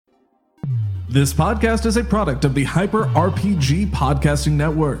This podcast is a product of the Hyper RPG Podcasting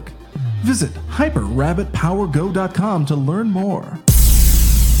Network. Visit hyperrabbitpowergo.com to learn more.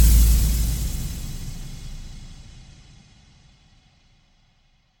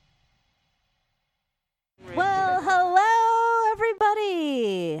 Well, hello,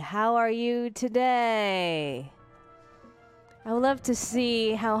 everybody. How are you today? I would love to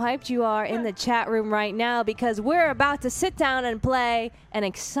see how hyped you are in the chat room right now, because we're about to sit down and play an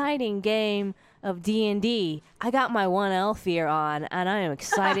exciting game of D&D. I got my 1L fear on, and I am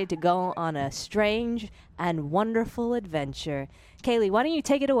excited to go on a strange and wonderful adventure. Kaylee, why don't you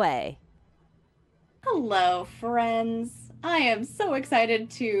take it away? Hello, friends. I am so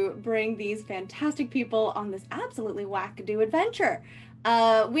excited to bring these fantastic people on this absolutely wackadoo adventure. We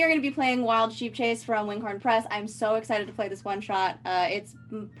are going to be playing Wild Sheep Chase from Winghorn Press. I'm so excited to play this one-shot. It's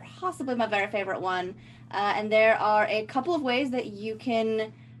possibly my very favorite one. And there are a couple of ways that you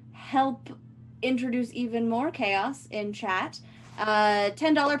can help introduce even more chaos in chat.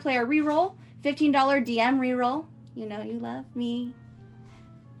 $10 player reroll, $15 DM reroll. You know you love me.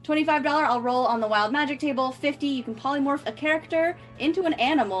 $25 I'll roll on the wild magic table. $50 you can polymorph a character into an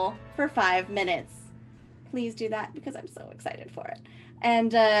animal for 5 minutes. Please do that because I'm so excited for it.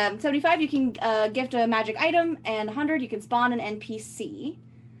 And $75 you can gift a magic item, and $100 you can spawn an NPC.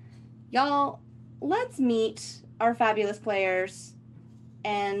 Y'all, let's meet our fabulous players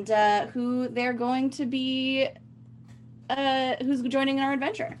and who they're going to be, who's joining our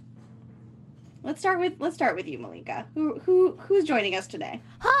adventure. Let's start with you, Malika. Who's joining us today?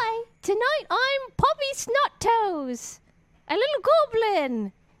 Hi, tonight I'm Poppy Snottoes, a little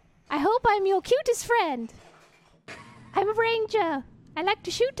goblin. I hope I'm your cutest friend. I'm a ranger. I like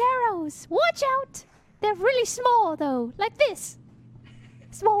to shoot arrows. Watch out! They're really small, though, like this.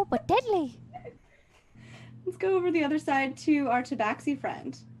 Small but deadly. Let's go over the other side to our tabaxi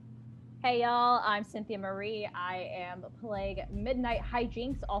friend. Hey y'all, I'm Cynthia Marie. I am playing Midnight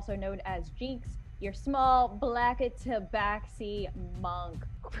Hijinks, also known as Jinx, your small black tabaxi monk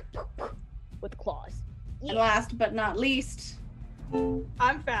with claws. And last but not least,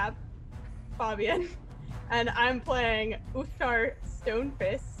 I'm Fabian, and I'm playing Uthgar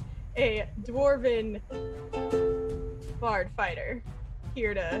Stonefist, a dwarven bard fighter,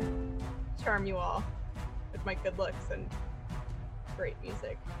 here to charm you all with my good looks and great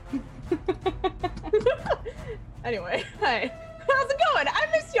music. Anyway, hi. How's it going? I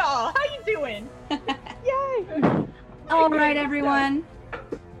miss y'all. How you doing? Yay! All right, everyone.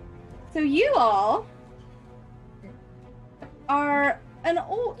 So you all are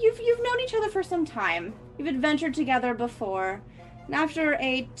you've known each other for some time. You've adventured together before. And after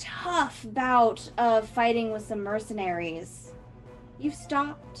a tough bout of fighting with some mercenaries, you've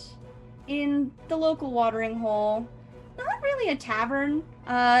stopped in the local watering hole. Not really a tavern.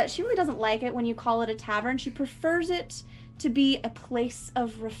 She really doesn't like it when you call it a tavern. She prefers it to be a place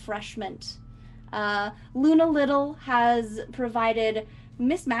of refreshment. Luna Little has provided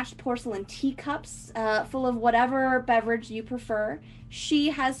mismatched porcelain teacups full of whatever beverage you prefer. She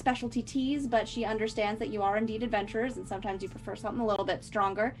has specialty teas, but she understands that you are indeed adventurers, and sometimes you prefer something a little bit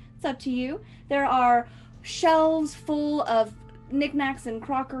stronger. It's up to you. There are shelves full of knickknacks and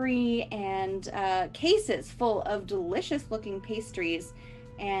crockery, and cases full of delicious-looking pastries,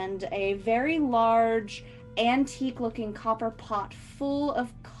 and a very large, antique-looking copper pot full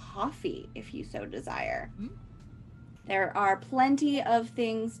of coffee, if you so desire. Mm-hmm. There are plenty of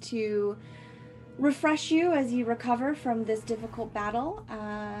things to refresh you as you recover from this difficult battle,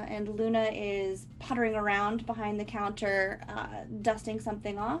 and Luna is puttering around behind the counter, dusting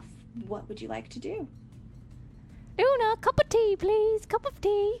something off. What would you like to do? Luna, cup of tea, please. Cup of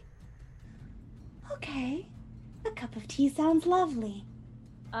tea. Okay. A cup of tea sounds lovely.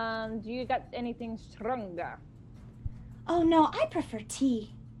 Do you got anything stronger? Oh, no, I prefer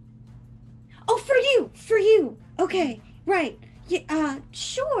tea. Oh, for you. Okay, right. Yeah,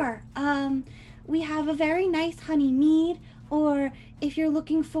 sure. We have a very nice honey mead, or if you're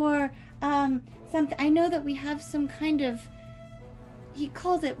looking for, something, I know that we have some kind of, he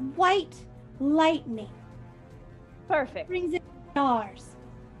calls it white lightning. Perfect. Brings it jars.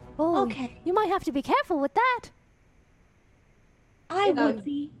 Oh, okay. You might have to be careful with that. I would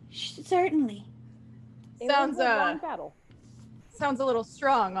be, certainly. Sounds sounds a little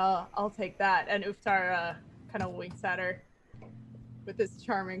strong. I'll take that. And Uftar kind of winks at her with his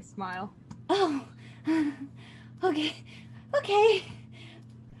charming smile. Oh, okay.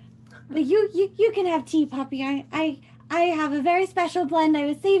 But you can have tea, puppy. I have a very special blend I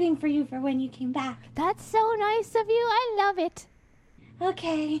was saving for you for when you came back. That's so nice of you. I love it.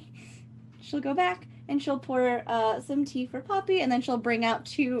 Okay. She'll go back and she'll pour some tea for Poppy, and then she'll bring out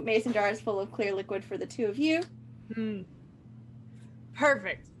 2 mason jars full of clear liquid for the 2 of you.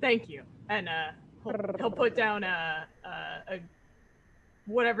 Perfect. Thank you. And he'll put down a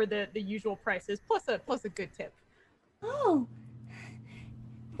whatever the usual price is, plus a good tip. Oh,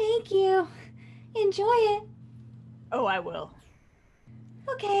 thank you. Enjoy it. Oh, I will.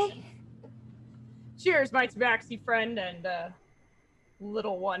 Okay. Cheers, my tabaxi friend and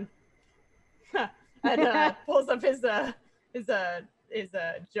little one. And pulls up his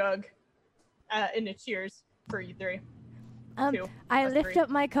jug in a cheers for you 3. I lift up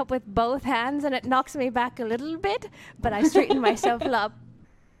my cup with both hands and it knocks me back a little bit, but I straighten myself up.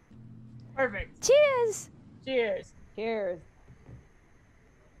 Perfect. Cheers! Cheers. Cheers.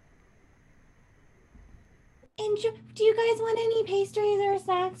 Do you guys want any pastries or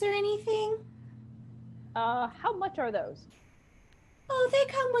snacks or anything? How much are those? Oh, they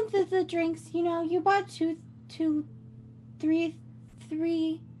come with the drinks. You know, you bought three.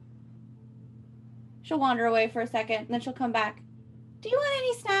 She'll wander away for a second, and then she'll come back. Do you want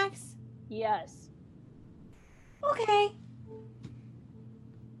any snacks? Yes. Okay.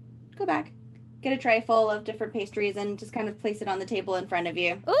 Go back. Get a tray full of different pastries and just kind of place it on the table in front of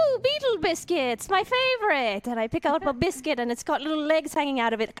you. Ooh, beetle biscuits, my favorite! And I pick out a biscuit and it's got little legs hanging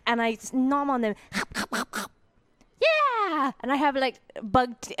out of it and I nom on them. Yeah! And I have like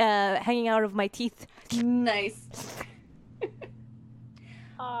bug hanging out of my teeth. Nice.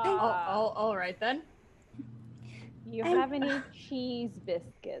 All right then. You have any cheese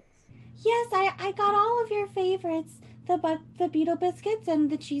biscuits? Yes, I got all of your favorites. The beetle biscuits and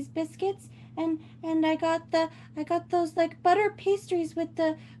the cheese biscuits. And I got those like butter pastries with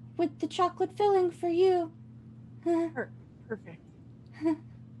the chocolate filling for you. Perfect.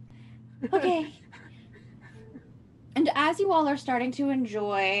 Okay. And as you all are starting to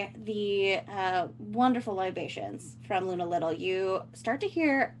enjoy the wonderful libations from Luna Little, you start to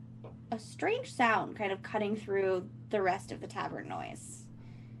hear a strange sound kind of cutting through the rest of the tavern noise.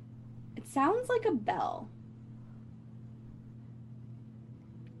 It sounds like a bell.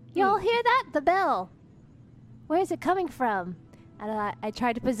 Y'all hear that? The bell. Where is it coming from? And I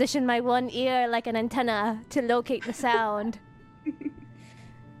try to position my one ear like an antenna to locate the sound.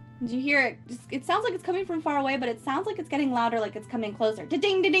 You hear it? It sounds like it's coming from far away, but it sounds like it's getting louder, like it's coming closer.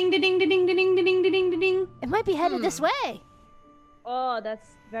 Da-ding, da-ding, da-ding, da-ding, da-ding, da-ding, da-ding, da-ding. It might be headed this way. Oh,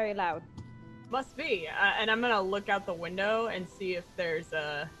 that's very loud. Must be. And I'm gonna look out the window and see if there's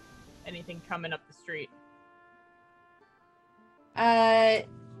anything coming up the street.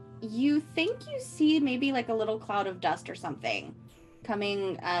 You think you see maybe like a little cloud of dust or something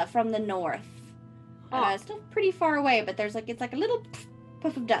coming from the north. Still pretty far away, but it's like a little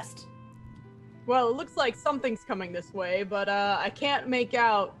puff of dust. Well, it looks like something's coming this way, but I can't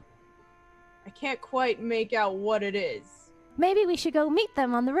quite make out what it is. Maybe we should go meet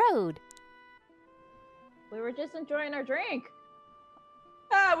them on the road. We were just enjoying our drink.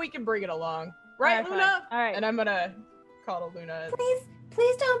 We can bring it along. Right, Alright, Luna? fine. All right. And I'm gonna call to Luna.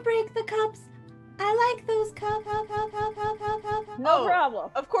 Please don't break the cups. I like those cups. No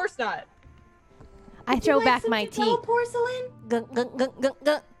problem. Of course not. I Would you throw like back some my Duvel teeth. porcelain? Gunk, gunk, gunk, gunk,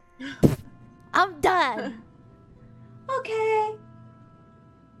 gunk. I'm done. Okay.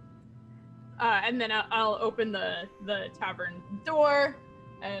 And then I'll open the tavern door,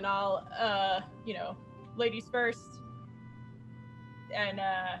 and I'll, ladies first, and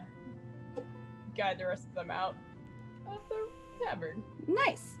guide the rest of them out of the tavern.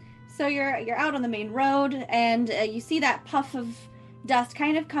 Nice. So you're out on the main road, and you see that puff of dust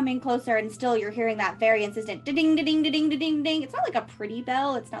kind of coming closer, and still you're hearing that very insistent ding ding ding ding ding ding. It's not like a pretty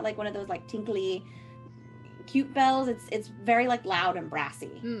bell. It's not like one of those like tinkly, cute bells. It's very like loud and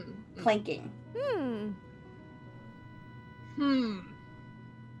brassy, clanking.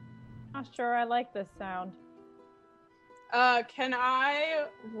 Not sure I like this sound. Can I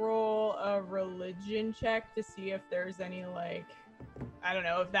roll a religion check to see if there's any, like, I don't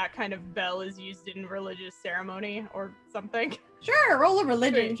know, if that kind of bell is used in religious ceremony or something? Sure, roll a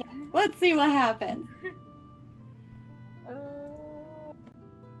religion check. Let's see what happens.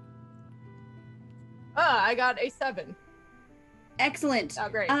 I got a 7. Excellent. Oh,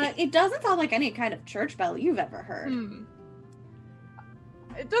 great. It doesn't sound like any kind of church bell you've ever heard.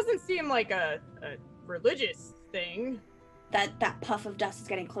 It doesn't seem like a religious thing. That puff of dust is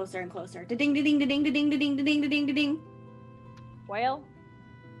getting closer and closer. Da-ding, da-ding, da-ding, da-ding, da-ding, da-ding, da-ding, da-ding. Well,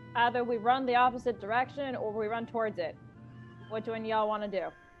 either we run the opposite direction or we run towards it. Which one y'all want to do?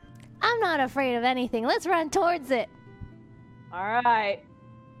 I'm not afraid of anything. Let's run towards it. All right.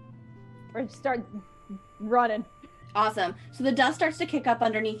 We're just start running. Awesome. So the dust starts to kick up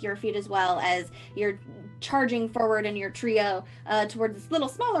underneath your feet as well as you're charging forward in your trio towards this little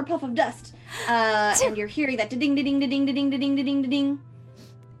smaller puff of dust. And you're hearing that ding ding ding ding ding ding ding ding.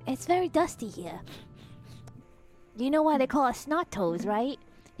 It's very dusty here. You know why they call us snot toes, right?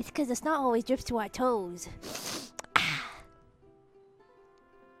 It's because the snot always drips to our toes.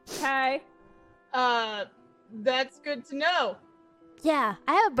 Okay. That's good to know. Yeah,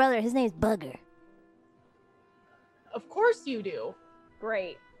 I have a brother. His name's Bugger. Of course you do.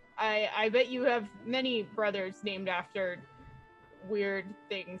 Great. I bet you have many brothers named after weird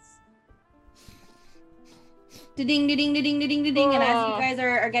things. Ding ding ding ding ding ding. And as you guys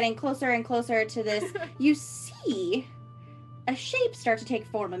are getting closer and closer to this, you see a shape start to take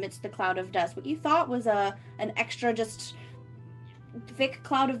form amidst the cloud of dust. What you thought was an extra just thick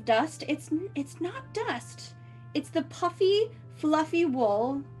cloud of dust, it's not dust. It's the puffy, fluffy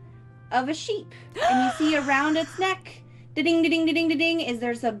wool of a sheep. And you see around its neck, ding ding ding ding, is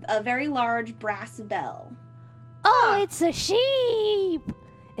there's a very large brass bell. Oh, it's a sheep!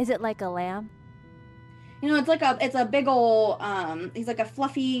 Is it like a lamb? You know, it's a big ol' he's like a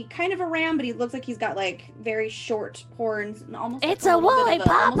fluffy kind of a ram, but he looks like he's got like very short horns and almost It's like a woolly almost like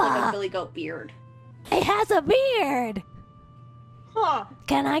papa! a billy goat beard. It has a beard! Huh.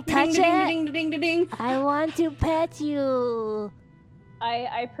 Can I touch Ding it? ding ding ding ding. I want to pet you.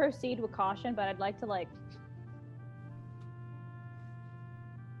 I proceed with caution, but I'd like to like.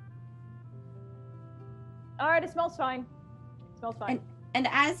 All right, it smells fine. It smells fine. And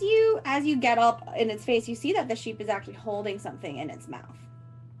as you get up in its face, you see that the sheep is actually holding something in its mouth.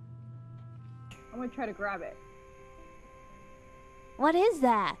 I'm gonna try to grab it. What is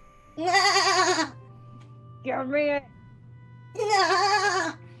that? Give me it.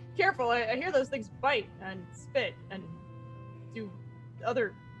 Careful, I hear those things bite and spit and do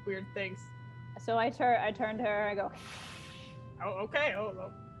other weird things. So I turn to her. I go. Oh, okay.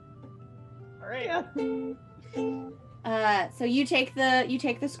 Oh. All right. Yeah. So you take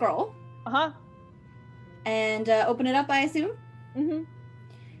the scroll Uh-huh. and open it up, I assume. Mhm.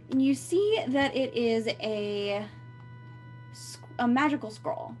 And you see that it is a magical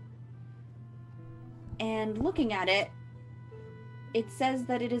scroll. And looking at it, it says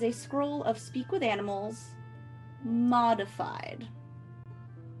that it is a scroll of Speak with Animals modified.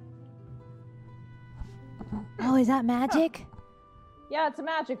 Oh, is that magic? Yeah, it's a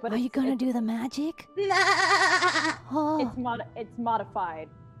magic, but Are you gonna do the magic? Oh, It's modified.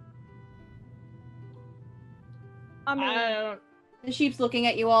 I mean, The sheep's looking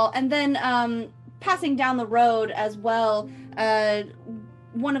at you all, and then passing down the road as well,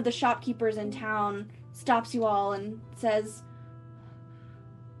 one of the shopkeepers in town stops you all and says,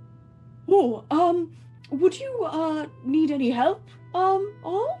 "Oh, would you need any help?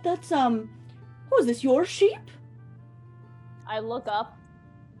 Oh, that's oh, is this your sheep?" I look up.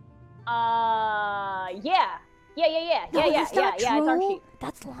 Yeah. no, that's not It's our true. sheep.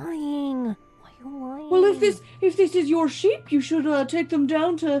 That's lying. Why are you lying? Well, if this is your sheep, you should take them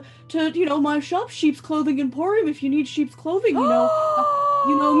down to my shop, Sheep's Clothing Emporium. If you need sheep's clothing,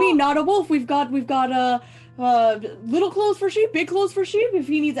 you know me, not a wolf. We've got little clothes for sheep, big clothes for sheep. If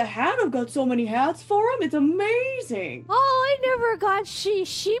he needs a hat, I've got so many hats for him. It's amazing. Oh, I never got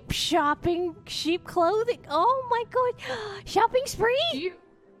sheep shopping, sheep clothing. Oh my god, shopping spree?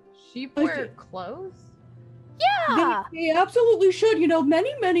 Sheep wear clothes? Yeah. They absolutely should. You know,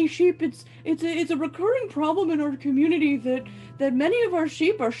 many sheep. It's a recurring problem in our community that many of our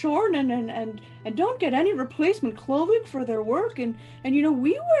sheep are shorn and don't get any replacement clothing for their work. And you know,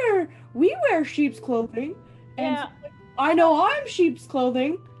 we wear sheep's clothing. And Yeah. I know I'm sheep's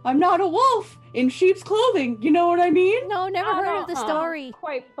clothing. I'm not a wolf in sheep's clothing. You know what I mean? No, never heard of the story.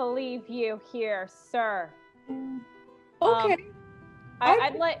 Quite believe you here, sir. Okay.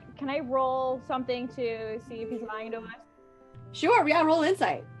 I'd like. Can I roll something to see if he's lying to us? Sure. Yeah. Roll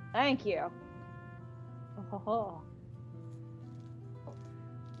insight. Thank you. Oh.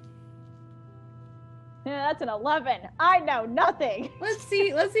 Yeah, that's an 11. I know nothing. Let's see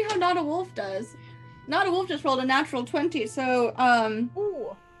how Not a Wolf does. Not a Wolf just rolled a natural 20. So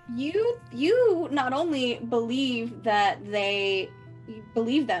Ooh. you not only believe that you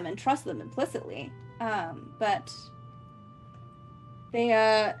believe them and trust them implicitly, but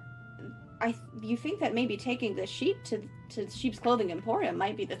you think that maybe taking the sheep to Sheep's Clothing Emporium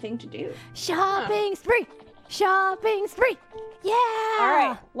might be the thing to do. Shopping spree. Shopping spree. Yeah. All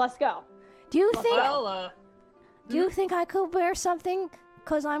right, let's go. Do you think Well, Do you think I could wear something?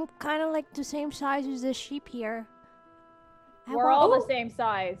 Cause I'm kind of like the same size as this sheep here. We're all the same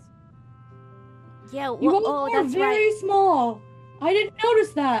size. Yeah. You Well, all oh, are that's very right. small. I didn't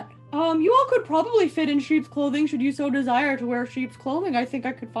notice that. You all could probably fit in sheep's clothing should you so desire to wear sheep's clothing. I think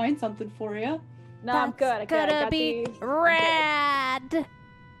I could find something for you. No, I'm good. I Gonna got be the- rad.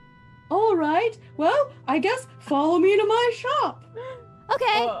 All right. Well, I guess follow me to my shop.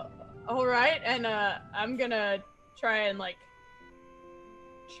 Okay. All right, and I'm gonna try and like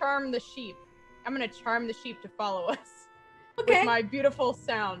charm the sheep. I'm gonna charm the sheep to follow us Okay. with my beautiful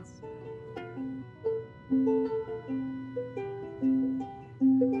sounds. Do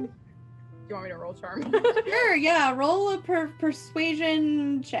you want me to roll charm? Sure, yeah. Roll a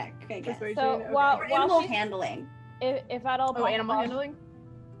persuasion check, I guess. Persuasion, So okay. while Or animal she's, handling. if at all Oh, animal possible,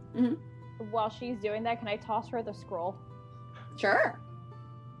 handling? while she's doing that, can I toss her the scroll? Sure.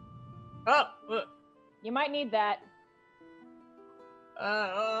 Oh, look. You might need that.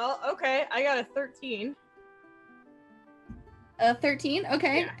 Okay. I got a 13. 13.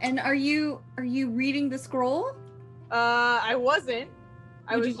 Okay. Yeah. And are you reading the scroll? I wasn't.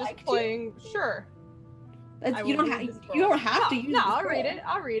 I Would was you just like to? playing. Sure. I You will don't have. read the scroll. You don't have to No, use. No, the I'll scroll. read it.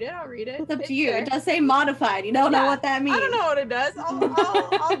 I'll read it. I'll read it. It's up to It's you. there. It does say modified. You don't know Yeah, what that means. I don't know what it does. I'll do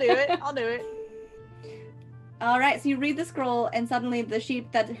it. I'll do it. All right. So you read the scroll, and suddenly the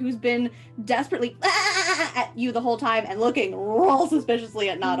sheep who's been desperately at you the whole time and looking real suspiciously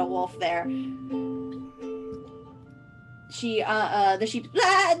at Not a Wolf there. The sheep.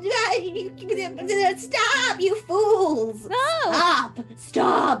 Stop, you fools! No.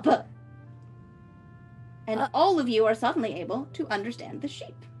 Stop! And all of you are suddenly able to understand the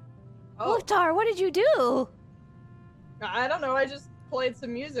sheep. Oh, Wolftar, what did you do? I don't know. I just played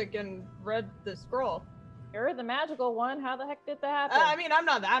some music and read the scroll. You're the magical one. How the heck did that happen? I mean, I'm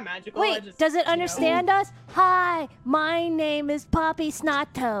not that magical. I Wait, just, does it you know. understand us? Hi, my name is Poppy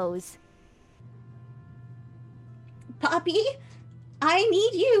Snottoes. Poppy, I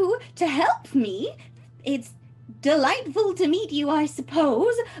need you to help me. It's delightful to meet you, I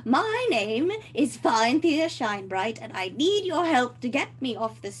suppose. My name is Finethea Shinebright, and I need your help to get me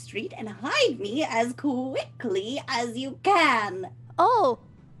off the street and hide me as quickly as you can. Oh,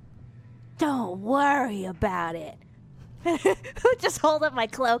 don't worry about it. Just hold up my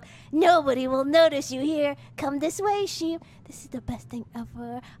cloak. Nobody will notice you here. Come this way, sheep. This is the best thing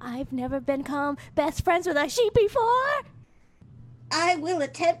ever. I've never become best friends with a sheep before. I will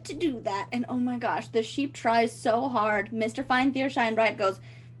attempt to do that. And oh my gosh, the sheep tries so hard. Mr. Finethea Shinebright goes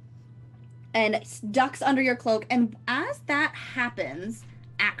and ducks under your cloak. And as that happens,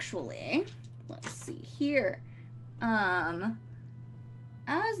 actually, let's see here. As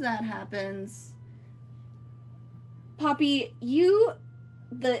that happens, Poppy,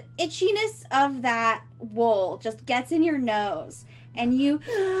 the itchiness of that wool just gets in your nose, and you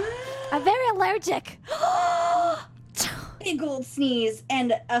I'm very allergic. big old sneeze,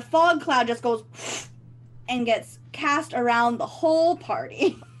 and a fog cloud just goes and gets cast around the whole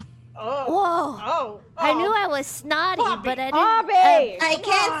party. Oh. Whoa. Oh. I knew I was snotty, Poppy. but I didn't. Poppy! I Come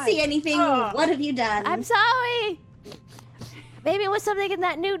can't on. see anything. Ugh. What have you done? I'm sorry. Maybe it was something in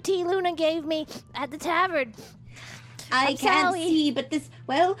that new tea Luna gave me at the tavern. I I'm can't sorry. see, but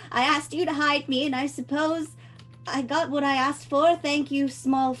I asked you to hide me, and I suppose I got what I asked for. Thank you,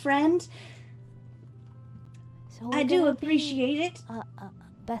 small friend. So we're I do gonna be, appreciate it.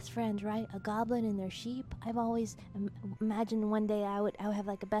 best friends, right? A goblin and their sheep. I've always imagined one day I would have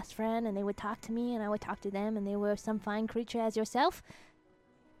like a best friend, and they would talk to me, and I would talk to them, and they were some fine creature as yourself.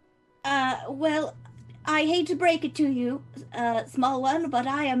 Well, I hate to break it to you, small one, but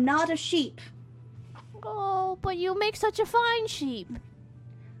I am not a sheep. Oh, but you make such a fine sheep.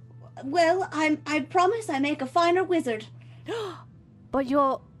 Well, I promise I make a finer wizard. But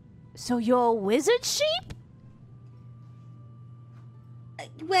you're a wizard sheep?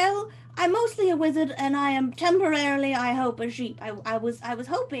 Well, I'm mostly a wizard, and I am temporarily, I hope, a sheep. I was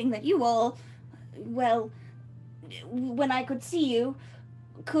hoping that you all, well, when I could see you,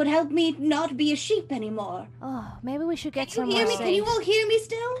 could help me not be a sheep anymore. Oh, maybe we should get Can you somewhere hear me? safe. Can you all hear me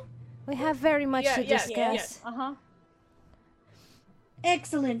still? We have very much Yeah, to yes, discuss. yes. Uh-huh.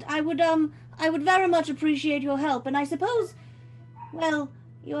 Excellent. I would very much appreciate your help, and I suppose, well,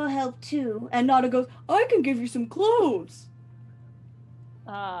 your help too. And Nada goes, I can give you some clothes.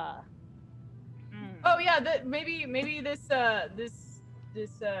 Oh yeah. Maybe this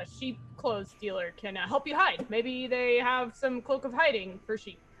sheep clothes dealer can help you hide. Maybe they have some cloak of hiding for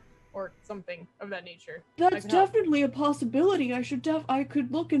sheep, or something of that nature. That's I can help. definitely a possibility. I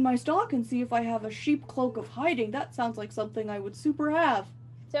could look in my stock and see if I have a sheep cloak of hiding. That sounds like something I would super have.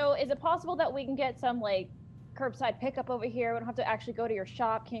 So is it possible that we can get some like curbside pickup over here? We don't have to actually go to your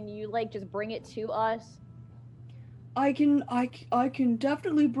shop. Can you like just bring it to us? I can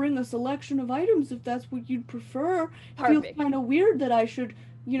definitely bring a selection of items if that's what you'd prefer. It feels Perfect. kind of weird that I should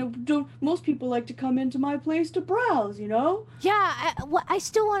most people like to come into my place to browse, Yeah, I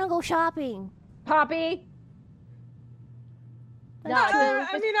still want to go shopping. Poppy. Let's Nah, go.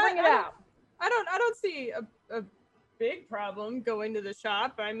 just bring it out. I don't see a big problem going to the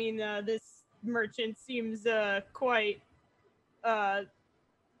shop. I mean, this merchant seems quite, a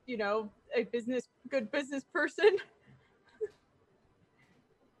good business person.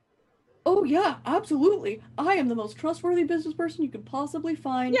 Oh yeah, absolutely. I am the most trustworthy business person you could possibly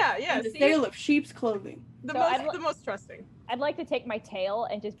find. Yeah. In the See? sale of sheep's clothing. The most trusting. I'd like to take my tail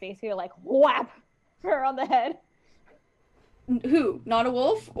and just basically like whap her on the head. Who? Not a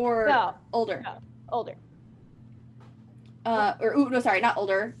wolf or No. older? No. Older. Not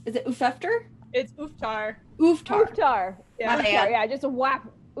older. Is it Ufefter? It's Ooftar. Ooftar. Ooftar. Yeah. My Ooftar, bad. yeah, just a whap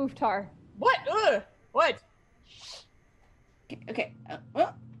Ooftar. What? Ugh. What? Okay.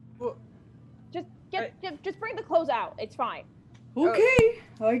 Just bring the clothes out. It's fine. Okay.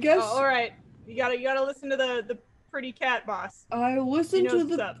 I guess. Oh, all right. You gotta listen to the pretty cat boss. I'll listen knows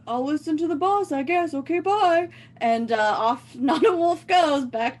what's up. I'll listen to the boss, I guess. Okay, bye. And off Not a Wolf goes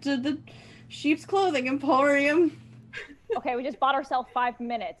back to the sheep's clothing emporium. Okay, we just bought ourselves 5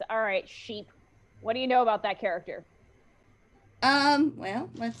 minutes. All right, sheep. What do you know about that character? Well,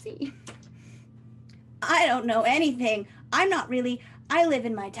 let's see. I don't know anything. I live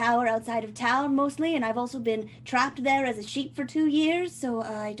in my tower outside of town mostly, and I've also been trapped there as a sheep for 2 years, so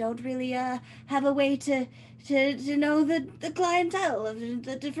I don't really have a way to know the clientele of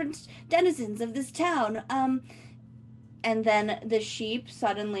the different denizens of this town. And then the sheep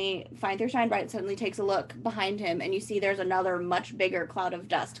suddenly, Fine Shinebright suddenly takes a look behind him, and you see there's another much bigger cloud of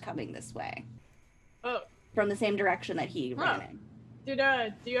dust coming this way. Oh. From the same direction that he Huh. ran in.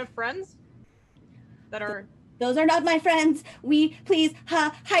 Do you have friends that are? Those are not my friends. Please,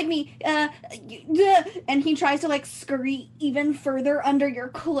 hide me. And he tries to like scurry even further under your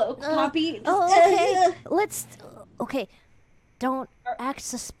cloak, Poppy. Okay. Okay. Don't act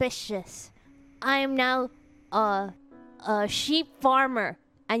suspicious. I am now a sheep farmer,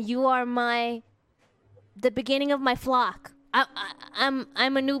 and you are the beginning of my flock. I'm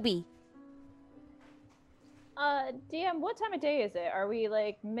a newbie. DM, what time of day is it? Are we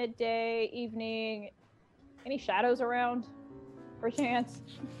like midday, evening? Any shadows around, perchance?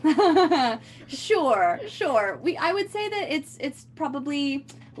 Sure. I would say that it's probably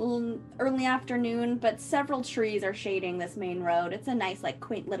early afternoon, but several trees are shading this main road. It's a nice, like,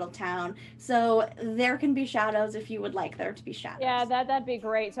 quaint little town, so there can be shadows if you would like there to be shadows. Yeah, that'd be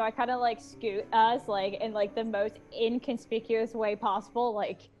great. So I kind of like scoot us like in like the most inconspicuous way possible,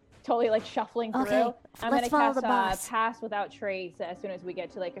 like totally like shuffling through. Okay, I'm let's gonna follow the cast boss. pass without trace as soon as we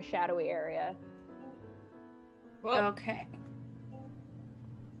get to like a shadowy area. Well, Okay.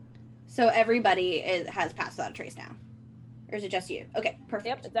 So everybody has passed without a trace now, or is it just you? Okay, perfect.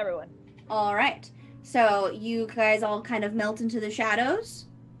 Yep, it's everyone. All right. So you guys all kind of melt into the shadows.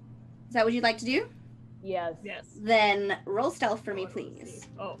 Is that what you'd like to do? Yes. yes. Then roll stealth for me, please.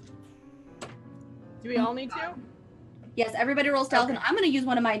 Oh. Do we all need to? Yes, everybody roll stealth, Okay. and I'm going to use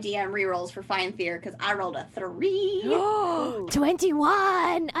one of my DM rerolls for Fine Fear because I rolled a 3.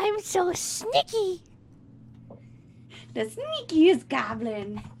 21. I'm so sneaky. The sneakiest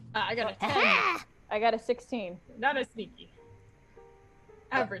goblin. I got a 10. Ah! I got a 16. Not a sneaky.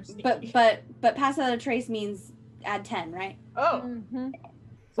 Average sneaky. But pass without a trace means add 10, right? Oh. Mm-hmm.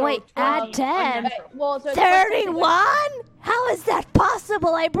 So Wait, add 20 10? unnatural. Well, so it's 31? How is that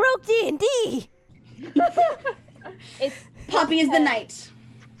possible? I broke D&D. It's Poppy is the 10. knight.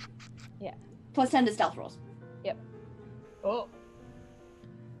 Yeah. Plus 10 to stealth rolls Oh.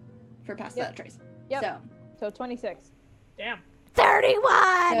 for pass Yep. without a trace. Yep. So 26. Damn. 31.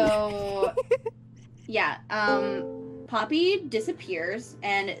 So yeah, Poppy disappears,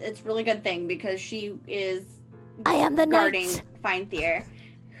 and it's a really good thing because she is I am the guarding knight. Fine Fear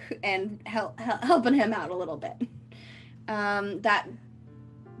and helping him out a little bit. That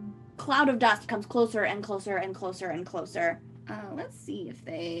cloud of dust comes closer and closer and closer and closer. Let's see if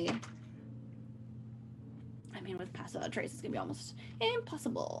they... I mean, with Pass Without Trace, it's going to be almost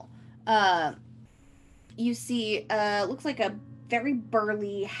impossible. You see, looks like a very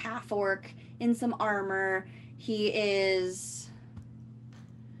burly half-orc in some armor. He is...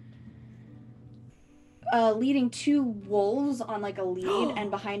 leading 2 wolves on like a lead,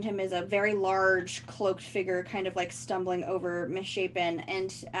 and behind him is a very large cloaked figure kind of like stumbling over misshapen,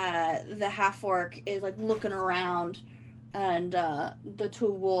 and the half-orc is like looking around, and the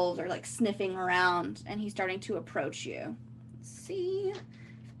 2 wolves are like sniffing around, and he's starting to approach you. Let's see if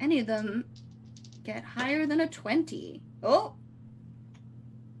any of them get higher than a 20. Oh!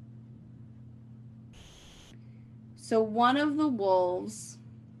 So one of the wolves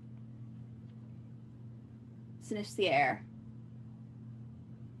sniffs the air,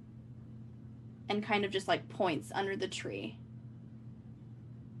 and kind of just like points under the tree.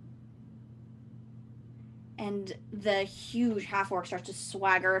 And the huge half-orc starts to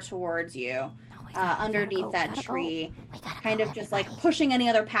swagger towards you underneath that tree, kind of just like pushing any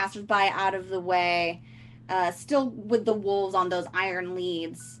other passersby out of the way, still with the wolves on those iron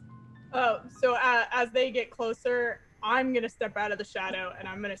leads. Oh, so as they get closer, I'm going to step out of the shadow and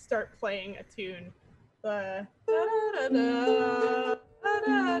I'm going to start playing a tune. Oh,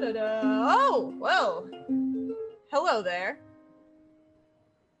 well, hello there.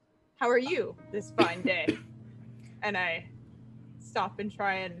 How are you this fine day? And I stop and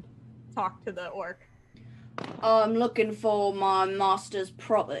try and talk to the orc. I'm looking for my master's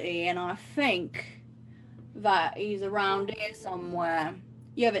property, and I think that he's around here somewhere.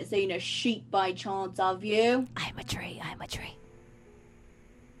 You haven't seen a sheep by chance, have you? I'm a tree.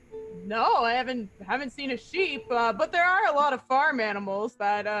 No, I haven't seen a sheep, but there are a lot of farm animals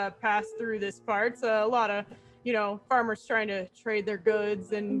that pass through this part. A lot of, farmers trying to trade their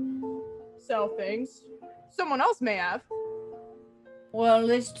goods and sell things. Someone else may have. Well,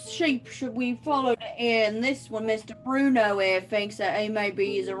 this sheep, we followed it here, and this one, Mr. Bruno here, thinks that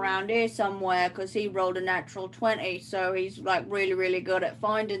he's around here somewhere, because he rolled a natural 20, so he's, like, really, really good at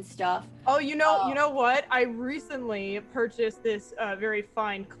finding stuff. Oh, you know what? I recently purchased this very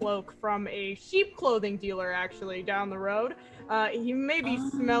fine cloak from a sheep clothing dealer, actually, down the road. He may be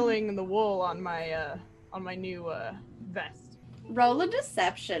smelling the wool on my new vest. Roll a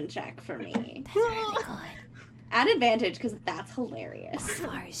deception check for me. That's really good. At advantage, because that's hilarious.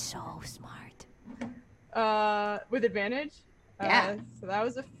 Far is so smart. With advantage? Yeah. So that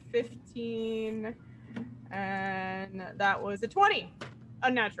was a 15, and that was a 20.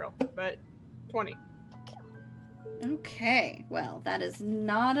 Unnatural, but 20. Okay, well, that is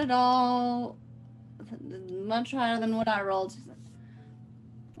not at all much higher than what I rolled.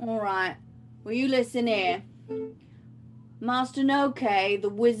 Alright, will you listen here? Master Noke, the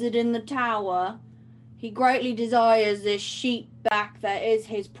wizard in the tower, he greatly desires this sheep back that is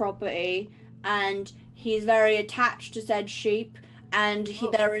his property, and he's very attached to said sheep, and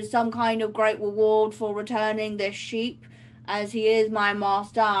there is some kind of great reward for returning this sheep. As he is my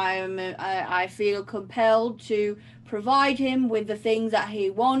master, I feel compelled to provide him with the things that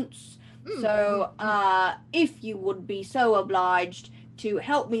he wants. So, if you would be so obliged to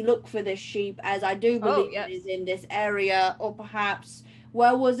help me look for this sheep, as I do believe it is in this area, or perhaps,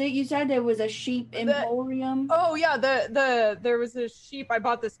 where was it? You said there was a sheep emporium? Oh yeah, there was a sheep. I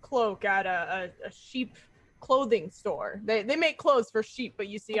bought this cloak at a sheep clothing store. They make clothes for sheep, but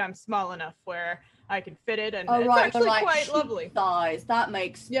you see, I'm small enough where I can fit it, and it's actually quite lovely. Size. That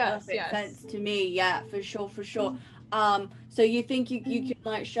makes perfect sense to me. Yeah, for sure. So you think you can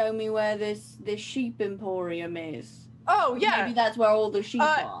like show me where this sheep emporium is? Oh yeah, maybe that's where all the sheep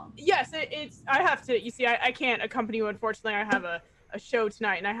are. Yes, it's. I have to. You see, I can't accompany you. Unfortunately, I have a show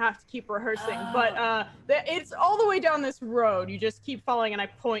tonight, and I have to keep rehearsing. But it's all the way down this road. You just keep following, and I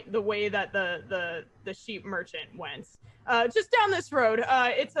point the way that the sheep merchant went. Just down this road.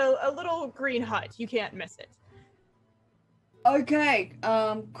 It's a little green hut. You can't miss it. Okay.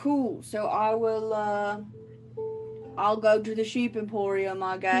 Cool. So I will. I'll go to the sheep emporium,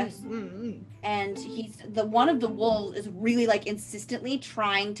 I guess. And one of the wolves is really like insistently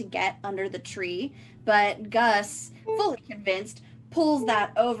trying to get under the tree, but Gus, fully convinced, pulls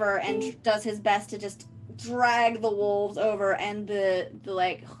that over and does his best to just drag the wolves over, and the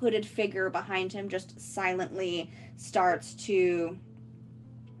like hooded figure behind him just silently starts to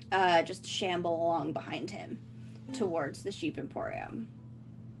just shamble along behind him towards the sheep emporium.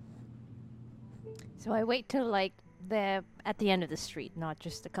 So I wait till like they're at the end of the street, not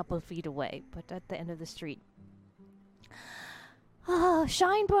just a couple of feet away, but at the end of the street. Oh,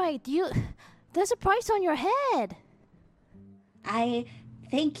 Shine Bright, there's a price on your head. I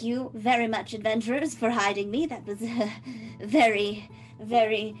thank you very much, adventurers, for hiding me. That was very,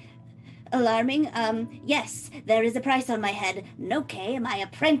 very alarming. Yes, there is a price on my head. Noke, my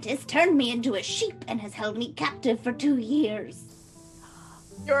apprentice, turned me into a sheep and has held me captive for 2 years.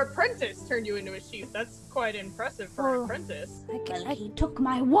 Your apprentice turned you into a sheep. That's quite impressive for an apprentice. Well, he took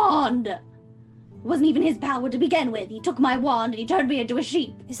my wand. It wasn't even his power to begin with. He took my wand and he turned me into a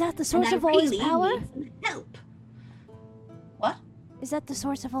sheep. Is that the source of all his power? Need some help. What? Is that the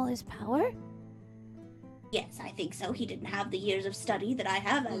source of all his power? Yes, I think so. He didn't have the years of study that I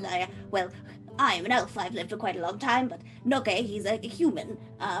have, and I am an elf. I've lived for quite a long time, but Noke, he's a human.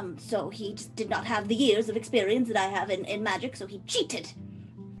 So he just did not have the years of experience that I have in magic, so he cheated.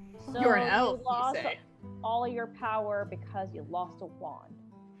 You're an elf, you lost you say? all of your power because you lost a wand.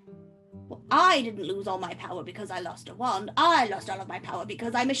 Well, I didn't lose all my power because I lost a wand. I lost all of my power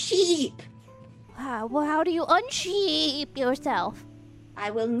because I'm a sheep. Well, how do you unsheep yourself? I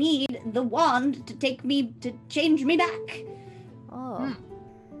will need the wand to change me back. Oh.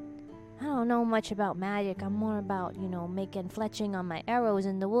 I don't know much about magic. I'm more about, making fletching on my arrows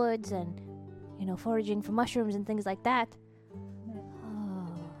in the woods and, foraging for mushrooms and things like that. Oh.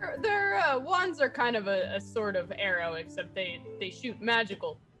 Their wands are kind of a sort of arrow, except they shoot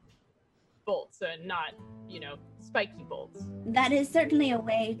magical bolts and not, spiky bolts. That is certainly a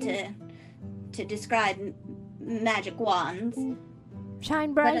way to describe magic wands.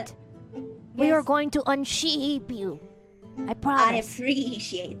 Shine bright. We yes. are going to unsheep you. I I promise.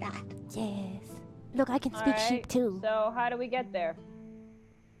 appreciate that. Yes. Look, I can speak sheep too. So how do we get there?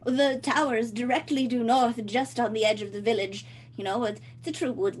 The tower is directly due north, just on the edge of the village. It's a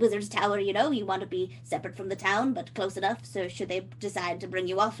true wizard's tower, you want to be separate from the town, but close enough, so should they decide to bring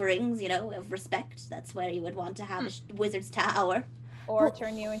you offerings, of respect, that's where you would want to have a wizard's tower. Or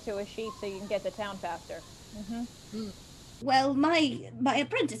turn you into a sheep so you can get to town faster. Well, my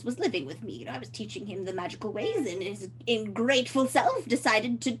apprentice was living with me. I was teaching him the magical ways, and his ingrateful self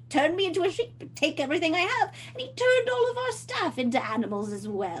decided to turn me into a sheep and take everything I have, and he turned all of our staff into animals as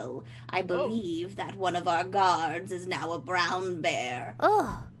well. I believe that one of our guards is now a brown bear.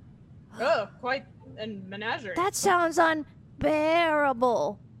 Ugh. Oh, quite a menagerie. That sounds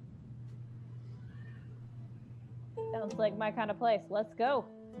unbearable. Sounds like my kind of place. Let's go.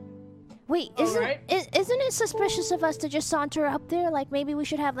 Wait, Alright. isn't it suspicious of us to just saunter up there? Like maybe we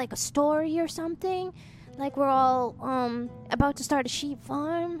should have like a story or something? Like we're all about to start a sheep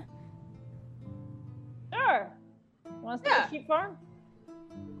farm? Sure. Want to start Yeah. a sheep farm?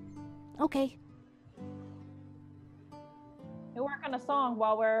 Okay. We'll work on a song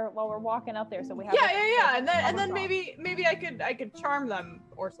while we're walking up there, so we have. Yeah. And then song. maybe I could charm them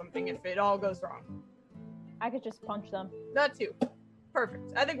or something if it all goes wrong. I could just punch them. That too.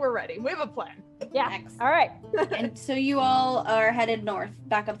 Perfect. I think we're ready. We have a plan. Yeah. Excellent. All right. And so you all are headed north,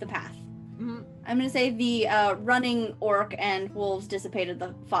 back up the path. Mhm. I'm gonna say the running orc and wolves dissipated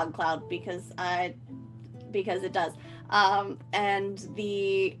the fog cloud because it does. And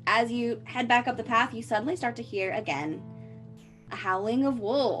as you head back up the path, you suddenly start to hear again a howling of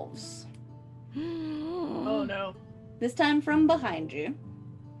wolves. Oh no. This time from behind you.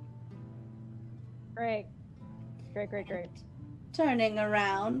 Great. Turning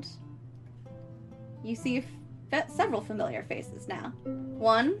around, you see several familiar faces now.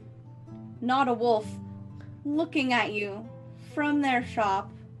 One, not a wolf, looking at you from their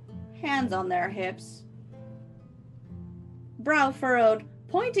shop, hands on their hips, brow furrowed,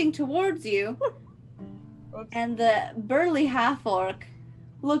 pointing towards you, Oops. and the burly half-orc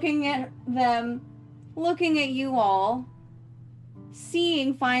looking at them, looking at you all,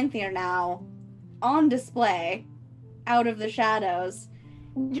 seeing Feinthir now on display out of the shadows,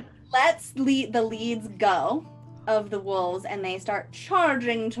 lets the leads go of the wolves, and they start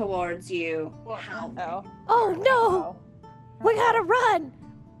charging towards you. Oh. Oh no! We gotta run!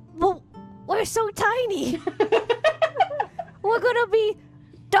 Well, we're so tiny! We're gonna be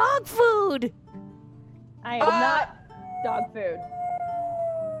dog food! I am not dog food.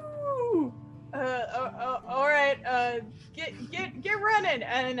 All right. Get running.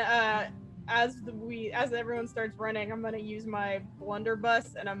 And as everyone starts running, I'm gonna use my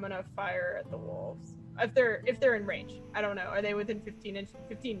blunderbuss and I'm gonna fire at the wolves. If they're in range. I don't know. Are they within 15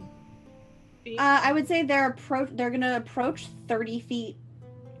 feet? I would say they're gonna approach 30 feet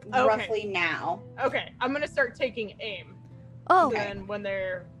Okay. roughly now. Okay. I'm gonna start taking aim. Oh, So then when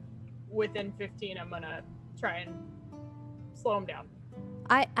they're within 15, I'm gonna try and slow them down.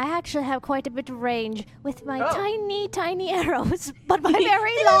 I actually have quite a bit of range with my Oh. tiny arrows, but my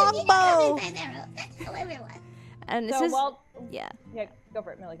very long bow. And this So is yeah, go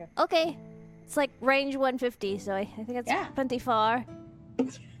for it, Malika. okay. It's like range 150, so I think it's Yeah. plenty far.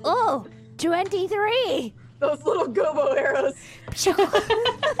 Oh, 23. Those little gobo arrows.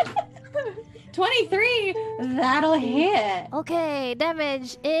 23, that'll hit. Okay,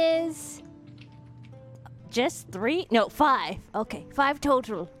 damage is just 3. No, 5. Okay, 5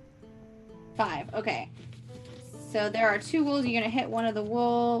 total. 5, okay. So there are 2 wolves. You're gonna hit one of the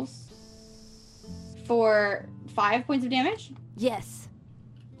wolves for 5 points of damage. Yes.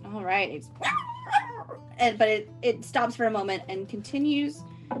 All right. But it stops for a moment and continues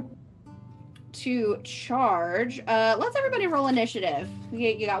to charge. Let's everybody roll initiative.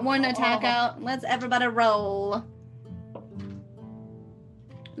 You got one attack out. Let's everybody roll.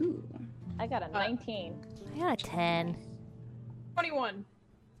 Ooh. I got a 19. I got a 10.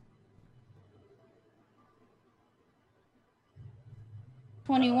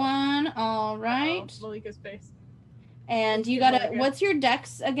 21. All right. Malika's face. And you got a. What's your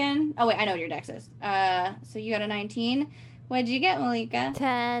dex again? Oh wait, I know what your dex is. So you got a 19. What'd you get, Malika?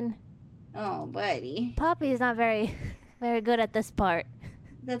 10. Oh, buddy. Poppy is not very, very good at this part.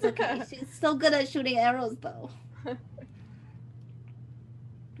 That's okay. She's still good at shooting arrows, though.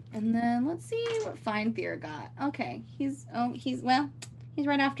 And then let's see what Fine Fear got. Okay, he's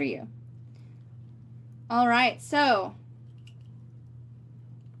right after you. All right, so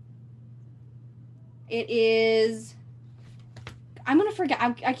it is. I'm gonna forget.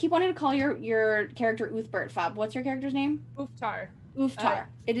 I keep wanting to call your character Uthbert. Fob. What's your character's name? Uftar. Uftar.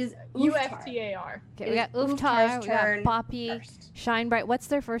 It is Uftar. Uftar. Okay, we got Uftar's Uftar, we turn got Poppy, first. Shinebright. What's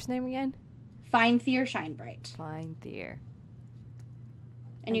their first name again? Fine Fear, Shinebright. Fine Fear.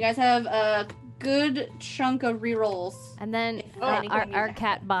 And you guys have a good chunk of rerolls. And then If our anything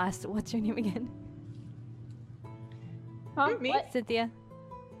cat boss. What's your name again? Huh? Me? What? Cynthia.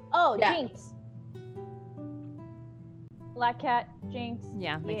 Oh, Yeah. Jinx. Black Cat, Jinx.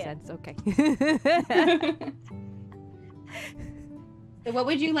 Yeah, makes Yeah. sense. Okay. So what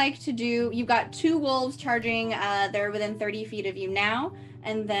would you like to do? You've got 2 wolves charging. They're within 30 feet of you now.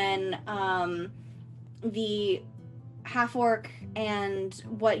 And then the half-orc and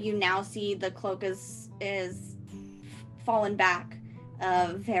what you now see, the cloak is fallen back.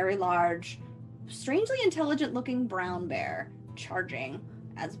 A very large, strangely intelligent-looking brown bear charging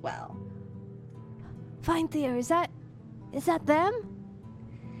as well. Fine Fear, is that them?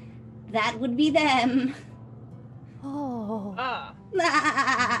 That would be them. Oh. Ah.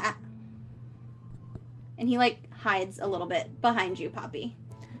 And he hides a little bit behind you, Poppy.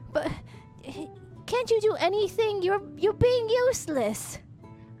 But can't you do anything? You're being useless.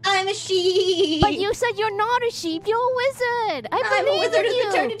 I'm a sheep. But you said you're not a sheep. You're a wizard. I I'm a believe wizard in who's been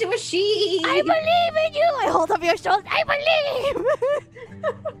you. turned into a sheep. I believe in you. I hold up your shoulders. I believe.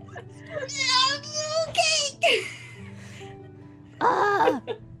 Okay. Ah.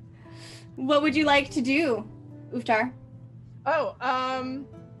 What would you like to do, Uftar? Oh,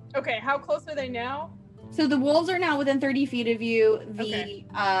 okay, how close are they now? So the wolves are now within 30 feet of you. Okay.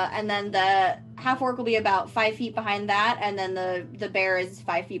 And then the half orc will be about 5 feet behind that, and then the bear is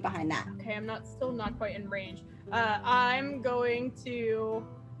 5 feet behind that. Okay, I'm still not quite in range. I'm going to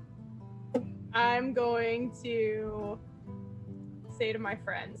say to my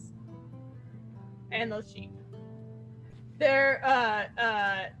friends and those sheep, their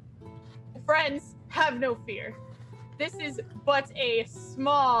friends, have no fear. This is but a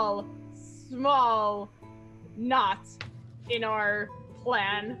small knot in our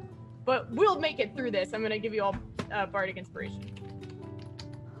plan, but we'll make it through this. I'm gonna give you all bardic inspiration.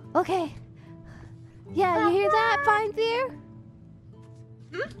 Okay. Yeah, you hear that, Fine Fear?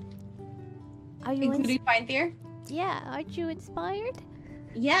 Are you Including Fine Fear? Yeah, aren't you inspired?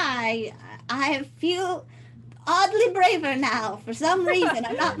 Yeah, I feel oddly braver now for some reason.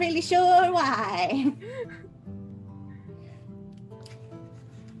 I'm not really sure why.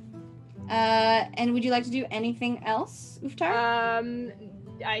 And would you like to do anything else, Uftar?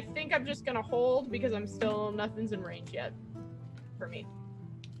 I think I'm just gonna hold because nothing's in range yet for me.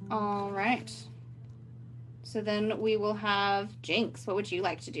 All right. So then we will have Jinx. What would you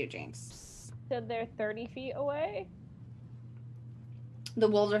like to do, Jinx? So they're 30 feet away? The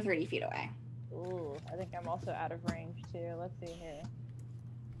wolves are 30 feet away. Ooh, I think I'm also out of range too. Let's see here.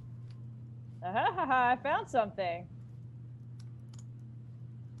 I found something.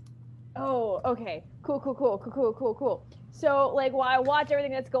 Oh, okay. Cool. So, while I watch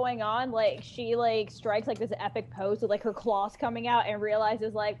everything that's going on, she, strikes, this epic pose with, her claws coming out and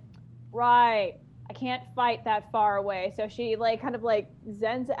realizes, right, I can't fight that far away. So she,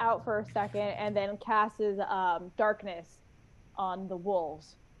 zens out for a second and then casts, darkness on the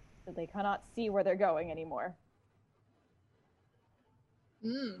wolves. So they cannot see where they're going anymore.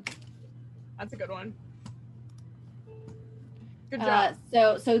 That's a good one. Good job.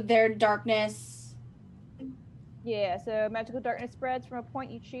 So their darkness. Yeah, so magical darkness spreads from a point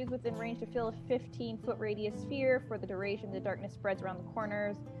you choose within range to fill a 15-foot radius sphere. For the duration, the darkness spreads around the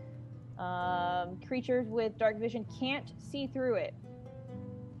corners. Creatures with dark vision can't see through it.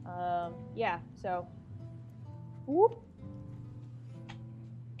 Yeah, so. Whoop.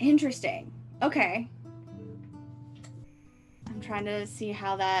 Interesting. Okay. I'm trying to see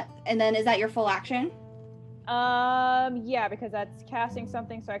how that. And then is that your full action? Yeah, because that's casting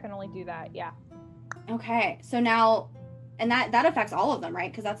something, so I can only do that. Yeah. Okay. So now, and that affects all of them,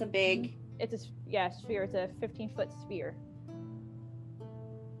 right? Because that's a big. It's a sphere. It's a 15-foot sphere.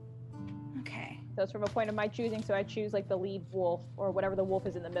 Okay. So it's from a point of my choosing. So I choose the lead wolf or whatever the wolf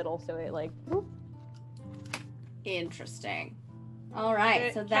is in the middle. So it whoop. Interesting. All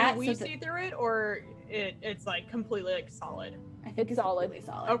right, so that can we see through it, or it's like completely like solid? I think It's solid. completely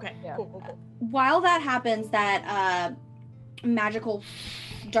solid. Okay, Yeah. cool. While that happens, that magical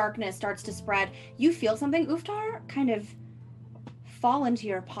darkness starts to spread. You feel something, Uftar, kind of fall into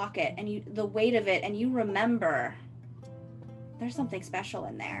your pocket, and the weight of it, and you remember there's something special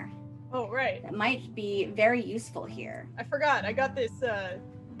in there Oh, right. that might be very useful here. I forgot. I got this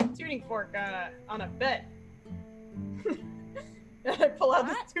tuning fork on a bet. I pull out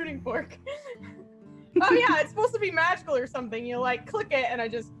this tuning fork. Oh yeah, it's supposed to be magical or something. You like click it, and I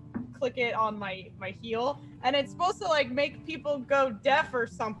just click it on my heel, and it's supposed to like make people go deaf or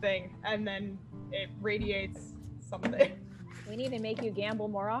something, and then it radiates something. We need to make you gamble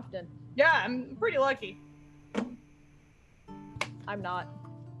more often. Yeah, I'm pretty lucky. I'm not.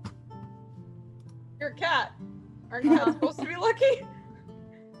 You're a cat. Aren't cats supposed to be lucky?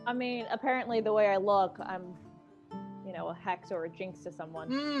 I mean, apparently the way I look, I'm, a hex or a jinx to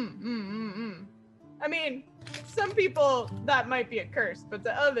someone. I mean, some people that might be a curse, but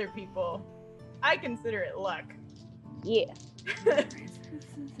to other people, I consider it luck. Yeah. They're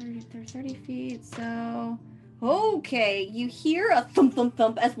 30 feet, so... Okay, you hear a thump, thump,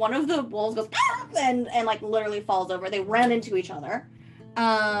 thump as one of the wolves goes and like literally falls over. They ran into each other.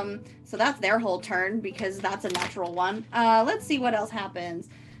 So that's their whole turn because that's a natural one. Let's see what else happens.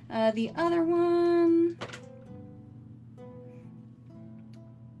 The other one...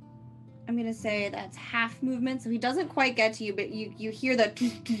 I'm gonna say that's half movement, so he doesn't quite get to you, but you hear the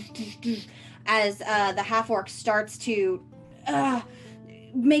as the half orc starts to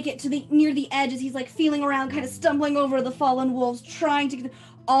make it to near the edge as he's like feeling around, kind of stumbling over the fallen wolves, trying to get.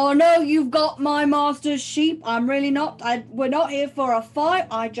 Oh no, you've got my master's sheep. I'm really not. We're not here for a fight.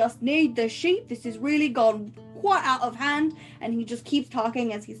 I just need the sheep. This has really gone quite out of hand, and he just keeps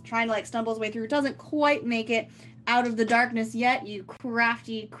talking as he's trying to like stumble his way through. Doesn't quite make it out of the darkness yet, you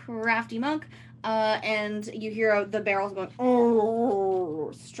crafty monk, and you hear the barrels going,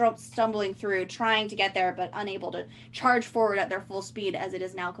 stumbling through, trying to get there, but unable to charge forward at their full speed as it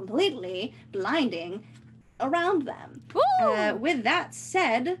is now completely blinding around them. With that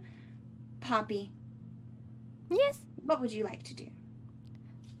said, Poppy. Yes? What would you like to do?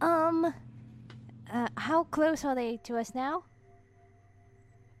 How close are they to us now?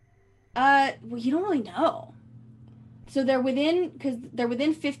 Well, you don't really know. So they're within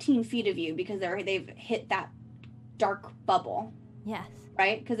 15 feet of you because they've hit that dark bubble, Yes.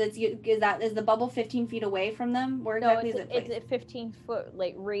 right? Because is the bubble 15 feet away from them? Where No, exactly is it it's placed? a 15-foot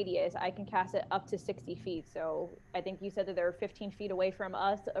like radius. I can cast it up to 60 feet. So I think you said that they were 15 feet away from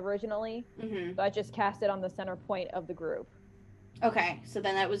us originally. Mm-hmm. So I just cast it on the center point of the group. Okay, so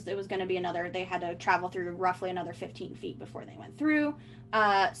then it was going to be they had to travel through roughly another 15 feet before they went through.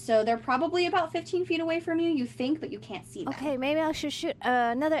 So they're probably about 15 feet away from you, you think, but you can't see them. Okay, maybe I should shoot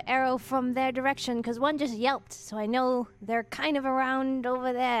another arrow from their direction because one just yelped, so I know they're kind of around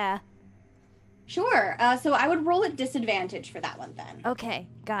over there. Sure. So I would roll at disadvantage for that one then. Okay,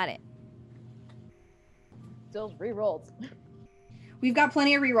 got it. Still re-rolled. We've got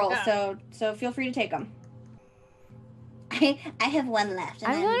plenty of rerolls, Yeah. so feel free to take them. I have one left.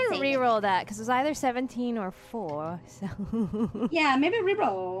 I'm going to re-roll that because it's either 17 or 4, so... Yeah, maybe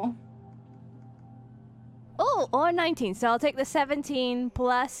reroll. Oh, or 19. So I'll take the 17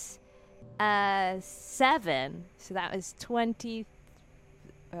 plus 7. So that was 20.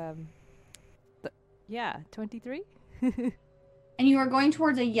 23. And you are going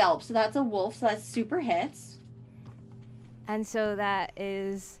towards a yelp, so that's a wolf, so that's super hits. And so that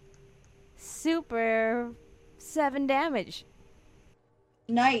is super 7 damage.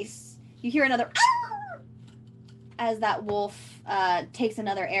 Nice. You hear another as that wolf takes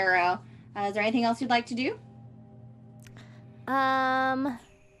another arrow. Is there anything else you'd like to do? I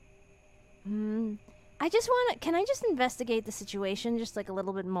just want to... Can I just investigate the situation just like a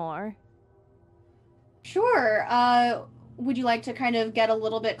little bit more? Sure. Would you like to kind of get a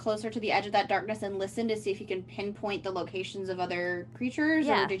little bit closer to the edge of that darkness and listen to see if you can pinpoint the locations of other creatures?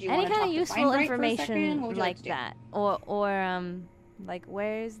 Yeah, Or did you any want to kind talk of to useful Finebright for a second? information What would you like to do? that. Or like,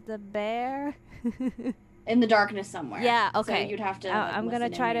 where's the bear? In the darkness somewhere. Yeah, So okay. you'd have to. I'm listen gonna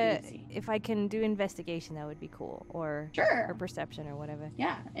and try maybe to... see. If I can do investigation, that would be cool. Or Sure. perception or whatever.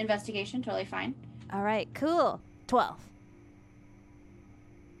 Yeah, investigation, totally fine. All right, cool. 12.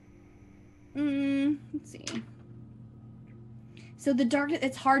 Let's see. So the darkness,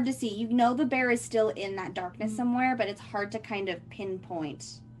 it's hard to see. You know the bear is still in that darkness somewhere, but it's hard to kind of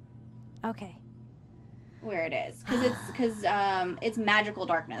pinpoint Okay. where it is. Because it's magical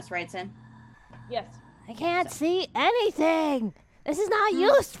darkness, right, Sin? Yes. I can't see anything. This is not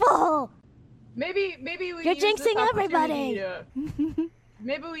useful. Maybe we You're use this jinxing opportunity everybody.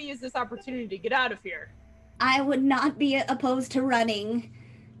 maybe we use this opportunity to get out of here. I would not be opposed to running.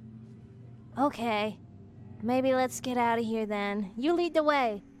 Okay. Maybe let's get out of here then. You lead the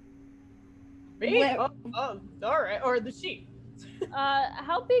way. Me? Where- Oh, all right. Or the sheep.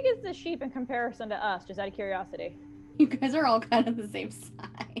 How big is the sheep in comparison to us? Just out of curiosity. You guys are all kind of the same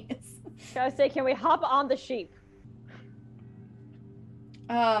size. Gotta say, can we hop on the sheep?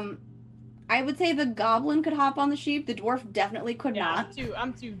 I would say the goblin could hop on the sheep. The dwarf definitely could Yeah, not.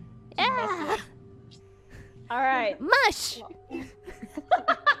 I'm too Yeah. muscly. All right. Mush!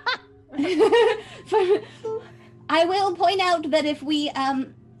 I will point out that if we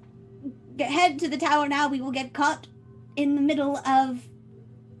head to the tower now, we will get caught in the middle of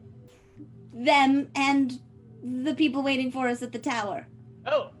them and the people waiting for us at the tower.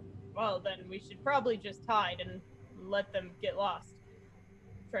 Oh, well then we should probably just hide and let them get lost.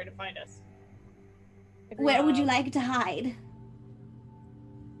 Try to find us. Where would you like to hide?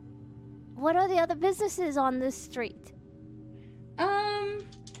 What are the other businesses on this street?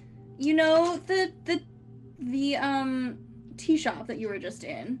 You know, the tea shop that you were just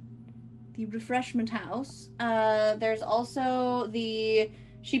in, the refreshment house. There's also the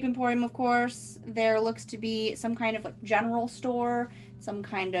sheep emporium, of course. There looks to be some kind of like general store, some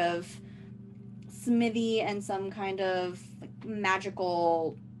kind of smithy, and some kind of like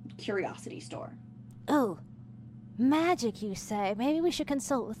magical curiosity store. Oh, magic, you say? Maybe we should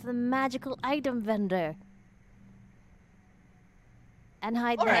consult with the magical item vendor. And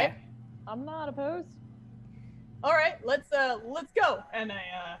hide All there. right. I'm not opposed. All right, let's go. And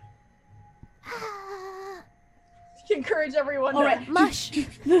I encourage everyone All to right, Mush!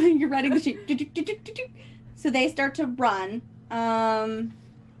 You're riding the sheep. So they start to run.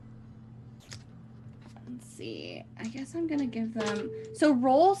 Let's see. I guess I'm gonna give them. So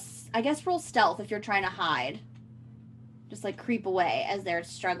roll stealth if you're trying to hide. Just like creep away as they're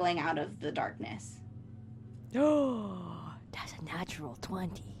struggling out of the darkness. Oh, that's a natural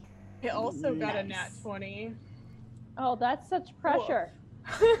 20. I also got a Nice. nat 20. Oh, that's such pressure.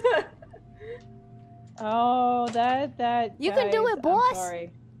 Oh, that. You can do guys, it, boss. I'm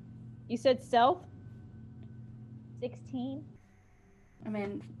sorry. You said stealth? 16? I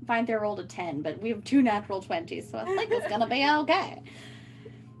mean, Fine Fair rolled a 10, but we have 2 natural 20s, so I think it's gonna be okay.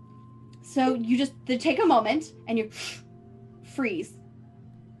 So they take a moment and you freeze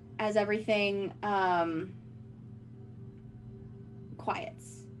as everything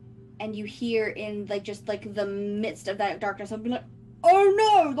quiets, and you hear in like the midst of that darkness, I'll be like,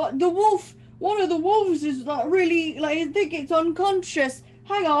 "Oh no! The wolf! One of the wolves is really I think it's unconscious.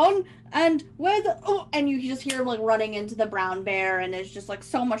 Hang on!" And where the and you just hear him like running into the brown bear, and there's just like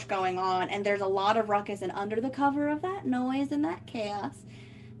so much going on, and there's a lot of ruckus, and under the cover of that noise and that chaos,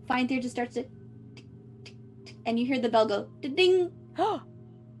 Fine Fair just starts to tick, tick, tick, and you hear the bell go ding.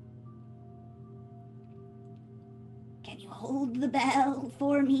 Can you hold the bell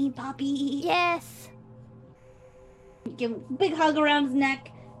for me, Poppy? Yes! You give him a big hug around his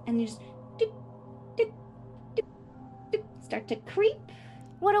neck, and you just tick, tick, tick, tick, start to creep.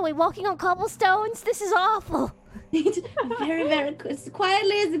 What are we, walking on cobblestones? This is awful! very, very as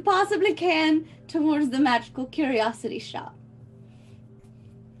quietly as you possibly can towards the magical curiosity shop.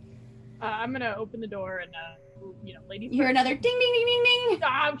 I'm gonna open the door and ladies. You hear another ding, ding, ding, ding, ding.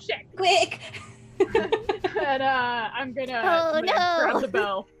 Oh shit! Quick! And I'm gonna, Oh, I'm gonna no. grab the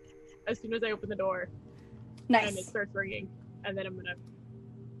bell as soon as I open the door, and it Nice. starts ringing, and then I'm gonna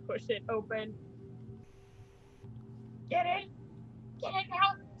push it open. Get in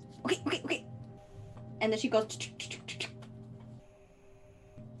now. Okay. And then she goes.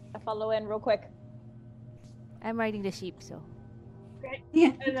 I follow in real quick. I'm riding the sheep, so.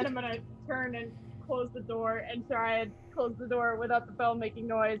 Yeah. And then I'm gonna turn and close the door and try and close the door without the bell making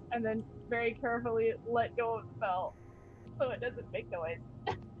noise, and then very carefully let go of the bell so it doesn't make noise.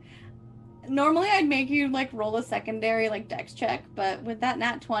 Normally I'd make you like roll a secondary like dex check, but with that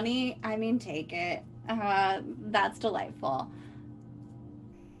nat 20, I mean take it. That's delightful.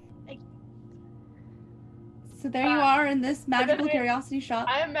 So there you are in this magical curiosity shop.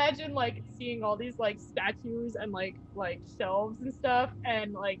 I imagine like seeing all these like statues and like shelves and stuff,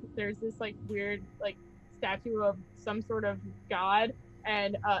 and like there's this like weird like statue of some sort of god,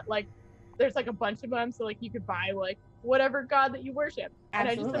 and like there's like a bunch of them, so like you could buy like whatever god that you worship. And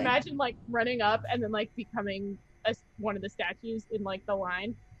I just Absolutely. imagine like running up and then like becoming one of the statues in like the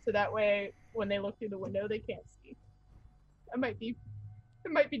line, so that way when they look through the window they can't see. It might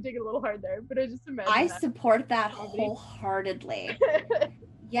be digging a little hard there, but I just imagine I that. support that wholeheartedly.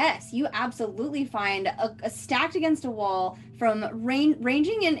 Yes, you absolutely find a stacked against a wall from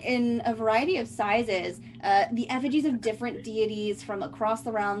ranging in a variety of sizes, the effigies of different deities from across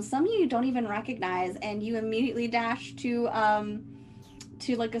the realm. Some you don't even recognize, and you immediately dash to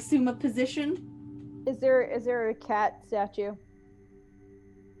like assume a position. Is there a cat statue?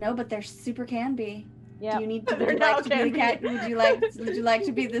 No, but there super can be. Yeah. Do you need to There be now like to be can the be. cat? Would you like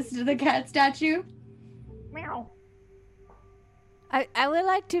to be the cat statue? Meow. I would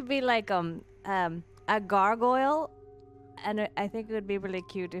like to be like a gargoyle, and I think it would be really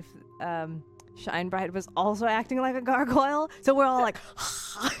cute if Shinebright was also acting like a gargoyle. So we're all like,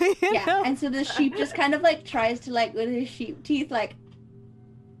 you Yeah, know? and so the sheep just kind of like tries to like with his sheep teeth like,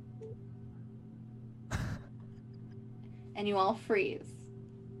 and you all freeze.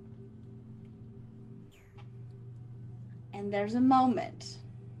 And there's a moment,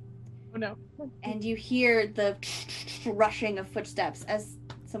 Oh no. and you hear the rushing of footsteps as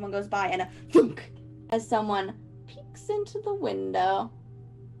someone goes by, and a thunk as someone peeks into the window.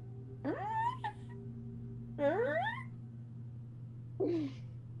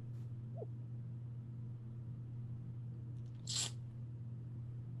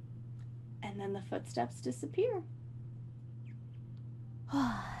 And then the footsteps disappear.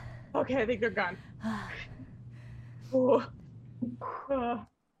 Okay, I think they're gone. Oh.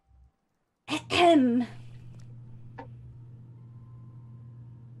 Ahem.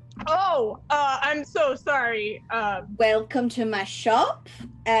 Oh, I'm so sorry. Welcome to my shop.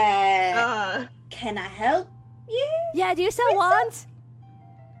 Can I help you? Yeah, do you sell wands?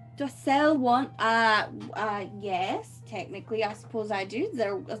 Do I sell one? Yes. Technically, I suppose I do. Is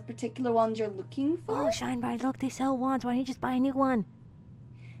there a particular one you're looking Oh, for? Shinebright, look, they sell wands. Why don't you just buy a new one?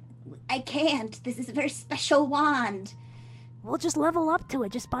 I can't. This is a very special wand. We'll just level up to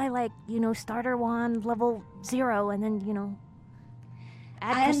it. Just buy, like, starter wand level 0, and then,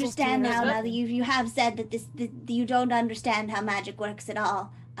 add I crystals to understand yours. now. Now that you have said that you don't understand how magic works at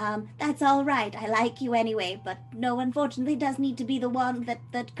all. That's all right. I like you anyway, but no, unfortunately, does need to be the one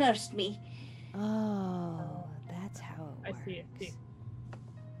that cursed me. Oh, that's how it I works. see.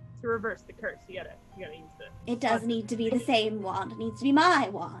 To reverse the curse, you gotta use the. It does need to be the same wand. It needs to be my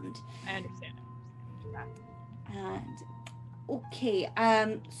wand. I understand. That. And okay,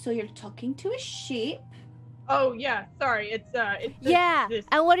 so you're talking to a sheep. Oh yeah, sorry. It's this, Yeah, This,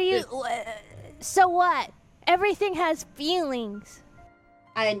 and what do you... this- So what? Everything has feelings.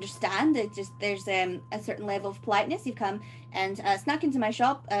 I understand. It just there's a certain level of politeness. You've come and snuck into my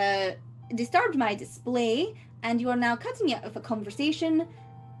shop, disturbed my display, and you are now cutting me out of a conversation.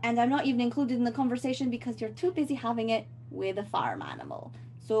 And I'm not even included in the conversation because you're too busy having it with a farm animal.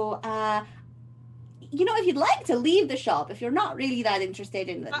 So, if you'd like to leave the shop, if you're not really that interested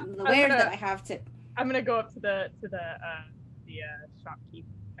in the wares that I have to. I'm gonna go up to the shopkeep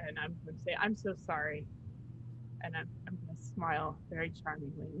and I'm gonna say I'm so sorry, and I'm gonna smile very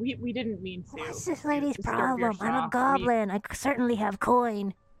charmingly. We didn't mean to. What's this to lady's disturb your problem? I'm a shop. goblin. I certainly have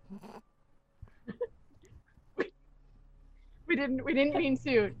coin. We didn't mean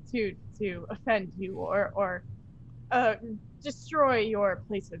to offend you or destroy your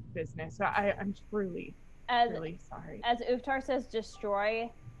place of business. I'm truly really sorry. As Uftar says destroy,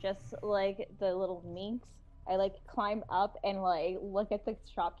 just like the little minx, I like climb up and like look at the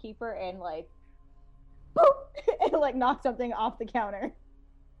shopkeeper and like boop and like knock something off the counter.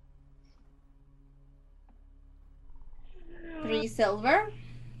 3 silver.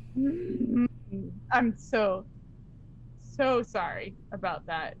 I'm so sorry about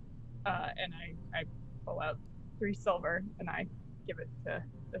that. And I pull out 3 silver and I give it to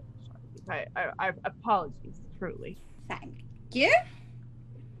the shopkeep. I apologies, truly. Thank you.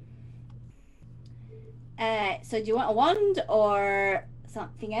 So do you want a wand or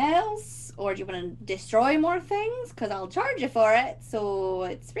something else? Or do you want to destroy more things? Because I'll charge you for it. So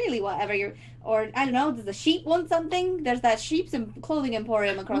it's really whatever you're... Or, I don't know, does the sheep want something? There's that sheep's clothing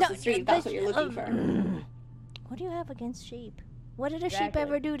emporium across the street. That's what you're looking for. What do you have against sheep? What did a sheep Exactly.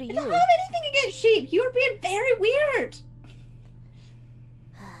 ever do to I you? don't have anything against sheep. You're being very weird.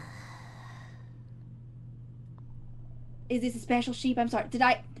 Is this a special sheep? I'm sorry. Did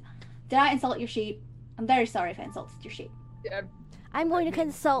I insult your sheep? I'm very sorry if I insulted your sheep. I'm going to may-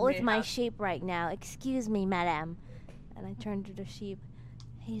 consult with may my have- sheep right now. Excuse me, madame. And I turned to the sheep.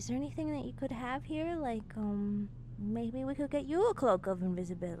 Hey, is there anything that you could have here? Like, maybe we could get you a cloak of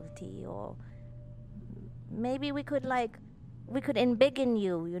invisibility, or maybe we could embiggen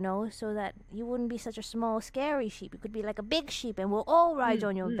you, so that you wouldn't be such a small, scary sheep. You could be like a big sheep, and we'll all ride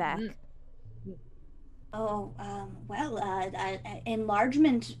on your back. Oh,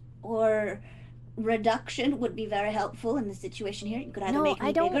 enlargement or reduction would be very helpful in the situation here. You could either No, make I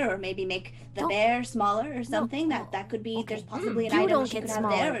me don't- bigger or maybe make the don't- bear smaller or something. no. That could be, Okay. there's possibly an You item don't that you get could have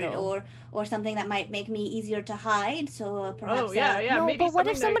smaller, there, though. or something that might make me easier to hide. So perhaps Oh yeah. No, Maybe but what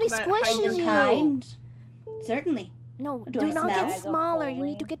if something somebody that hides squishes your you? kind. Certainly. No, Do do I not smell? get smaller. You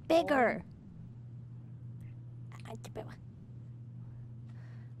need to get bigger.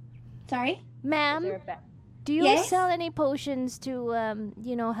 Sorry? Is Ma'am, there a ba- do you Yes? sell any potions to,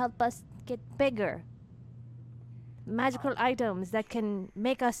 help us get bigger? Magical items that can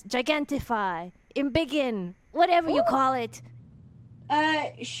make us gigantify, embiggen, whatever you call it.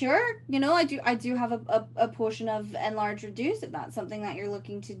 Sure. You know, I do have a portion of enlarge reduce if that's something that you're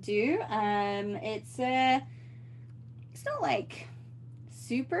looking to do. It's not like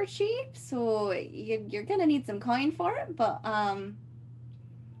super cheap, so you're gonna need some coin for it. But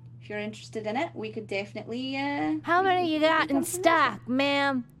if you're interested in it, we could definitely. How many you got in come from there. stock,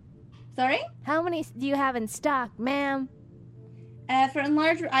 ma'am? Sorry. How many do you have in stock, ma'am? For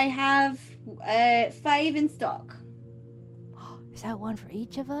enlarge, I have 5 in stock Is that one for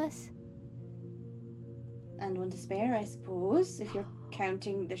each of us? and 1 to spare, I suppose, if you're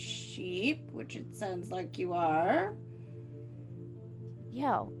counting the sheep, which it sounds like you are.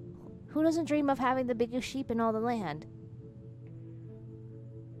 Yo, who doesn't dream of having the biggest sheep in all the land?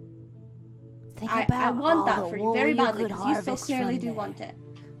 Think I about want all that the for you wool very badly could because you so harvest clearly from do there. want it.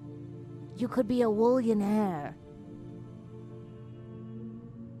 You could be a woolionaire.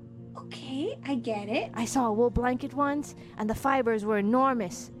 Okay, I get it. I saw a wool blanket once, and the fibers were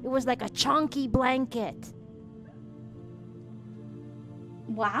enormous. It was like a chunky blanket.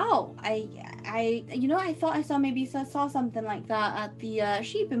 Wow, I thought I saw something like that at the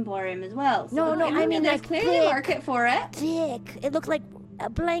sheep emporium as well. So, No, I mean, there's like, clearly a thick. market for it. Thick. It looked like a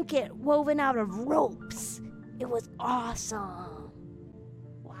blanket woven out of ropes. It was awesome.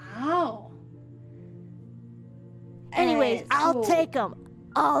 Wow. Anyways, I'll so take them.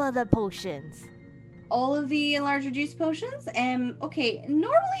 All of the potions. all of the enlarger juice potions. Okay,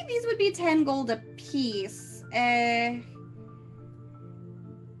 normally these would be 10 gold a piece.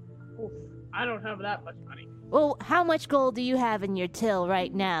 Oof, I don't have that much money. Well, how much gold do you have in your till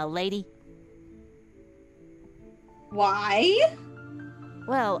right now, lady? Why?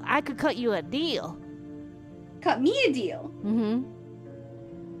 Well, I could cut you a deal. Cut me a deal. Mm-hmm.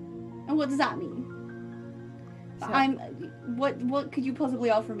 And what does that mean? So- What could you possibly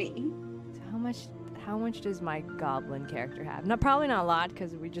offer me? How much does my goblin character have? Probably not a lot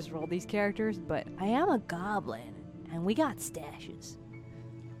because we just rolled these characters, but I am a goblin, and we got stashes.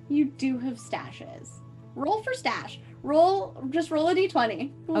 You do have stashes. Roll for stash. Just roll a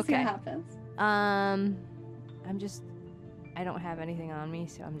d20. We'll see Okay. what happens. I don't have anything on me,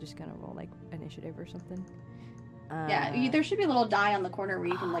 so I'm just gonna roll like initiative or something. There should be a little die on the corner where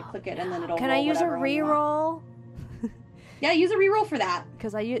you can like click it and then it'll. Can roll I use a whatever one you want. reroll? Yeah, use a reroll for that.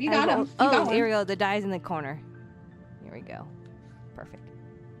 Because You got 'em. You Oh, got here one. we go. The die's in the corner. Here we go. Perfect.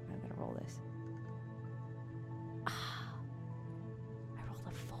 I'm gonna roll this. I rolled a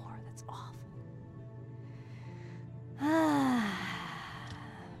 4. That's awful.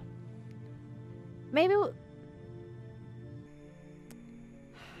 Maybe.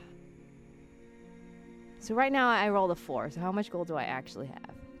 So right now I rolled a 4. So how much gold do I actually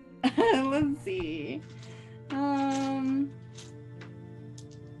have? Let's see.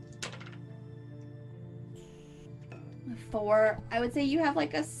 4. I would say you have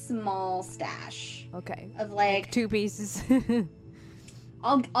like a small stash Okay. of like. 2 pieces.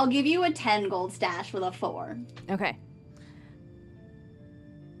 I'll give you a 10 gold stash with a 4. Okay.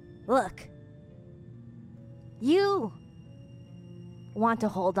 Look. You want to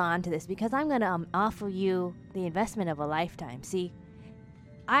hold on to this because I'm going to offer you the investment of a lifetime. See,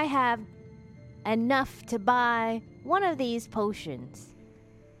 I have enough to buy one of these potions,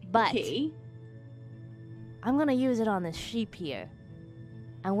 but Okay. I'm going to use it on this sheep here.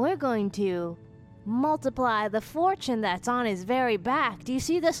 And we're going to multiply the fortune that's on his very back. Do you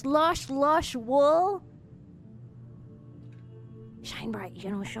see this lush wool? Shine bright,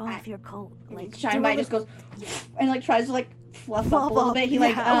 show off your coat. Like, Shine do Bright a just goes and like tries to like fluff Fluff up a little up, bit. He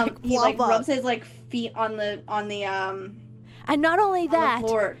yeah, he fluff up. rubs his like feet on the And not only that,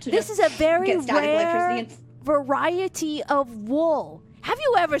 floor to this just is a very get static rare electricity variety of wool. Have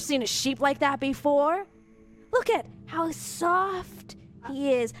you ever seen a sheep like that before? Look at how soft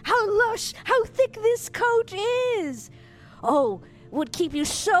he is, how lush, how thick this coat is. Oh, would keep you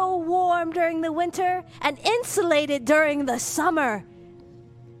so warm during the winter and insulated during the summer.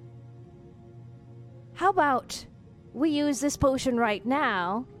 How about we use this potion right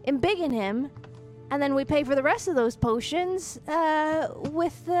now, embiggen him, And then we pay for the rest of those potions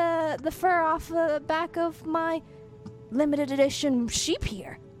with the fur off the back of my limited edition sheep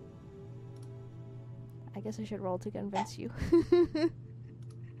here. I guess I should roll to convince you.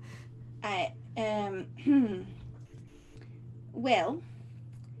 Well,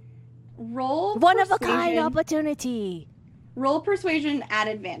 roll One of a kind persuasion- opportunity. Roll persuasion at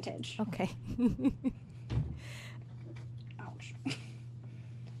advantage. Okay. Ouch.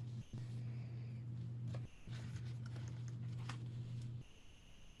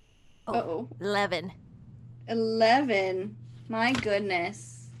 Oh. Uh-oh. 11. 11. My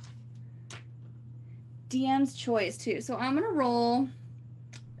goodness. DM's choice, too. So I'm going to roll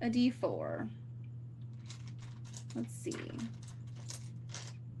a d4. Let's see.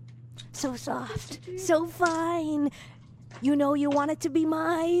 So soft. So fine. You know you want it to be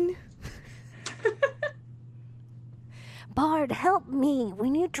mine. Bard, help me. We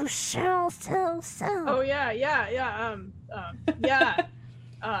need to sell. Oh yeah. Yeah.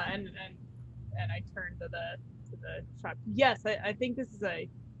 And I turn to the shop. Yes, I think this is a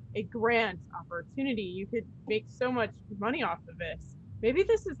grand opportunity. You could make so much money off of this. Maybe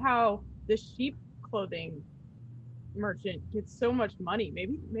this is how the sheep clothing merchant gets so much money.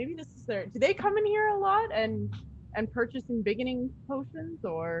 Maybe this is their. Do they come in here a lot and purchase embiggening potions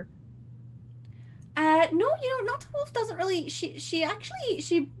or? No, Noctawolf doesn't really. She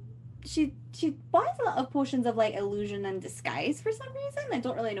actually buys a lot of potions of like illusion and disguise for some reason. I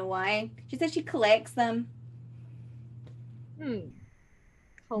don't really know why. She says she collects them. Collect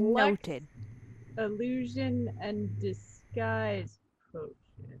Noted. illusion and disguise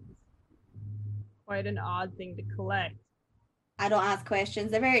potions. Quite an odd thing to collect. I don't ask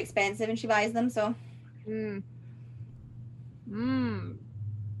questions. They're very expensive, and she buys them. So.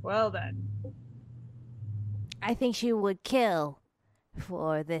 Well then. I think she would kill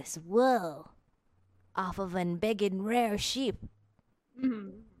for this wool off of an big and rare sheep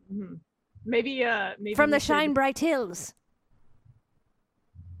Maybe from we the should- Shine Bright Hills.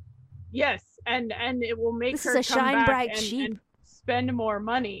 Yes, and it will make This her is a come Shine back Bright and sheep. spend more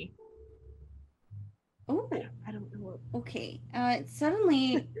money. Oh. I don't know. Okay.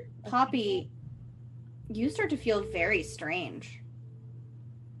 Suddenly, Poppy, you start to feel very strange.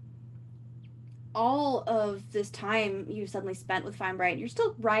 All of this time you suddenly spent with Fine Bright, you're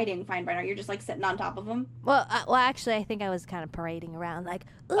still riding Fine Bright, or you're just like sitting on top of him? Well, actually, I think I was kind of parading around, like,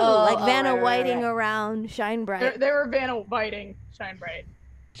 ooh, Oh, like Vanna right. Whiting around Shine Bright. They were Vanna biting Shine Bright.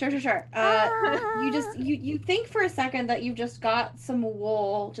 Sure. You think for a second that you've just got some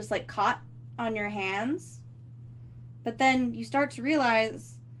wool just like caught on your hands, but then you start to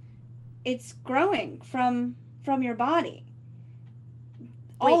realize it's growing from your body.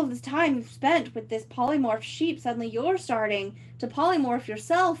 All Wait. of this time you've spent with this polymorph sheep, suddenly you're starting to polymorph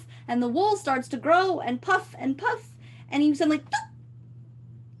yourself, and the wool starts to grow and puff, and you suddenly "Toop!"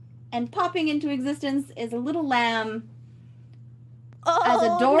 and popping into existence is a little lamb, as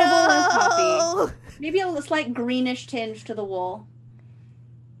adorable as Poppy. Maybe a slight greenish tinge to the wool.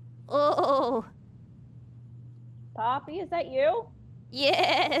 Oh, Poppy, is that you?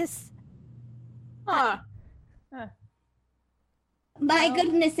 yes. Huh. My No.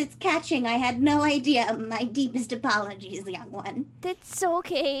 goodness, it's catching. I had no idea. My deepest apologies, young one. That's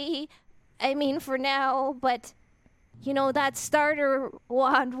okay. I mean, for now, but you know, that starter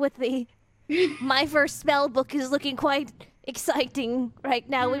wand with the my first spell book is looking quite exciting right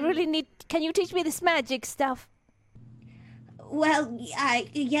now. We really need. Can you teach me this magic stuff? Well,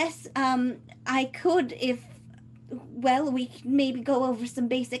 yes, I could if. Well, we could maybe go over some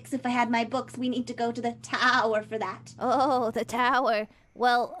basics if I had my books. We need to go to the tower for that. Oh, the tower.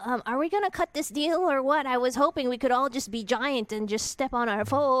 Well, are we gonna cut this deal or what? I was hoping we could all just be giant and just step on our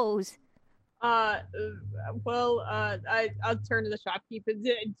foes. I'll turn to the shopkeeper.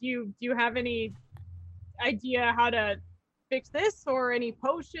 Do you have any idea how to fix this, or any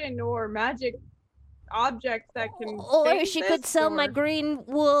potion or magic object that can? Or fix she this, could sell my or- green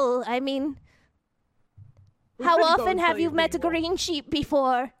wool. I mean, We how could go often and have sell you your met a wool. green sheep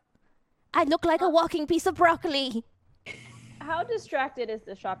before? I look like a walking piece of broccoli. How distracted is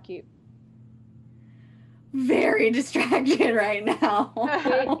the shopkeep? Very distracted right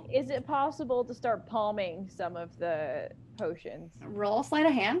now. Is it possible to start palming some of the potions? Roll sleight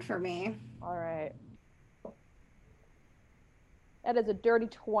of hand for me. All right. That is a dirty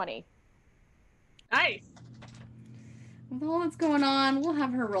 20. Nice. With all that's going on, we'll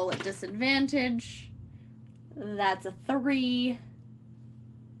have her roll at disadvantage. That's a 3.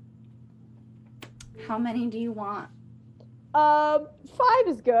 How many do you want? 5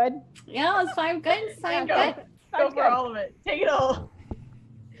 is good. Yeah, it's 5 good. 5 Go. good. Go for all of it. Take it all.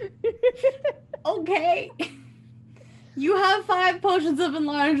 Okay. You have 5 potions of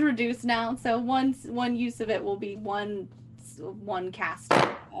enlarge reduce now, so one use of it will be one cast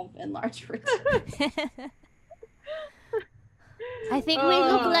of enlarge reduce. I think we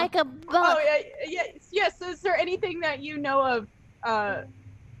look like a buck. Oh yes. Is there anything that you know of,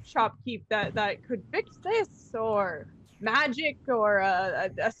 shopkeep that could fix this, or magic, or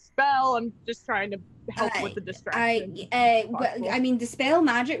a spell? I'm just trying to help with the distraction. I mean, dispel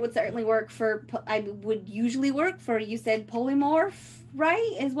magic would certainly work for. Would usually work for. You said polymorph,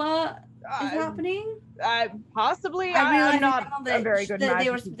 right? Is what is happening? Possibly. I I'm not a very good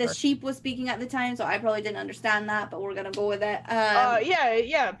magic the sheep was speaking at the time, so I probably didn't understand that, but we're gonna go with it.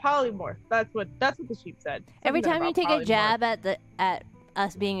 Yeah, polymorph. That's what the sheep said. Every Something time you about take polymorph. a jab at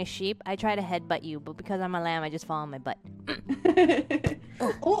us being a sheep, I try to headbutt you, but because I'm a lamb, I just fall on my butt.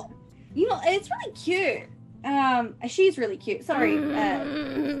 Oh, it's really cute. She's really cute. Sorry.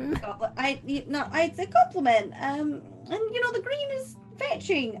 It's a compliment. And the green is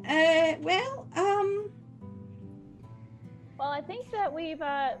fetching. Well, I think that we've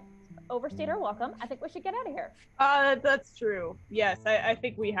overstayed our welcome. I think we should get out of here. That's true. Yes, I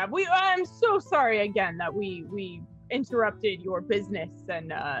think we have. I'm so sorry again that we interrupted your business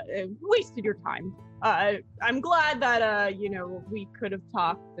and wasted your time. I'm glad that we could have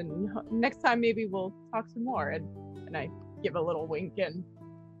talked, and next time maybe we'll talk some more. And I give a little wink and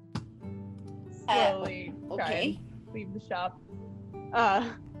slowly try and leave the shop.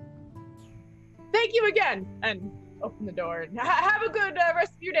 Thank you again, and open the door. And have a good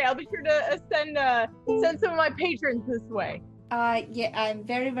rest of your day. I'll be sure to send some of my patrons this way. Yeah, I'm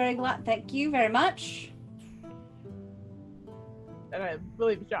very, very glad. Thank you very much. And I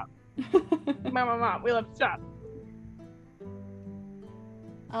leave the shop. Mom, we left the shop.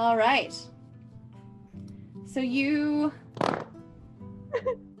 All right. So you...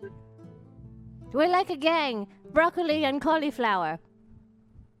 We're like a gang. Broccoli and cauliflower.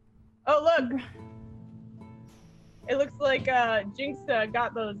 Oh, look. It looks like Jinx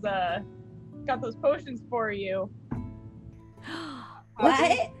got those potions for you.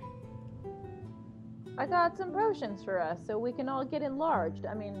 What? I got some potions for us so we can all get enlarged.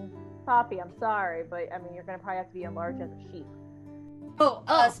 I mean, Poppy, I'm sorry, but I mean, you're gonna probably have to be enlarged as a sheep.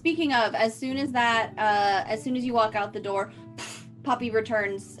 Speaking of, as soon as you walk out the door, Poppy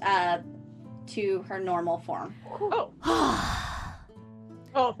returns to her normal form.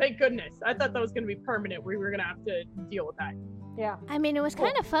 Oh, thank goodness. I thought that was going to be permanent. We were going to have to deal with that. Yeah. I mean, it was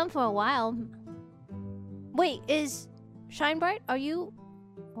kind of fun for a while. Wait, is Shinebright, are you...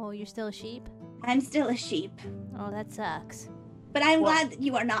 Oh, you're still a sheep? I'm still a sheep. Oh, that sucks. But I'm glad that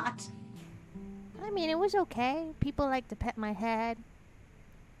you are not. I mean, it was okay. People like to pet my head.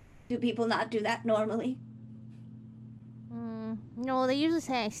 Do people not do that normally? No, they usually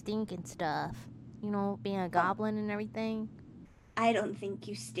say I stink and stuff. Being a goblin and everything. I don't think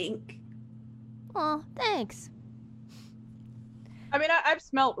you stink. Oh, thanks. I mean, I've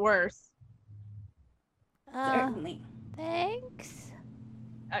smelt worse. Certainly. Thanks.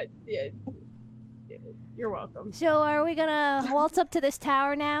 Yeah, you're welcome. So, are we gonna waltz up to this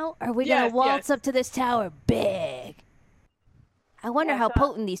tower now? Or are we gonna waltz up to this tower big? I wonder how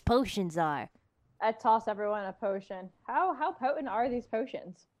potent these potions are. I toss everyone a potion. How potent are these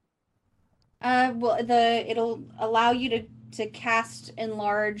potions? Well, it'll allow you to cast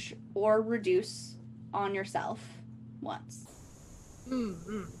enlarge or reduce on yourself once.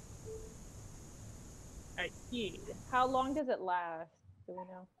 I see. How long does it last? Do we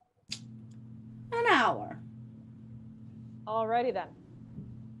know? An hour. Alrighty then.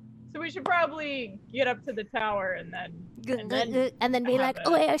 So we should probably get up to the tower and then be like,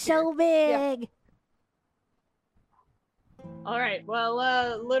 oh, we're so big. Yeah. All right. Well,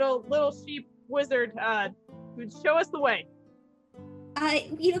 little sheep wizard, show us the way.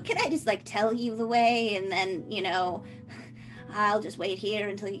 Can I just tell you the way, and then I'll just wait here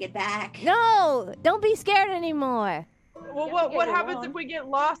until you get back. No, don't be scared anymore. Well, what happens if we get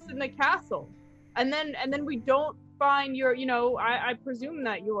lost in the castle, and then we don't find your, I presume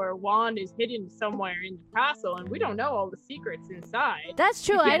that your wand is hidden somewhere in the castle, and we don't know all the secrets inside. That's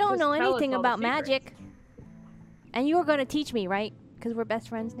true. I don't know tell us anything all the about secrets. magic. And you were going to teach me, right? Because we're best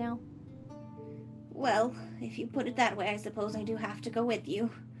friends now. Well, if you put it that way, I suppose I do have to go with you.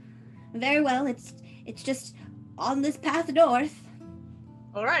 Very well. It's just on this path north.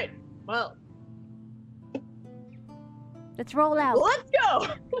 All right. Well, let's roll out. Let's go.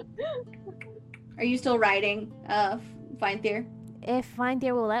 Are you still riding, Feinthir? If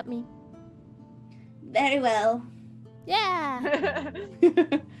Feinthir will let me. Very well. Yeah.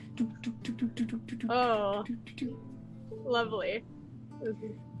 Oh, lovely.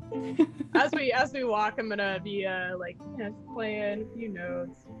 As we walk, I'm gonna be playing a few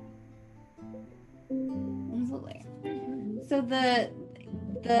notes. Absolutely. So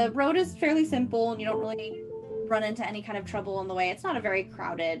the road is fairly simple, and you don't really run into any kind of trouble on the way. It's not a very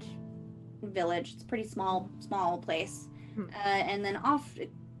crowded village. It's a pretty small place. And then off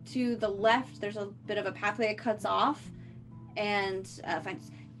to the left, there's a bit of a pathway that cuts off, and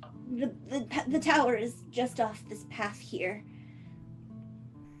The tower is just off this path here.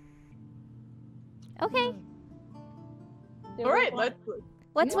 Okay. All right,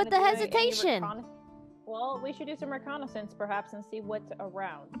 What's with the Wanna do any hesitation? Well, we should do some reconnaissance perhaps and see what's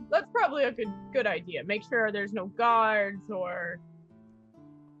around. that's probably a good idea. Make sure there's no guards or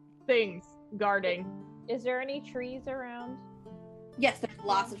things guarding. Is there any trees around? yes, there's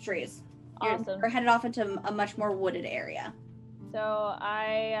lots of trees. Awesome. You're headed off into a much more wooded area. So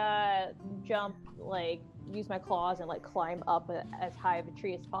I jump, use my claws and climb up as high of a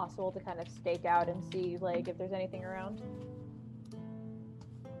tree as possible to kind of stake out and see if there's anything around.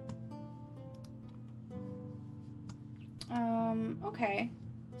 Okay.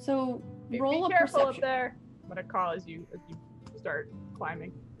 So Be roll a careful perception. up there. I'm gonna call as you start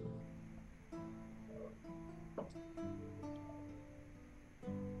climbing.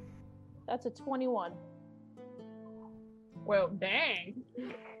 That's a 21. Well, dang.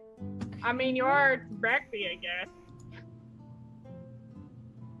 I mean, you are Brexy, I guess.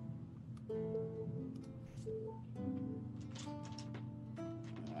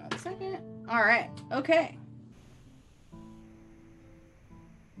 One second. All right. Okay.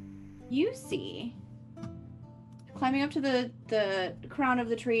 You see, climbing up to the crown of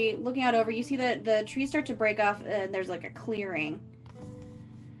the tree, looking out over, you see that the trees start to break off, and there's a clearing.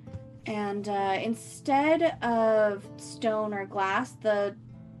 And instead of stone or glass,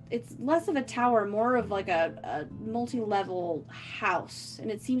 it's less of a tower, more of a multi-level house,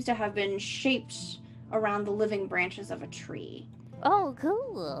 and it seems to have been shaped around the living branches of a tree. Oh,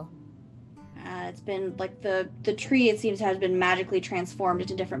 cool. It's been the tree, it seems, has been magically transformed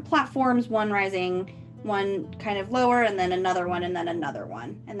into different platforms, one rising, one kind of lower, and then another one, and then another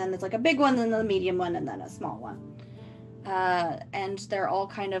one. And then there's a big one, then a medium one, and then a small one. And they're all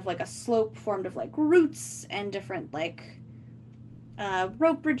kind of a slope formed of roots and different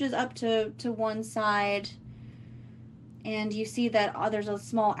rope bridges up to one side. And you see that there's a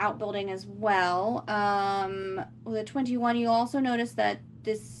small outbuilding as well. With a 21, you also notice that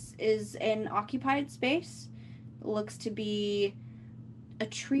this is an occupied space. It looks to be a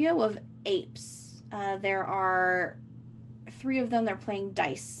trio of apes. There are 3 of them. They're playing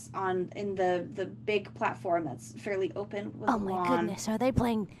dice in the big platform that's fairly open with Oh a my lawn. goodness, are they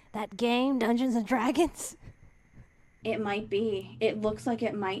playing that game, Dungeons and Dragons? It might be. It looks like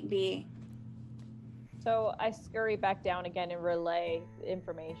it might be. So I scurry back down again and relay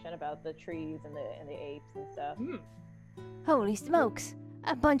information about the trees and the apes and stuff. Holy smokes,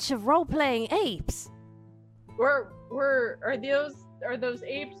 a bunch of role-playing apes. Are those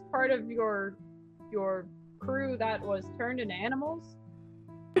apes part of your crew that was turned into animals?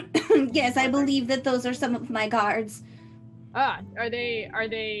 Yes, I believe that those are some of my guards. Are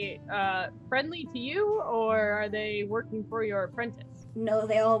they friendly to you, or are they working for your apprentice? No,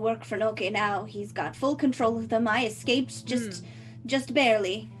 they all work for Noke now. He's got full control of them. I escaped just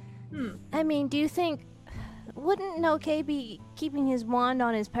barely. I mean, do you think... Wouldn't Noke be keeping his wand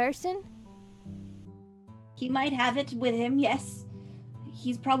on his person? He might have it with him, yes.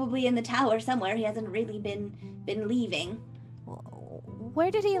 He's probably in the tower somewhere. He hasn't really been leaving.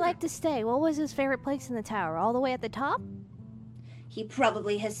 Where did he like to stay? What was his favorite place in the tower? All the way at the top? He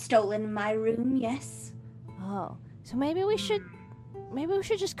probably has stolen my room, yes. Oh, so maybe we should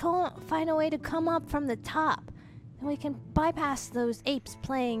just find a way to come up from the top. Then we can bypass those apes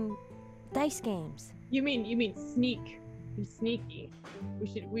playing dice games. You mean sneak? Be sneaky.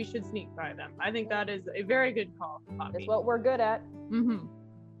 We should sneak by them. I think that is a very good call, Poppy. That's what we're good at.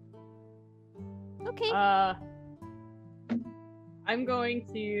 Okay. I'm going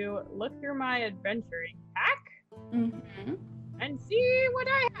to look through my adventuring pack Mm-hmm. and see what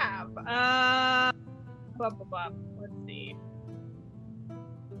I have. Let's see.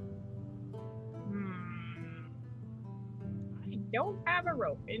 I don't have a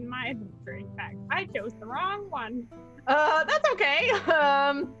rope in my adventuring pack. I chose the wrong one. That's okay.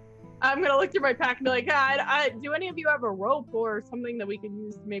 I'm gonna look through my pack and be like, do any of you have a rope or something that we could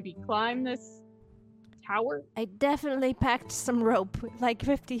use to maybe climb this tower? I definitely packed some rope,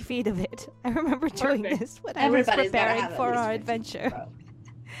 50 feet of it. I remember doing Perfect. this when Everybody's I gotta was preparing have at for least our 50 adventure. rope.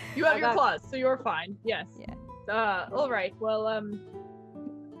 You have I your got- claws, so you're fine. Yes. Yeah. All right. Well,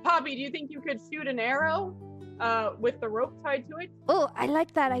 Poppy, do you think you could shoot an arrow with the rope tied to it. Oh, I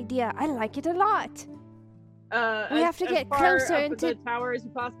like that idea. I like it a lot. We have to get as far closer up into- the tower as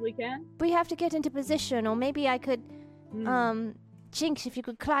you possibly can. We have to get into position, or maybe I could, Jinx, if you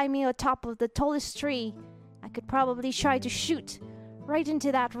could climb me on top of the tallest tree, I could probably try to shoot right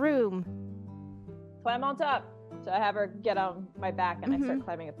into that room. Climb on top. So I have her get on my back and I start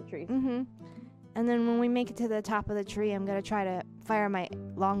climbing up the tree. Mm-hmm. And then when we make it to the top of the tree, I'm gonna try to fire my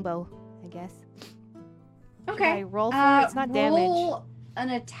longbow, I guess. Should Okay. I roll for it? It's not damage. Roll an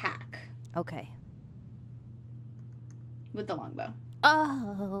attack Okay. with the longbow.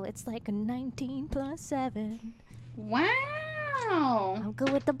 Oh, it's like a 19 plus 7. Wow. I'll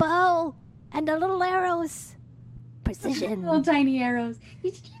go with the bow and the little arrows. Precision. Little tiny arrows.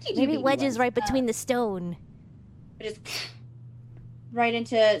 Maybe wedges right between the stone. Just right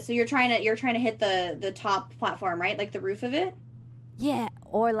into. So you're trying to hit the top platform, right? Like the roof of it. Yeah,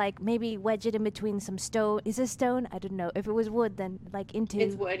 or like maybe wedge it in between some stone. Is it stone? I don't know. If it was wood, then like into.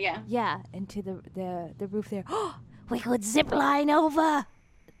 It's wood, yeah. Yeah, into the roof there. Oh, we could zip line over.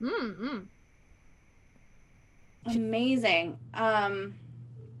 Amazing. I'm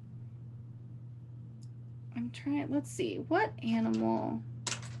trying. Let's see. What animal?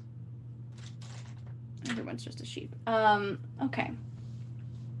 Everyone's just a sheep. Okay.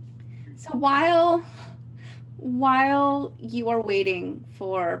 So while you are waiting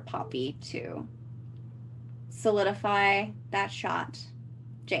for Poppy to solidify that shot,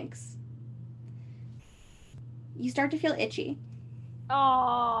 Jinx, you start to feel itchy.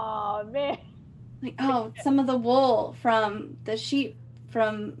 Oh man. Like, oh, some of the wool from the sheep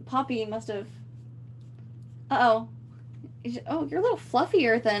from Poppy must have. Oh, you're a little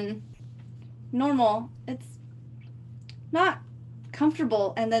fluffier than normal. It's not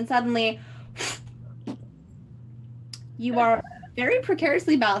comfortable. And then suddenly, you are very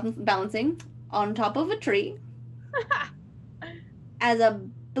precariously balancing on top of a tree as a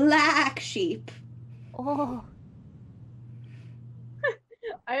black sheep. Oh,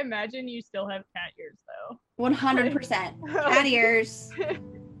 I imagine you still have cat ears though. 100% cat ears.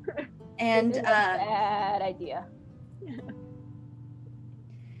 And This is a bad idea.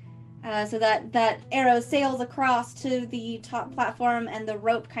 So that arrow sails across to the top platform, and the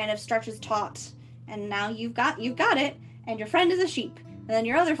rope kind of stretches taut. And now you've got it. And your friend is a sheep, and then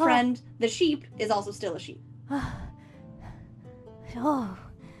your other friend, the sheep, is also still a sheep. oh.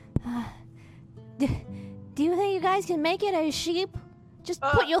 Do you think you guys can make it as sheep? Just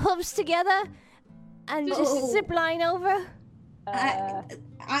put your hooves together and just zip line over.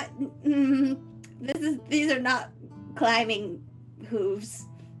 These are not climbing hooves.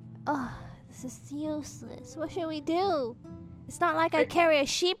 Oh, this is useless. What should we do? It's not like I carry a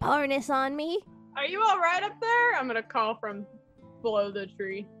sheep harness on me. Are you all right up there? I'm gonna call from below the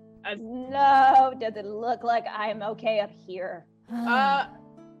tree. No, does it look like I'm okay up here?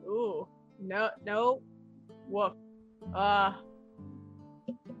 Ooh, no, woof.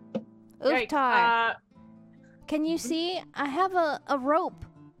 Ooftar, can you see? I have a rope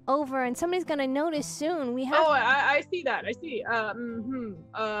over, and somebody's gonna notice soon. We have. Oh, I see that. I see.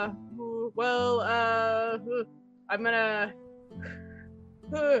 Well, I'm gonna.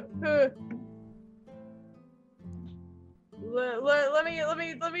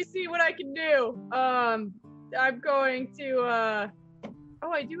 Let me see what I can do. I'm going to.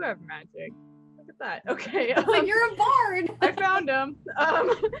 Oh, I do have magic. Look at that. Okay. But you're a bard. I found him.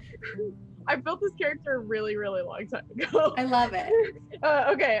 I built this character a really, really long time ago. I love it.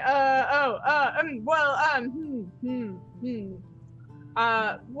 Okay.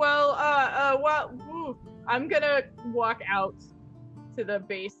 I'm gonna walk out to the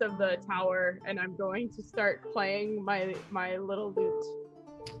base of the tower, and I'm going to start playing my little lute.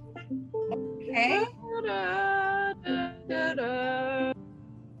 Okay.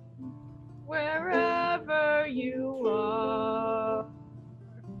 Wherever you are,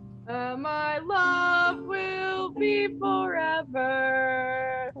 my love will be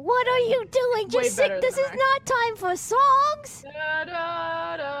forever. What are you doing? Way Just sing. better This than is not time for songs. I'm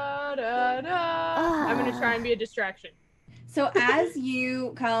gonna try and be a distraction. So as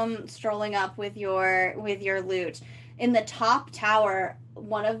you come strolling up with your lute, in the top tower,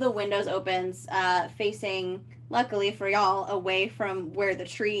 one of the windows opens, facing, luckily for y'all, away from where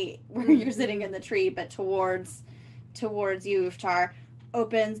you're sitting in the tree, but towards you, Uftar,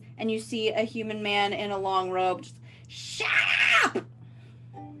 opens, and you see a human man in a long robe. Just, shut up!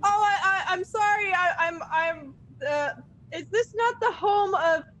 Oh, I'm sorry. I'm. Is this not the home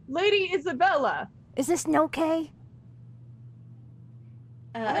of Lady Isabella? Is this okay?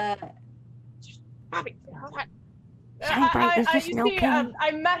 Bobby, hold on.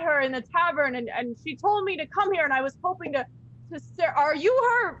 I met her in the tavern, and she told me to come here, and I was hoping to are you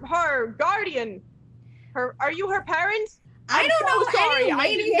her guardian? Are you her parents? I don't know sorry.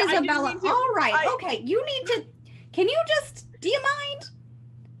 any Lady Isabella. All right, Okay, you need to. Can you just? Do you mind?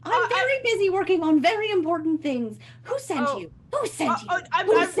 I'm very busy working on very important things. Who sent you? Who sent you?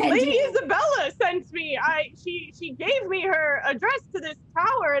 Lady Isabella sent me. She gave me her address to this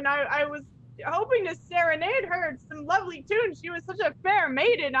tower, and I was hoping to serenade her some lovely tunes. She was such a fair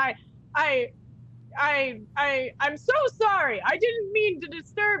maiden. I'm so sorry. I didn't mean to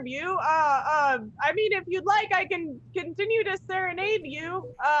disturb you. I mean, if you'd like, I can continue to serenade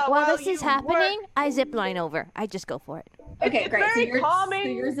you. While this is happening, I zipline over. I just go for it. Okay, It's great. very So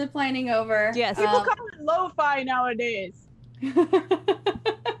calming. you're ziplining over. Yes. People call it lo-fi nowadays.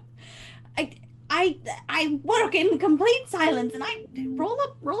 I work in complete silence, and I roll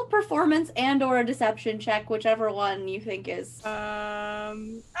a performance and or a deception check, whichever one you think is I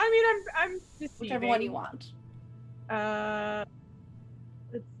mean, I'm deceiving. whichever one you want. Let's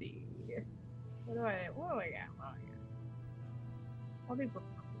see. What do I got? I'll do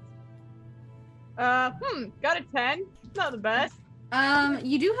performance. Got a 10. Not the best.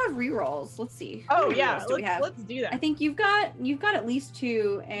 You do have rerolls. Let's see. How Oh many yeah, rerolls do we have? let's do that. I think you've got at least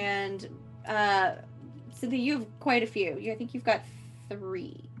 2, and Cynthia, you have quite a few. I think you've got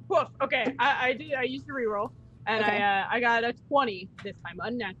 3. Woof. Okay, I used to reroll, and Okay. I got a 20 this time,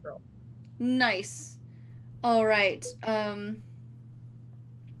 unnatural. Nice. All right.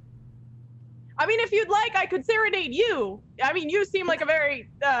 I mean, if you'd like, I could serenade you. I mean, you seem like a very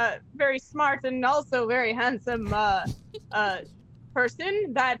smart and also very handsome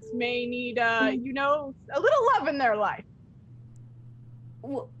person that may need a little love in their life.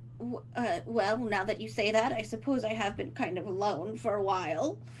 Well, now that you say that, I suppose I have been kind of alone for a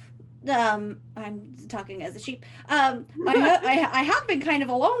while. I'm talking as a sheep. I have been kind of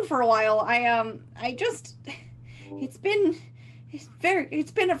alone for a while. It's been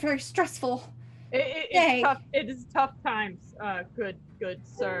a very stressful day. It's tough. It is tough times. Good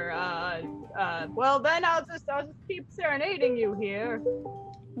sir. Well then I'll just keep serenading you here.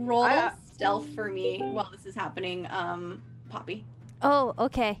 Roll stealth for me while this is happening, Poppy. Oh,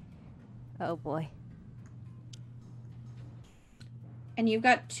 okay. Oh boy. And you've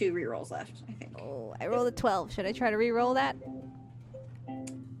got 2 rerolls left, I think. Oh, I rolled a 12. Should I try to re-roll that?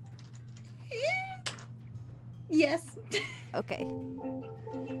 Yes. Okay.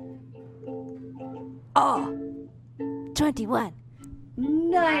 Oh, 21.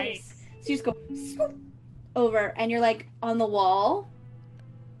 Nice. So you just go swoop over, and you're like on the wall.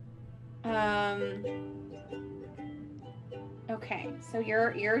 Okay, so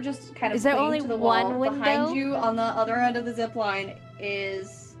you're just kind of Is there clinging only to the one wall. window? Behind you on the other end of the zip line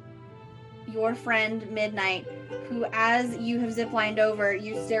is your friend Midnight, who, as you have ziplined over,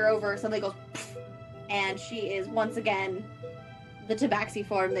 you stare over, something goes poof, and she is once again the tabaxi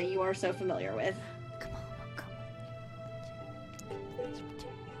form that you are so familiar with. Come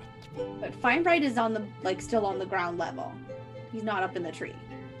on. But Fine Bright is on the still on the ground level. He's not up in the tree.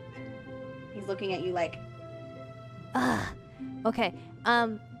 He's looking at you like, Okay.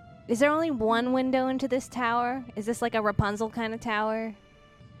 Is there only one window into this tower? Is this like a Rapunzel kind of tower?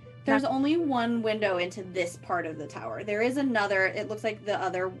 there's only one window into this part of the tower. There is another. It looks like the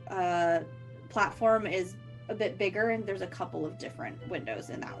other platform is a bit bigger, and there's a couple of different windows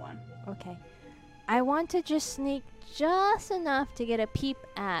in that one. Okay. I want to just sneak just enough to get a peep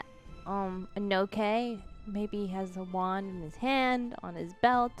at Anoke. Maybe he has a wand in his hand, on his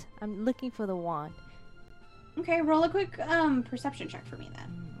belt. I'm looking for the wand. Okay, roll a quick perception check for me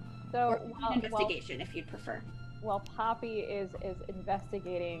then. So Or investigation if you'd prefer. while Poppy is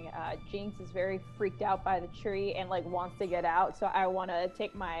investigating, Jinx is very freaked out by the tree and wants to get out. So I want to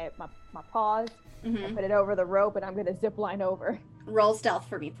take my paws and put it over the rope, and I'm gonna zip line over. Roll stealth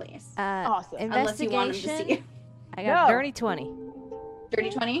for me, please. Awesome. Unless you want him to see Investigation. you. I got No. dirty 20. Dirty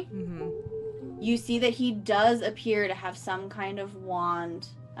 20? Mm-hmm. You see that he does appear to have some kind of wand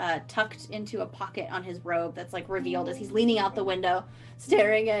tucked into a pocket on his robe that's revealed as he's leaning out the window,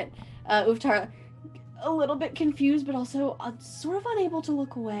 staring at Uftar, a little bit confused, but also sort of unable to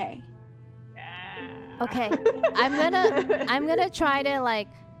look away. Okay. I'm gonna try to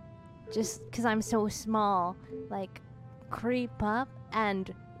just because I'm so small, creep up,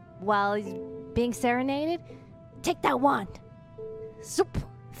 and while he's being serenaded, take that wand. Zoop,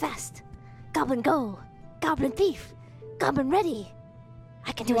 fast. Goblin go. Goblin thief. Goblin ready.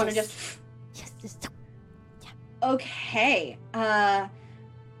 I can do You want to this. just Yes. Just, okay.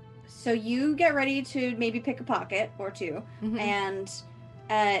 So you get ready to maybe pick a pocket or two, Mhm. and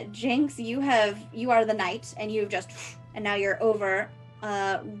Jinx, you are the knight, and you've just, and now you're over,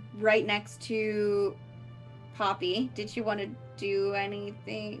 right next to Poppy. Did you want to do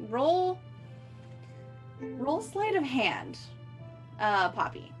anything? Roll sleight of hand,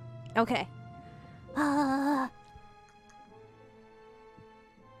 Poppy. Okay.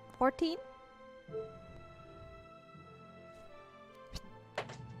 14?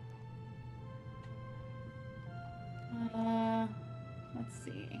 Let's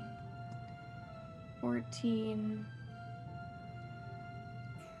see. 14.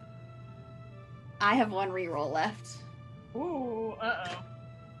 I have one reroll left. Ooh, uh-oh.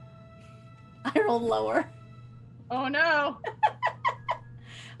 I rolled lower. Oh no!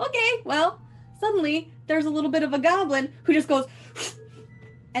 Okay, well, suddenly there's a little bit of a goblin who just goes,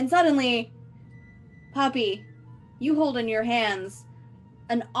 and suddenly, Poppy, you hold in your hands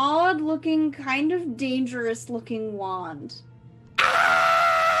an odd-looking, kind of dangerous-looking wand.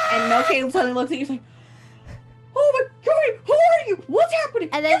 And Melkay suddenly looks at you like, "Oh my god, who are you? What's happening?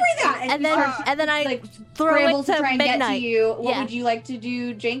 And then, Give me that!" and then I like throw scrambles it to to try and get to Midnight. you. What Yeah. would you like to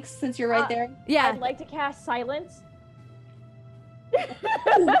do, Jinx, since you're right there? Yeah. I'd like to cast silence.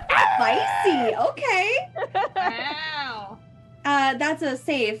 Spicy. Okay. Wow. That's a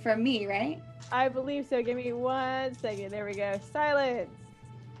save from me, right? I believe so. Give me 1 second. There we go. Silence.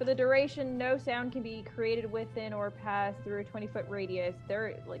 For the duration, no sound can be created within or passed through a 20-foot radius.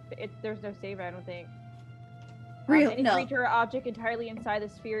 There's no save, I don't think. Really? Any No. creature or object entirely inside the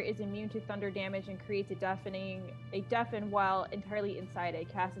sphere is immune to thunder damage and creates a deafen while entirely inside it.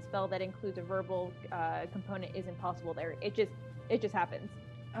 Cast a spell that includes a verbal component is impossible there. It just happens.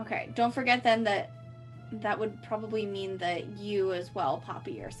 Okay. Don't forget then that would probably mean that you as well,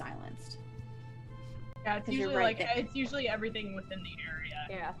 Poppy, are silenced. Yeah, it's 'Cause you're usually right like there. it's usually everything within the area,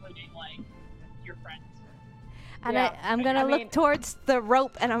 Yeah. including like your friends. And Yeah, I'm gonna I look mean- towards the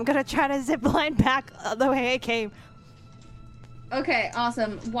rope, and I'm gonna try to zip line back the way I came. Okay,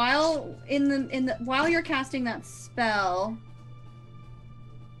 awesome. While while you're casting that spell,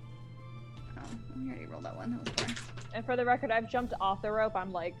 I already rolled that one. That was fine. And for the record, I've jumped off the rope.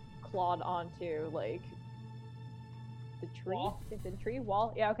 I'm like clawed onto like the tree. Wall. Is it a tree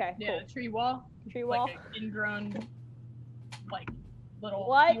wall? Yeah. Okay. Yeah, Cool. tree wall. Tree wall. Like an ingrown, like little.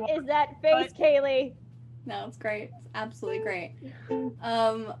 What tree wall. is that face, Kaylee? No, it's great. It's absolutely great.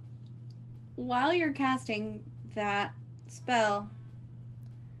 While you're casting that spell,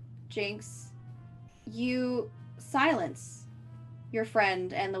 Jinx, you silence your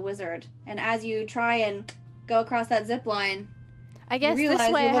friend and the wizard. And as you try and go across that zip line, I guess this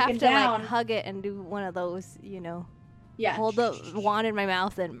realize way you're I have looking to down. like hug it and do one of those, yeah. hold the wand in my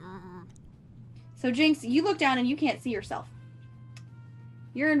mouth and. So Jinx, you look down and you can't see yourself.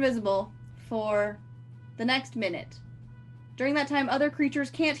 You're invisible for the next minute. During that time, other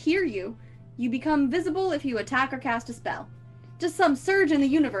creatures can't hear you. You become visible if you attack or cast a spell. Just some surge in the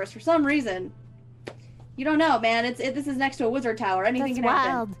universe for some reason. You don't know, man. This is next to a wizard tower. Anything That's can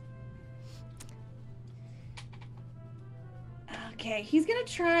happen. wild. Okay, he's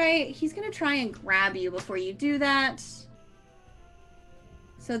gonna try and grab you before you do that.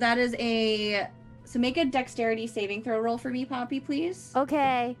 So that is so make a dexterity saving throw roll for me, Poppy, please.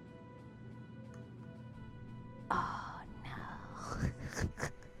 Okay. Oh no.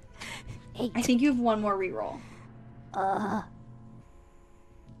 8. I think you have one more reroll. I'm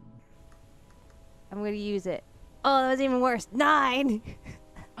gonna use it. Oh, that was even worse. 9.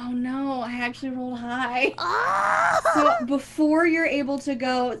 Oh no, I actually rolled high. Ah! So before you're able to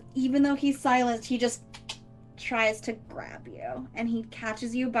go, even though he's silenced, he just tries to grab you, and he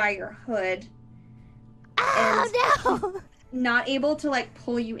catches you by your hood. Oh no! Not able to like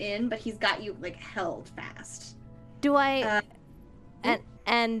pull you in, but he's got you like held fast. Do I?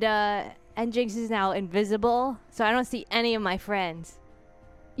 And Jinx is now invisible, so I don't see any of my friends.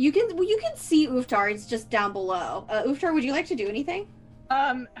 You can see Uftar. He's just down below. Uftar, would you like to do anything?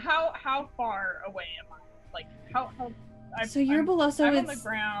 How far away am I? Like how? So you're below. So I'm it's on the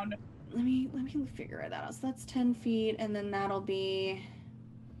ground. Let me figure it out. So that's 10 feet, and then that'll be.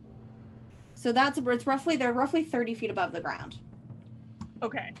 So it's roughly they're roughly 30 feet above the ground.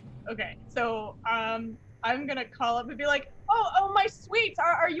 Okay. So I'm gonna call up and be like, oh my sweets,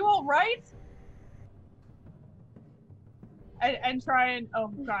 are you all right? And try and oh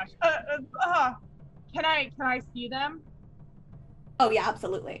gosh, can I see them? Oh yeah,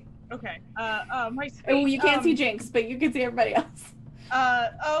 absolutely. Okay. My sweets. Oh, you can't see Jinx, but you can see everybody else.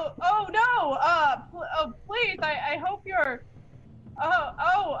 Oh no. Please. I hope you're.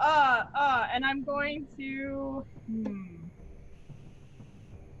 And I'm going to.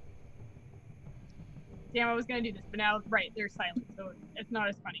 Damn, I was gonna do this, but now, right, they're silent, so it's not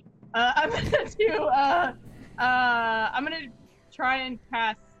as funny. I'm gonna do, I'm gonna try and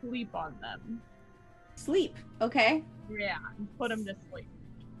cast sleep on them. Sleep. Okay. Yeah, and put them to sleep.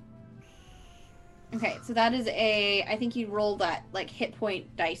 Okay, so that is I think you roll that, like, hit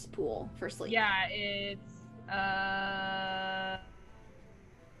point dice pool for sleep. Yeah, it's,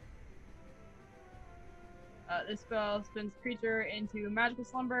 this spell spins creature into magical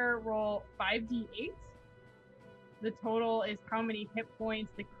slumber, roll 5d8. The total is how many hit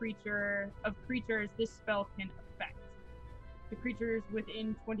points the creatures this spell can affect. The creatures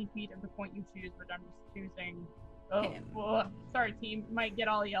within 20 feet of the point you choose, which I'm just choosing. Sorry, team, might get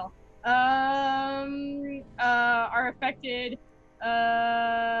all y'all. Are affected.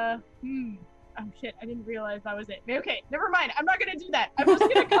 Oh shit! I didn't realize that was it. Okay, never mind. I'm not gonna do that. I'm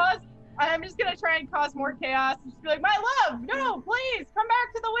just gonna try and cause more chaos. And just be like, my love, no, please come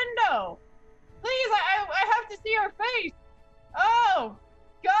back to the window. Please, I have to see your face. Oh,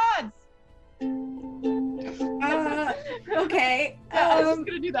 gods. Okay. Yeah, I'm just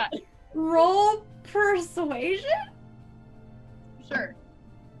gonna do that. Roll persuasion? Sure.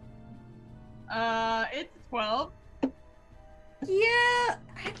 It's 12. Yeah.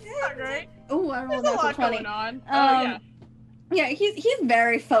 Not great. Oh, I rolled There's a that lot 20. going on. Yeah. Yeah, he's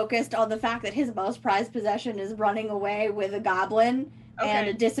very focused on the fact that his most prized possession is running away with a goblin and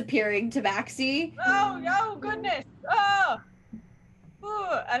a disappearing tabaxi. Oh, goodness. Oh.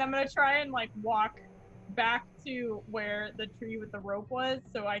 Ooh. And I'm gonna try and, like, walk back to where the tree with the rope was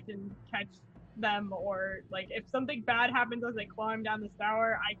so I can catch them, or, like, if something bad happens as they climb down this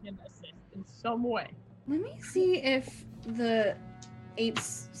tower, I can assist in some way. Let me see if the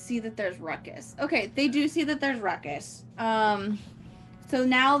apes see that there's ruckus. Okay, they do see that there's ruckus. So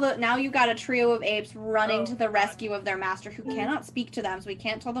now you've got a trio of apes running to the rescue of their master, who cannot speak to them, so we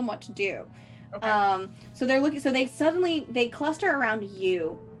can't tell them what to do. Okay. So they're looking. So they cluster around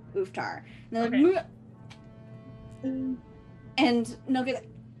you, Uftar. And they're like, and Nokia,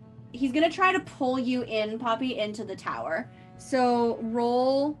 he's gonna try to pull you in, Poppy, into the tower. So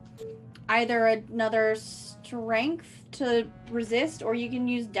roll either another strength to resist, or you can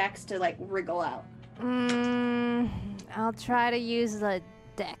use dex to, like, wriggle out. I'll try to use the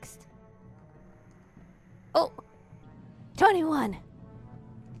dex. Oh, 21.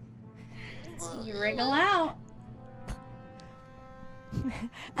 You wriggle out.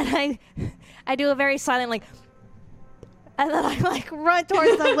 And I do a very silent, like, and then I, like, run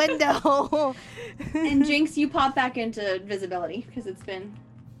towards the window. And Jinx, you pop back into visibility because it's been.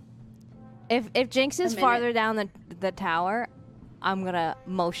 If Jinx is farther down the tower, I'm gonna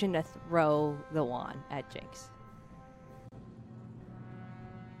motion to throw the wand at Jinx.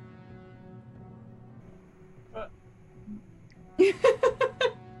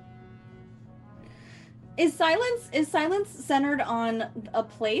 Is silence centered on a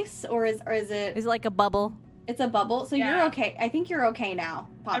place, or is it? Is it like a bubble? It's a bubble, so Yeah. you're okay. I think you're okay now,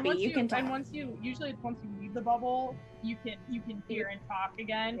 Poppy. You can talk. And once you leave the bubble, you can hear and talk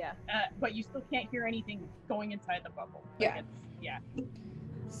again. Yeah. But you still can't hear anything going inside the bubble. Yeah. Yeah.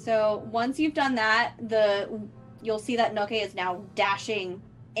 So once you've done that, you'll see that Noke is now dashing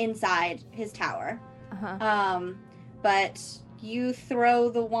inside his tower. Uh-huh. But you throw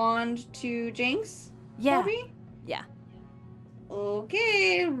the wand to Jinx? Yeah. Poppy? Yeah.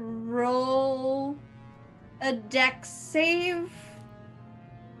 Okay, roll a dex save.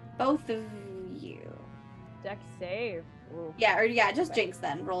 Both of you. Dex save. Ooh. Yeah, just Jinx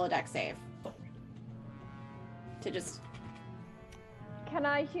then. Roll a dex save. To just. Can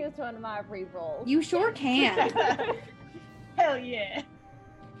I use one of my rerolls? You sure can. Hell yeah.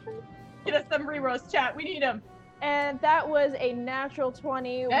 Get us some rerolls, chat. We need them. And that was a natural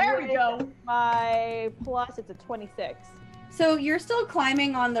 20. There we go. My plus, it's a 26. So you're still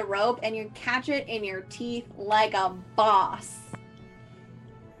climbing on the rope and you catch it in your teeth like a boss.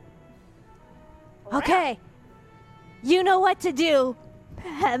 Okay. You know what to do.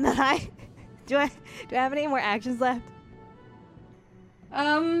 And then do I have any more actions left?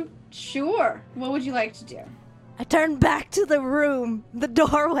 Sure. What would you like to do? I turn back to the room, the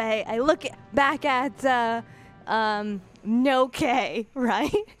doorway. I look back at Noke,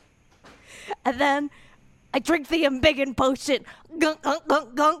 right? And then I drink the embiggen potion, gunk, gunk,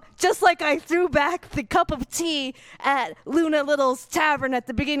 gunk, gunk, just like I threw back the cup of tea at Luna Little's tavern at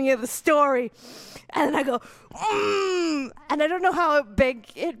the beginning of the story. And I go, and I don't know how big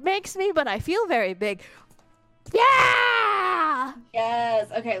it makes me, but I feel very big. Yeah!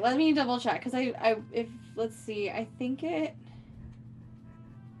 Yes. Okay, let me double check, because let's see, I think it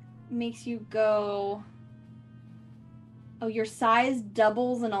makes you go, oh, your size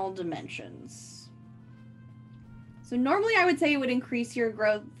doubles in all dimensions. So normally I would say it would increase your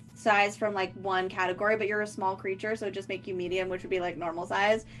growth size from like one category, but you're a small creature, so it just make you medium, which would be like normal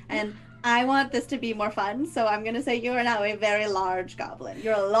size. And I want this to be more fun, so I'm gonna say you are now a very large goblin.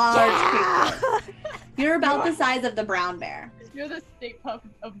 You're a large creature. You're about the size of the brown bear. You're the Stay Puft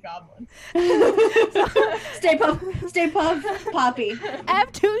of goblins. Stay puff, Poppy. I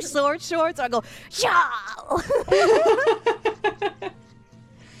have 2 sword shorts. I go, yeah.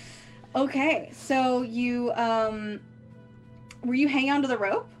 Okay, so you were you hanging onto the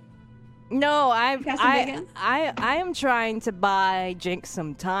rope? No, Casting Megan? I am trying to buy Jinx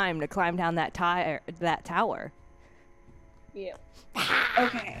some time to climb down that tower. Yeah.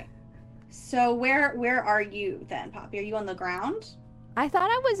 Okay. So where are you then, Poppy? Are you on the ground? I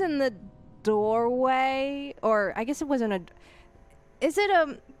thought I was in the doorway, or I guess it wasn't a. Is it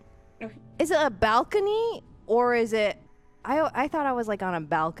a balcony, or is it? I thought I was like on a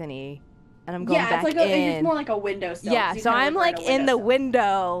balcony, and I'm going back it's like in. it's more like a windowsill. Yeah, so I'm like in the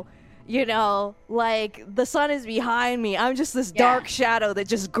window, you know, like the sun is behind me. I'm just this dark shadow that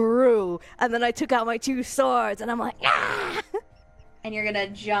just grew, and then I took out my 2 swords, and I'm like, ah! And you're gonna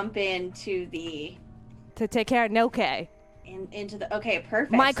jump into to take care of Noke. into the. Okay,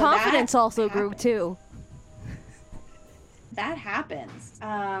 perfect. My So confidence that also grew happens. too. That happens.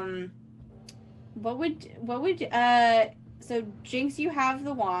 What would so Jinx, you have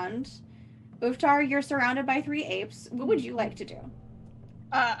the wand. Uftar, you're surrounded by 3 apes. What would you like to do?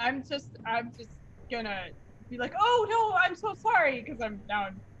 I'm just gonna be like, oh no, I'm so sorry, because I'm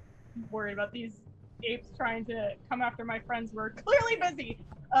worried about these apes trying to come after my friends. We're clearly busy.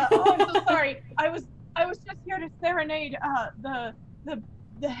 Oh, I'm so sorry. I was just here to serenade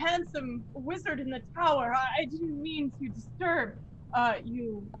the handsome wizard in the tower. I didn't mean to disturb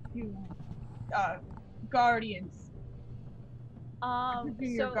you guardians.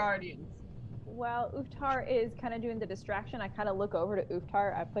 Your guardians. While Uftar is kind of doing the distraction, I kind of look over to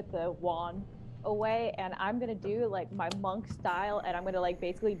Uftar. I put the wand away, and I'm gonna do like my monk style, and I'm gonna like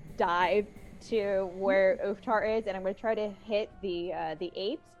basically dive to where Uftar is, and I'm gonna try to hit the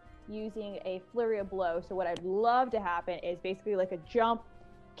apes using a flurry of blows. So what I'd love to happen is basically like a jump,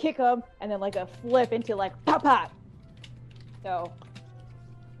 kick them, and then like a flip into like pop pop. So.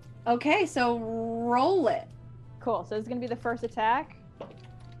 Okay, so roll it. Cool. So this is gonna be the first attack.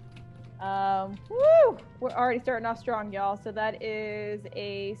 Woo! We're already starting off strong, y'all. So that is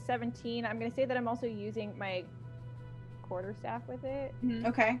a 17. I'm gonna say that I'm also using my quarterstaff with it. Mm-hmm.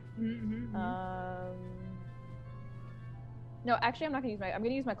 Okay. Mm-hmm. No, actually, I'm not gonna use I'm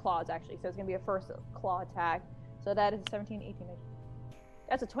gonna use my claws actually. So it's gonna be a first claw attack. So that is 17, 18.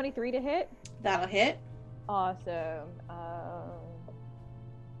 That's a 23 to hit. That'll hit. Awesome.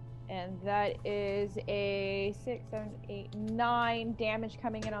 And that is a 6, 7, 8, 9 damage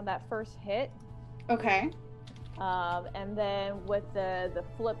coming in on that first hit. Okay. And then with the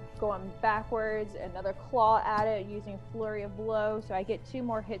flip going backwards, another claw at it using Flurry of Blows. So I get 2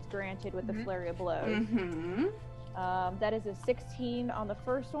 more hits granted with the Flurry of Blows. Mm-hmm. That is a 16 on the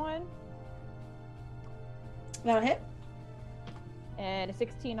first one. That'll hit. And a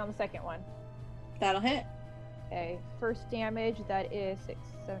 16 on the second one. That'll hit. Okay, first damage, that is 6,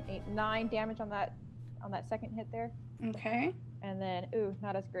 7, 8, 9 damage on that second hit there. Okay. And then, ooh,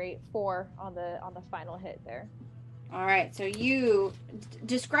 not as great, 4 on the final hit there. All right, so you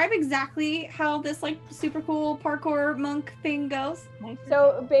describe exactly how this like super cool parkour monk thing goes.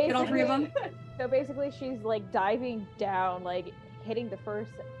 So basically, Get all 3 of them. So basically, she's like diving down, like hitting the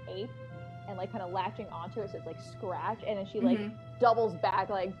first ape, and like kind of latching onto it, so it's like scratch, and then she like doubles back,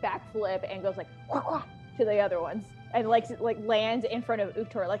 like backflip, and goes like quack, quack, to the other ones, and like lands in front of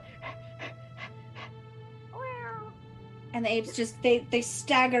Uftar, like. And the apes just they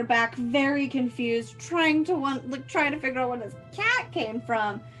stagger back, very confused, trying to figure out where this cat came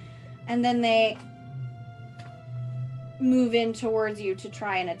from, and then they move in towards you to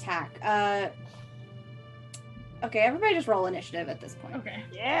try and attack. Okay, everybody just roll initiative at this point. Okay.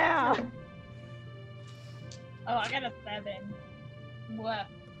 Yeah. Oh, I got a 7. What?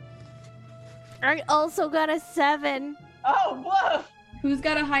 I also got a 7. Oh, woof! Who's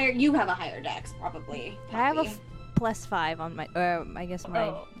got a higher? You have a higher dex, probably. I have a Poppy. +5 on my, I guess my,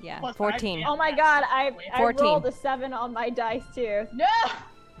 Oh, +5, 14. yeah. Oh my god, I 14. rolled a 7 on my dice too, No!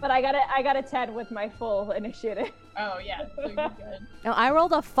 but I got a 10 with my full initiative. Oh, yeah, so you're good. No, I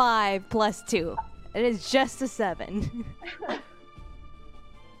rolled a 5 + 2. It is just a 7.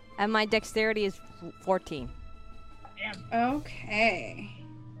 And my dexterity is 14. Damn. Okay.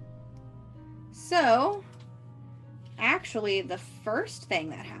 So, actually, the first thing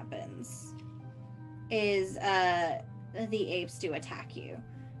that happens is the apes do attack you.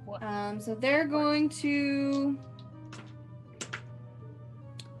 What? So they're going to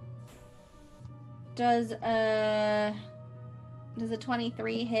Does a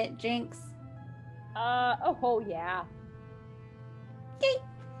 23 hit, Jinx? Oh yeah.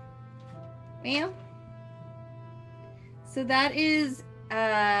 Well, so that is,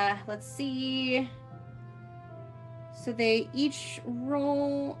 let's see. So they each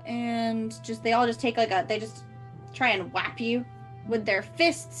roll and they all just take they just try and whap you with their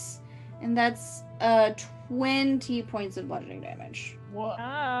fists. And that's 20 points of bludgeoning damage. Whoa.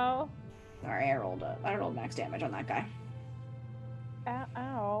 Ow. Sorry, I rolled max damage on that guy.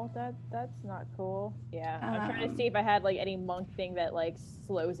 Ow. That's not cool. Yeah. I'm trying to see if I had like any monk thing that like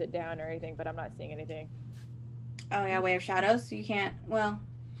slows it down or anything, but I'm not seeing anything. Oh yeah, Way of Shadows. You can't. Well,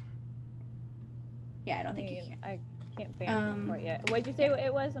 yeah, I don't think you can. I can't fan quite yet. What did you say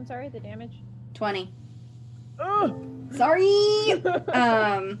it was? I'm sorry, the damage. 20. Ugh. Sorry.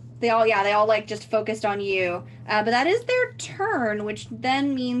 They all like just focused on you. But that is their turn, which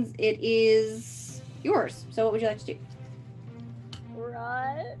then means it is yours. So what would you like to do?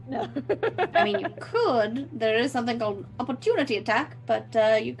 Right? No. I mean, you could. There is something called opportunity attack, but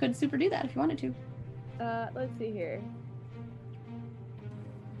you could super do that if you wanted to. Let's see here.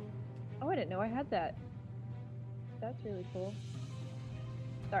 Oh, I didn't know I had that. That's really cool.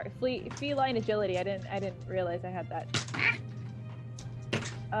 Sorry, feline agility. I didn't realize I had that.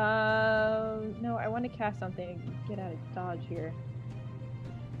 No, I want to cast something and get out of dodge here.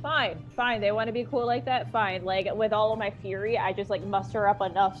 Fine. They want to be cool like that? Fine. Like, with all of my fury, I just, like, muster up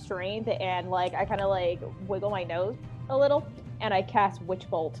enough strength and, like, I kind of, like, wiggle my nose a little, and I cast Witch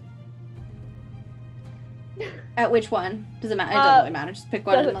Bolt. At which one? Does it matter? It doesn't really matter. Just pick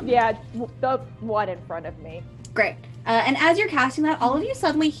one. Yeah, the one in front of me. Great. And as you're casting that, all of you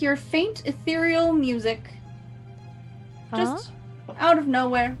suddenly hear faint, ethereal music. Just out of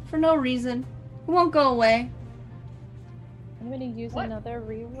nowhere, for no reason. It won't go away. I'm gonna use another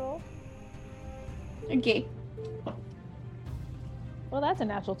reroll. Okay. Well, that's a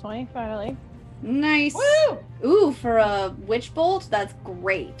natural 20, finally. Nice. Woo! Ooh, for a Witch Bolt, that's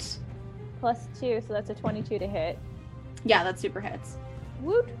great. +2, so that's a 22 to hit. Yeah, that's super hits.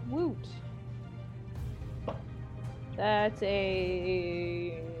 Woot. That's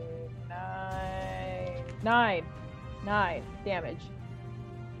a 9 damage.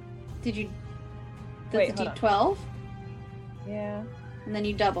 Did you... Wait, That's a hold D12, Yeah. and then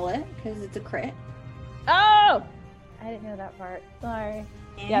you double it, because it's a crit. Oh! I didn't know that part. Sorry.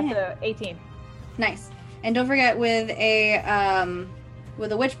 Yeah, so 18. Nice. And don't forget, with a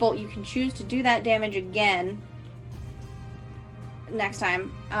Witch Bolt, you can choose to do that damage again next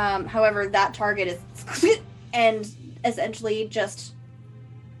time. However, that target is... and essentially just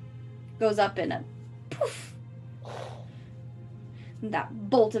goes up in a poof. That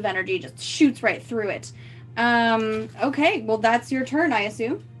bolt of energy just shoots right through it. Okay, well, that's your turn, I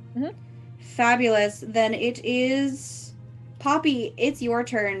assume. Mm-hmm. Fabulous. Then it is Poppy. It's your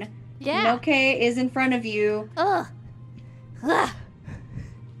turn. Yeah. Noke is in front of you, Ugh.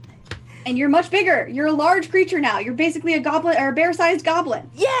 and you're much bigger. You're a large creature now. You're basically a goblin or a bear-sized goblin.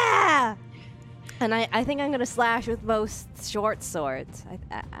 Yeah. And I think I'm gonna slash with both short swords.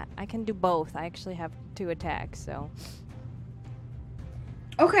 I can do both. I actually have 2 attacks, so.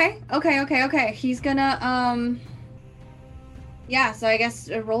 Okay. He's gonna, yeah, so I guess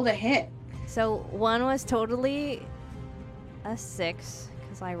roll to hit. So one was totally a 6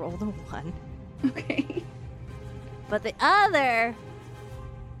 because I rolled a 1, Okay. but the other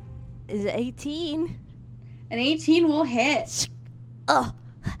is 18. An 18 will hit. Oh,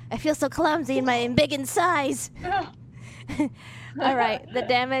 I feel so clumsy in my big in size. All right, the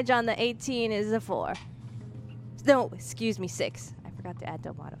damage on the 18 is a 4. No, excuse me, 6. I forgot to add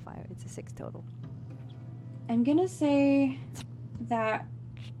the modifier. It's a 6 total. I'm gonna say that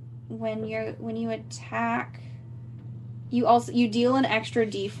when you attack, you deal an extra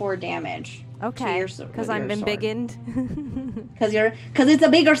D4 damage. Okay, because I'm embiggened. Because it's a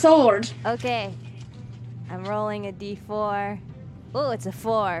bigger sword. Okay, I'm rolling a D4. Oh, it's a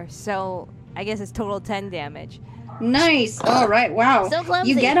 4, so I guess it's total 10 damage. Nice. All right. Wow. So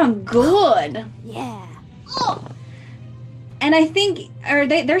clumsy. You get them good. Yeah. Oh. And I think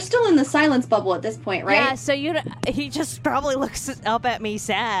they're still in the silence bubble at this point, right? Yeah. So he just probably looks up at me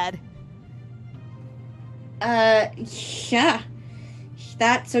sad. Yeah.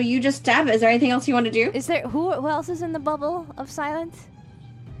 So you just stab it. Is there anything else you want to do? Is there who else is in the bubble of silence?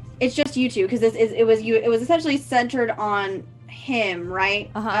 It's just you two, because it was essentially centered on him,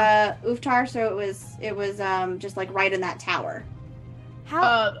 right? Uftar. So it was just like right in that tower.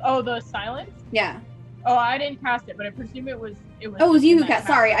 How? The silence? Yeah. Oh, I didn't cast it, but I presume it was. Oh, it was you in who that cast.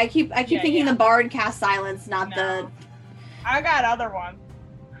 Sorry, tower. I keep thinking the bard cast silence, not No. I got other ones.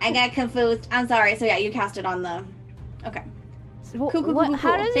 I got confused. I'm sorry. So yeah, you cast it on the. Okay. So Cool.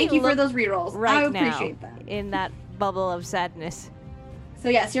 How does Thank he you for look those rerolls. right I appreciate now that. in that bubble of sadness? So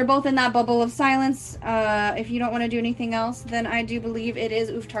yes, you're both in that bubble of silence. If you don't want to do anything else, then I do believe it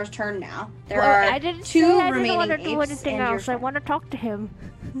is Uftar's turn now. There are I didn't two say I remaining didn't want to do apes anything and your else. I turn. want to talk to him.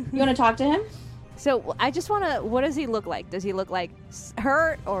 You want to talk to him? So I just want to. What does he look like? Does he look like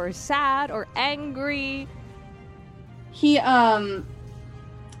hurt or sad or angry?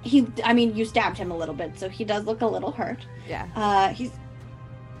 I mean, you stabbed him a little bit, so he does look a little hurt. Yeah.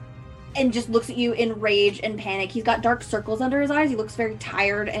 And just looks at you in rage and panic. He's got dark circles under his eyes. He looks very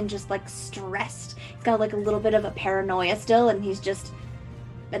tired and just like stressed. He's got like a little bit of a paranoia still, and he's just.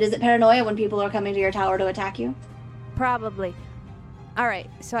 But is it paranoia when people are coming to your tower to attack you? Probably. All right.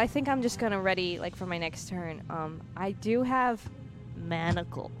 So I think I'm just gonna ready like for my next turn. I do have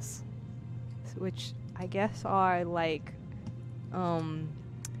manacles, which I guess are like, kind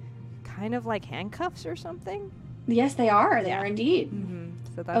of like handcuffs or something. Yes, they are. They Yeah. are indeed. Mm-hmm.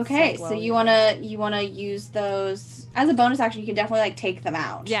 So that's Okay, like, so well, you wanna use those as a bonus action. You can definitely like take them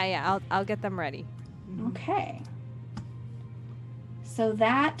out. Yeah. I'll get them ready. Okay. So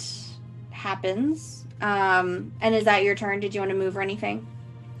that happens. And is that your turn? Did you want to move or anything?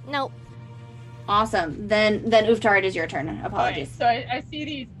 Nope. Awesome. Then Uftar, it is your turn. Okay, Apologies. so I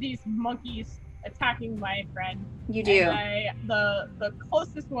see these monkeys attacking my friend. You do. And the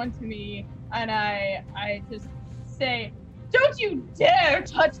closest one to me, and I just say, "Don't you dare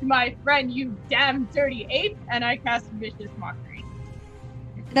touch my friend, you damn dirty ape!" And I cast Vicious Mockery.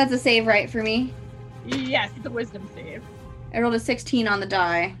 That's a save, right, for me? Yes, it's a wisdom save. I rolled a 16 on the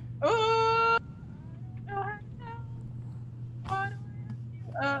die.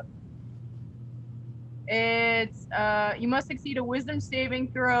 It's you must succeed a wisdom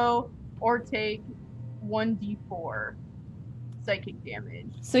saving throw or take 1d4 psychic damage.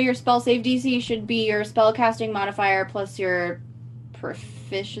 So your spell save DC should be your spell casting modifier plus your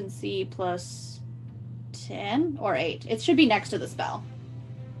proficiency plus 10 or 8. It should be next to the spell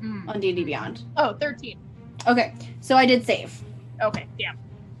on D&D Beyond. Oh, 13. Okay, so I did save. Okay, damn.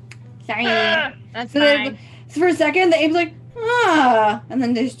 Sorry. That's So fine. for a second, the ape's like, and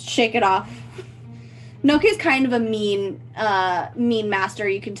then just shake it off. Noki's kind of a mean master.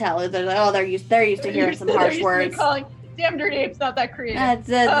 You can tell. They're like, oh, they're used to hearing some harsh words. Calling damn dirty ape's not that creative. That's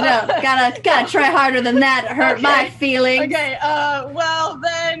it. No, gotta try harder than that. To hurt my feelings. Okay. Well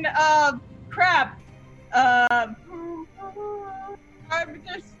then. Crap. I'm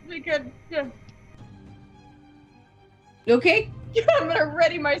just because. Yeah. Okay. I'm gonna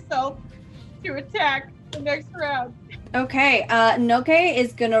ready myself to attack the next round. Okay. Noke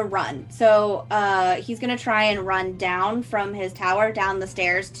is gonna run. So he's gonna try and run down from his tower, down the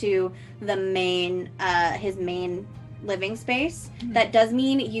stairs to the main his main living space. Mm-hmm. That does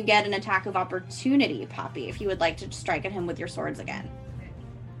mean you get an attack of opportunity, Poppy, if you would like to strike at him with your swords again.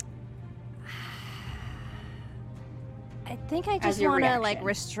 I think I As just your want to like reaction.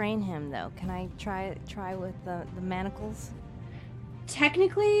 restrain him though. Can I try with the manacles?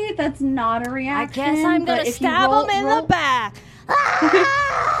 Technically, that's not a I reaction. guess I'm gonna but if you stab roll- him in roll- the back.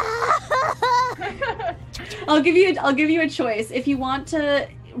 I'll give you a choice. If you want to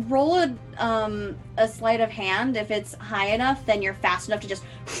roll a sleight of hand, if it's high enough, then you're fast enough to just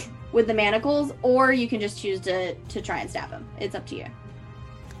with the manacles, or you can just choose to try and stab him. It's up to you.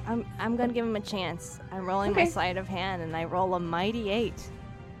 I'm gonna give him a chance. I'm rolling my Okay. sleight of hand, and I roll a mighty 8.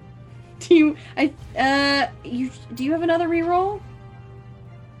 Do you have another reroll?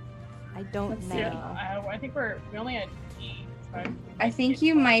 I don't Let's know. see. I think we only had 8. So I think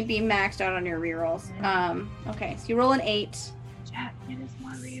you might be maxed out on your rerolls. Okay, so you roll an 8, Jack, get us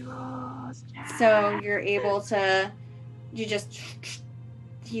more rerolls. Jack. so you're able to.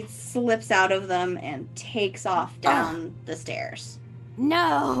 He slips out of them and takes off down the stairs.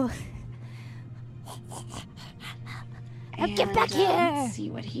 No. Get back here. Let's see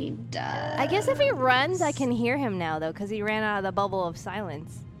what he does. I guess if he runs, I can hear him now though, because he ran out of the bubble of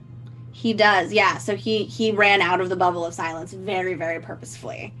silence. He does, yeah. So he ran out of the bubble of silence very, very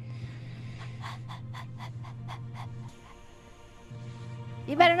purposefully.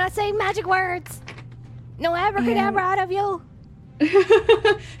 You better not say magic words. No abracadabra out of you.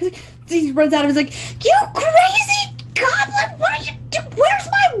 He runs out and he's like, "You crazy goblin! What are you doing? Where's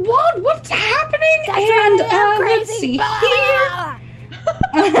my wand? What's happening?" That's and right, I'm let's crazy. see Blah, here.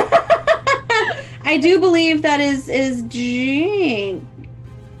 blah, blah. I do believe that is Jean.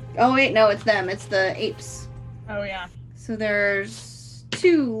 Oh wait, no, it's them. It's the apes. Oh yeah. So there's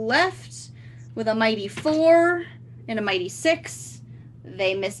 2 left with a mighty 4 and a mighty 6.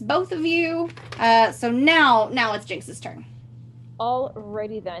 They miss both of you. So now it's Jinx's turn.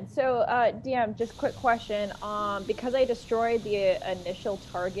 Alrighty then. So, DM, just quick question. Because I destroyed the initial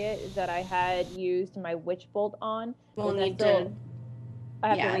target that I had used my witch bolt on, We'll need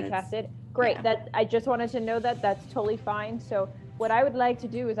I have to recast it. Great. yeah. That I just wanted to know that that's totally fine. So, what I would like to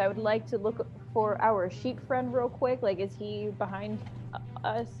do is I would like to look for our sheep friend real quick. Like, is he behind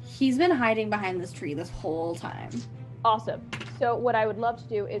us? He's been hiding behind this tree this whole time. Awesome. So what I would love to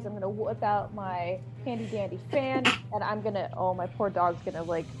do is I'm gonna whip out my handy dandy fan, and I'm gonna. Oh, my poor dog's gonna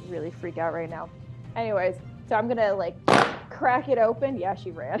like really freak out right now. Anyways, so I'm gonna like crack it open. Yeah,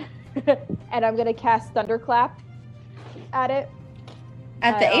 she ran. And I'm gonna cast Thunderclap at it.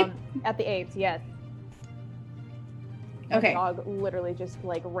 At the ape? At the apes, yes. My Okay. dog literally just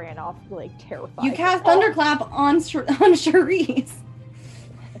like ran off, like terrified. You cast Thunderclap on Charisse.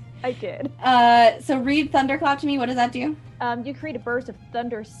 I did. So read Thunderclap to me. What does that do? You create a burst of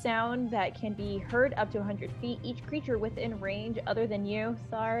thunder sound that can be heard up to 100 feet. Each creature within range other than you,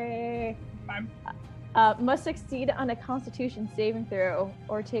 sorry, Fine. must succeed on a Constitution saving throw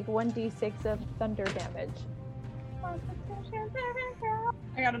or take 1d6 of thunder damage. I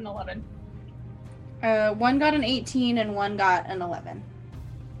got an 11. One got an 18 and one got an 11.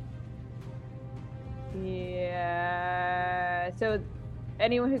 Yeah. So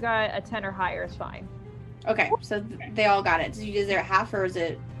anyone who got a 10 or higher is fine. Okay, so they all got it. Is there a half or is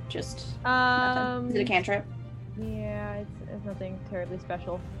it just nothing? Is it a cantrip? Yeah, it's nothing terribly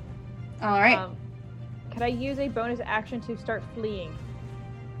special. All right. Could I use a bonus action to start fleeing?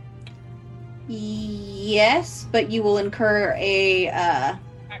 Yes, but you will incur a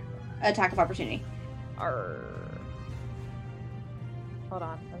attack of opportunity. Arr. Hold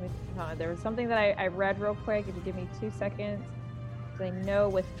on. There was something that I read real quick. If you give me 2 seconds. I know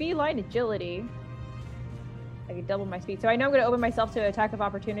with feline agility, I can double my speed. So I know I'm going to open myself to attack of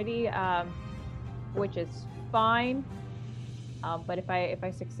opportunity, which is fine. But if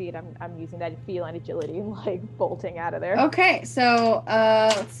I succeed, I'm using that feline agility and like bolting out of there. Okay, so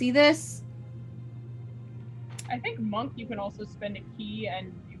let's see this. I think Monk, you can also spend a key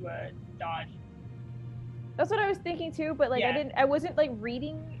and do a dodge. That's what I was thinking too, but like Yeah. I wasn't like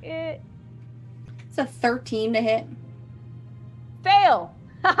reading it. It's a 13 to hit. Fail!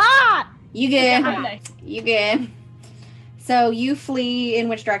 Haha! You good? Nice. You good? So you flee in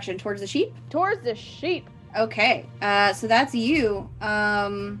which direction? Towards the sheep? Towards the sheep. Okay, so that's you.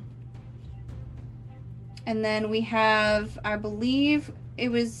 And then we have, I believe it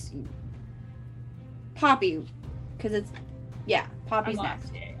was Poppy, because it's, yeah, Poppy's I'm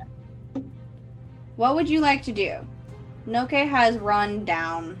next. lost. Yeah. What would you like to do? Noke has run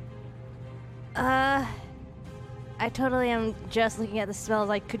down. I totally am just looking at the smells.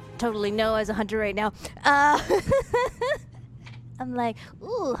 I could totally know as a hunter right now. I'm like,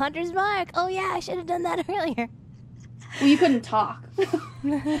 ooh, hunter's mark. Oh yeah, I should have done that earlier. Well, you couldn't talk.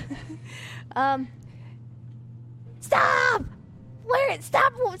 Stop!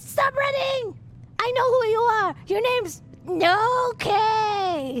 Stop running! I know who you are. Your name's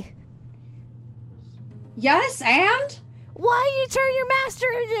Noke. Yes, and? Why you turn your master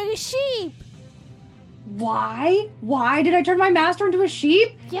into a sheep? Why? Why did I turn my master into a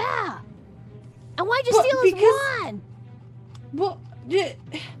sheep? Yeah. And why'd you Well, steal his because- wand? Well,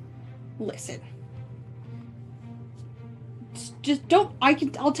 listen. Just don't.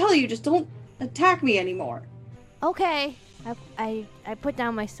 I'll tell you. Just don't attack me anymore. Okay. I put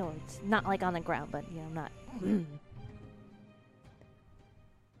down my swords. Not like on the ground, but you know, not.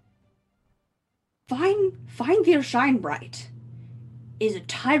 Feinveer Shinebright is a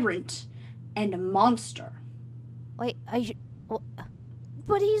tyrant and a monster. Wait,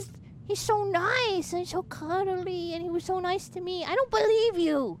 but he's so nice and so cuddly, and he was so nice to me. I don't believe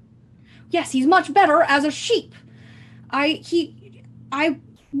you. Yes, he's much better as a sheep. I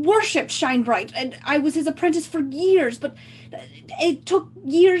worshipped Shinebright, and I was his apprentice for years, but it took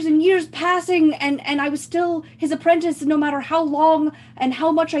years and years passing, and I was still his apprentice no matter how long and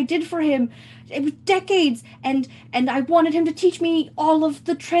how much I did for him. It was decades, and I wanted him to teach me all of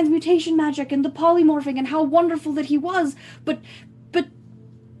the transmutation magic and the polymorphing and how wonderful that he was, but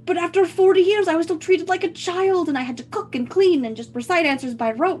after 40 years, I was still treated like a child, and I had to cook and clean and just recite answers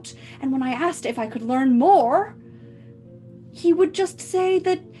by rote. And when I asked if I could learn more, he would just say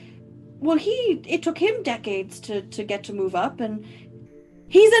that, well, it took him decades to get to move up, and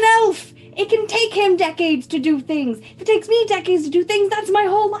he's an elf! It can take him decades to do things. If it takes me decades to do things, that's my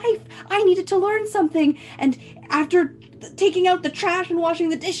whole life. I needed to learn something, and after taking out the trash and washing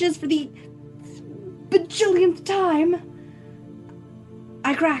the dishes for the bajillionth time,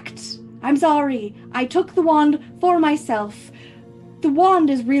 I cracked. I'm sorry. I took the wand for myself. the wand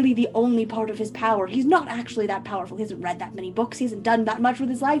is really the only part of his power. He's not actually that powerful. He hasn't read that many books. He hasn't done that much with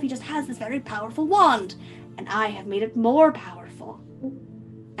his life. He just has this very powerful wand. And I have made it more powerful.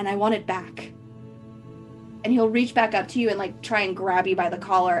 And I want it back. And he'll reach back up to you and, like, try and grab you by the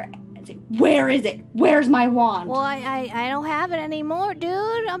collar and say, where is it? Where's my wand? Well, I don't have it anymore,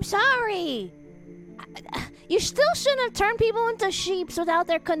 dude. I'm sorry. You still shouldn't have turned people into sheeps without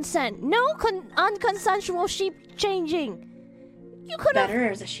their consent. No unconsensual sheep changing. You could have... Better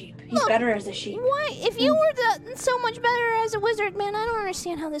as a sheep. He's better as a sheep. Why? If you were so much better as a wizard, man, I don't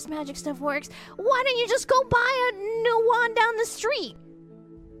understand how this magic stuff works. Why don't you just go buy a new wand down the street?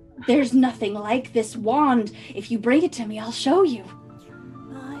 There's nothing like this wand. If you bring it to me, I'll show you.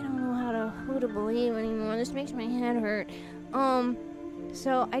 I don't know who to believe anymore. This makes my head hurt.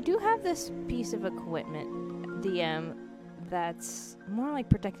 So I do have this piece of equipment, DM, that's more like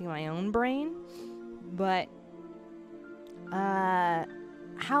protecting my own brain, but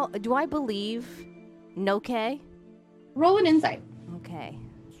how do I believe Noke? Roll an insight. Okay.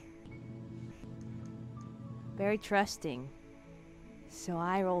 Very trusting. So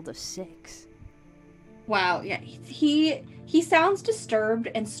I rolled a 6. Wow, yeah. He sounds disturbed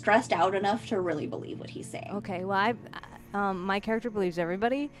and stressed out enough to really believe what he's saying. Okay, well, my character believes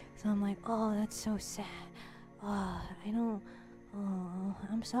everybody, so I'm like, oh, that's so sad. Oh,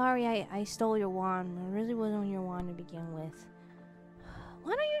 I'm sorry I stole your wand. It really wasn't your wand to begin with.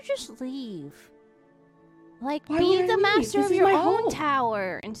 Why don't you just leave? Like, Why be would I the leave? master This of is your my own home.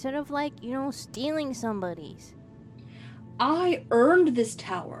 tower, instead of, like, stealing somebody's. I earned this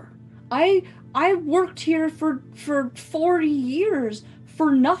tower. I worked here for 40 years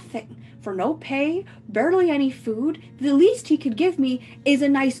for nothing. For no pay, barely any food. The least he could give me is a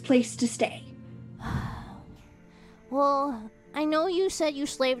nice place to stay. Well, I know you said you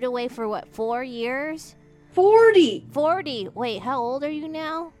slaved away for, what, 4 years? 40! 40. Wait, how old are you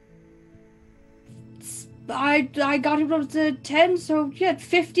now? I got him up to 10, so yeah,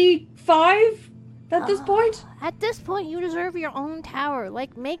 55 at this point. At this point, you deserve your own tower.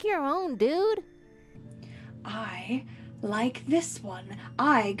 Like, make your own, dude. I, like this one,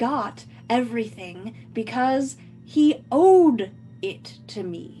 I got everything because he owed it to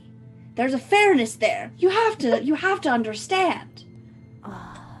me. There's a fairness there. You have to understand.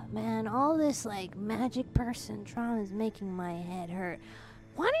 Man, all this, like, magic person trauma is making my head hurt.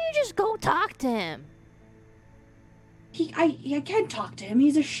 Why don't you just go talk to him? I can't talk to him.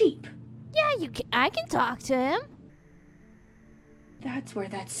 He's a sheep. Yeah, I can talk to him. That's where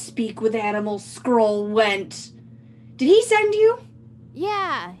that speak with animals scroll went. Did he send you?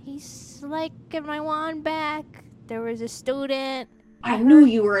 Yeah, he's like, get my wand back. There was a student. I knew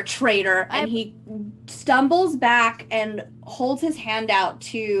you were a traitor. And he stumbles back and holds his hand out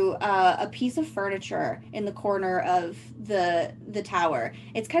to a piece of furniture in the corner of the tower.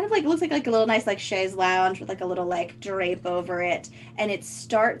 It's kind of like, it looks like a little nice like chaise lounge with like a little like drape over it. And it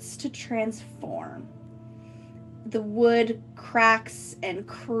starts to transform. The wood cracks and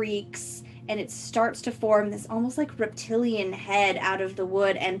creaks, and it starts to form this almost like reptilian head out of the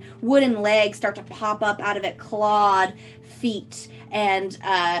wood, and wooden legs start to pop up out of it, clawed feet, and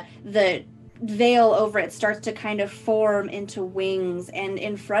the veil over it starts to kind of form into wings, and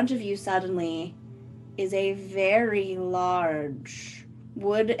in front of you suddenly is a very large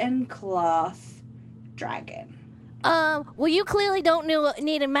wood and cloth dragon. Well, you clearly don't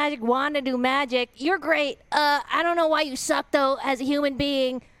need a magic wand to do magic. You're great. I don't know why you suck, though, as a human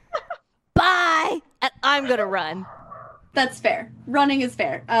being. Bye! And I'm gonna run. That's fair. Running is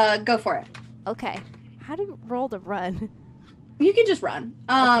fair. Go for it. Okay. How do you roll to run? You can just run.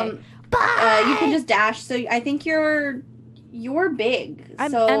 Okay. Bye! You can just dash. So I think you're big.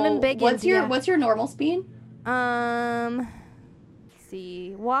 I'm big. What's your normal speed? Let's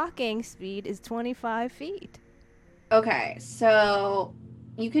see. Walking speed is 25 feet. Okay, so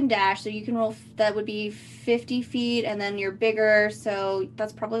you can dash, so you can roll, that would be 50 feet, and then you're bigger, so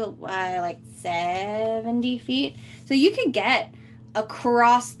that's probably like 70 feet. So you could get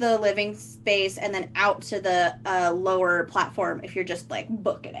across the living space and then out to the lower platform if you're just like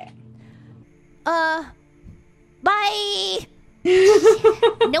booking it. Bye!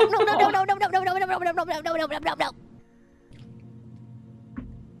 No.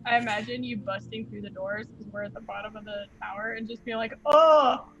 I imagine you busting through the doors because we're at the bottom of the tower and just being like,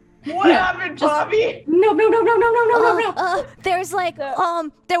 oh, what happened, Bobby? No. There's like,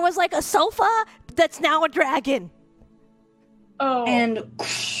 there was like a sofa that's now a dragon. Oh. And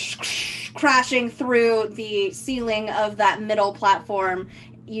crashing through the ceiling of that middle platform,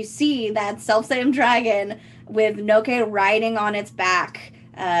 you see that self-same dragon with Noke riding on its back,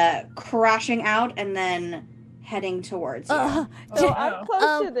 crashing out and then heading towards you. So Oh, I'm no.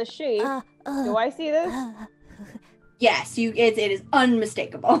 close to the sheep. Do I see this? Yes, it is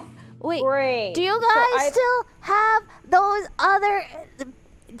unmistakable. Wait, Great. do you So guys still have those other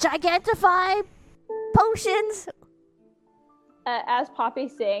Gigantify potions? As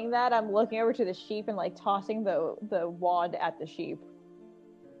Poppy's saying that, I'm looking over to the sheep and like tossing the wand at the sheep.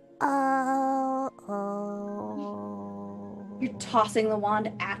 You're tossing the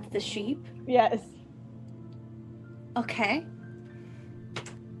wand at the sheep. Yes. Okay.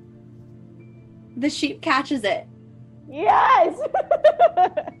 The sheep catches it. Yes.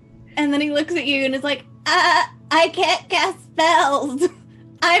 And then he looks at you and is like, I can't cast spells.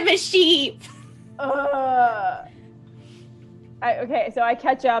 I'm a sheep. Okay, so I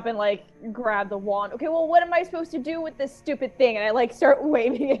catch up and like grab the wand. Okay, well, what am I supposed to do with this stupid thing? And I like start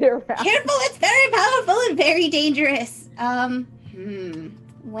waving it around. Careful, it's very powerful and very dangerous.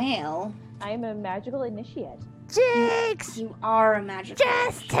 Well, I'm a magical initiate. Jinx! you are a magical.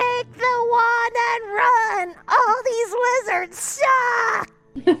 Just take the wand and run! All these lizards suck!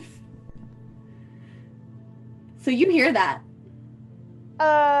 So you hear that.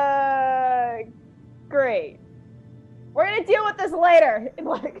 Great. We're gonna deal with this later. And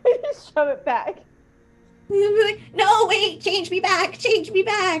like, just shove it back. He'll be like, no, wait, change me back.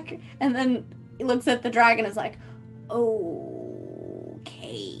 And then he looks at the dragon and is like, okay.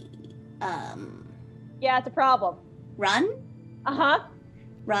 Yeah, it's a problem. Run? Uh-huh.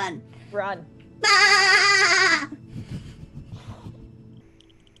 Run. Run. Ah!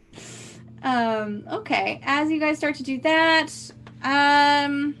 Okay. As you guys start to do that, I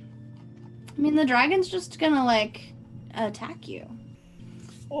mean, the dragon's just gonna, like, attack you.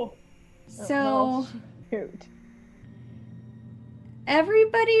 Oh. So, no. Shoot.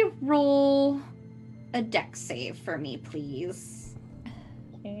 everybody roll a dex save for me, please.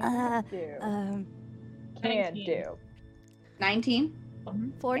 Can't do. Can't 19. do. 19?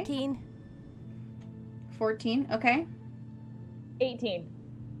 14. 14? Okay. 18.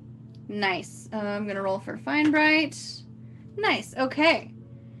 Nice. I'm gonna roll for Finebright. Nice. Okay.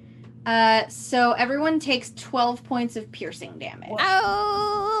 So everyone takes 12 points of piercing damage.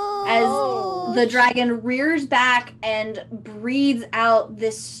 Oh! As the dragon rears back and breathes out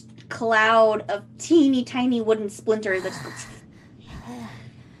this cloud of teeny tiny wooden splinters that just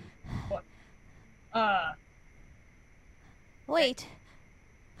Wait.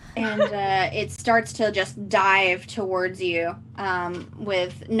 and it starts to just dive towards you,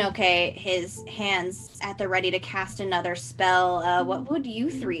 with Noke, his hands at the ready to cast another spell. What would you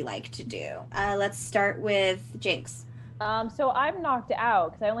three like to do? Let's start with Jinx. So I'm knocked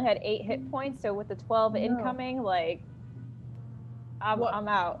out because I only had 8 hit points. So with the 12 incoming, like, I'm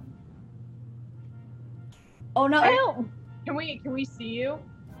out. Oh no! Help! Can we see you?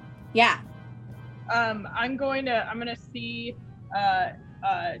 Yeah. I'm gonna see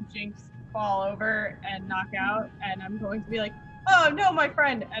Jinx fall over and knock out, and I'm going to be like, oh no, my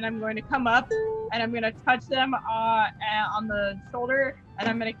friend, and I'm going to come up and I'm gonna touch them on the shoulder, and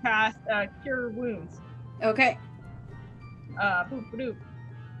I'm gonna cast Cure Wounds. Okay. Boop, boop.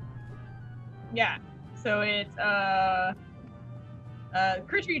 Yeah. So it's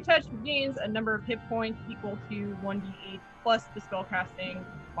creature you touch gains a number of hit points equal to 1d8 plus the spellcasting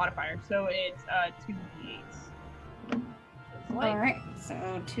modifier. So it's 2d8s. All right. So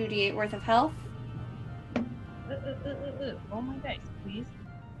 2d8 worth of health. Roll my dice, please.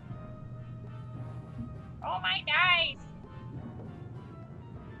 Roll my dice.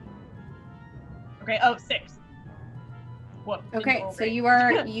 Okay. Oh, 6. Whoop. didn't Okay. roll So great.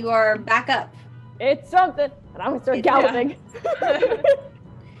 you are back up. It's something, and I'm gonna start galloping.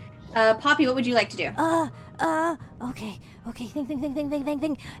 Poppy, what would you like to do? Okay.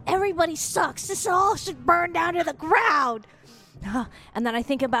 Think. Everybody sucks. This all should burn down to the ground. And then I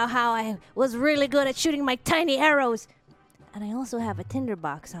think about how I was really good at shooting my tiny arrows. And I also have a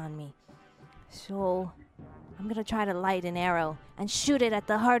tinderbox on me. So I'm gonna try to light an arrow and shoot it at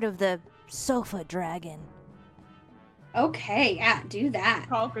the heart of the sofa dragon. Okay. Yeah. Do that.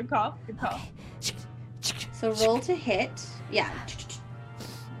 Good call. Okay. So roll to hit. Yeah.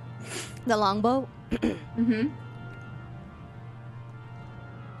 The longbow. Mm-hmm.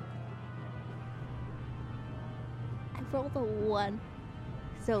 I rolled a 1.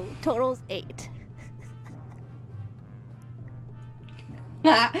 So total's 8.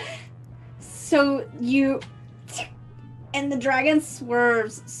 So you, and the dragon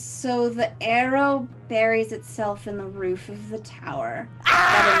swerves, so the arrow buries itself in the roof of the tower.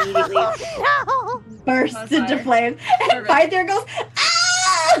 That immediately No! bursts On into fire. flames. And Perfect. right there goes,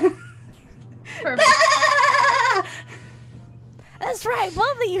 ah! Perfect. Ah! That's right,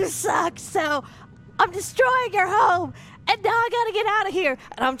 both of you suck, so I'm destroying your home. And now I gotta get out of here.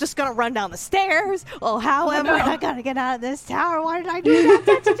 And I'm just gonna run down the stairs. Oh, however, I gotta get out of this tower. Why did I do that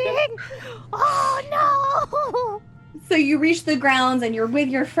such a thing? Oh, no. So you reach the grounds and you're with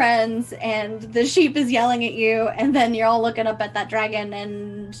your friends and the sheep is yelling at you and then you're all looking up at that dragon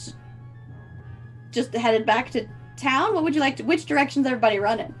and just headed back to town? What would you like to, which direction's everybody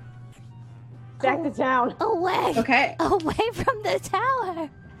running? Back to town. Away. Okay. Away from the tower.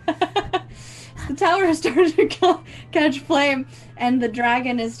 The tower has started to catch flame and the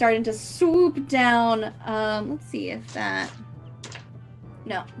dragon is starting to swoop down. Let's see if that...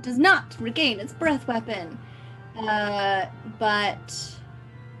 No, it does not regain its breath weapon. But...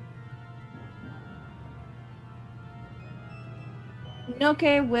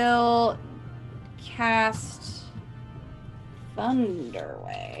 Noke will cast Thunder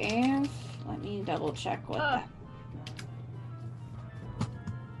Wave. Let me double check what that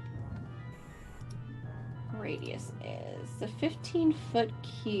radius is. The 15-foot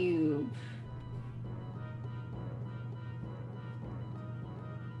cube.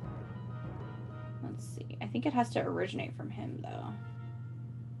 Let's see. I think it has to originate from him, though.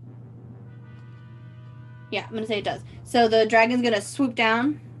 Yeah, I'm going to say it does. So the dragon's going to swoop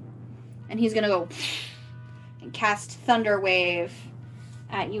down, and he's going to go and cast Thunder Wave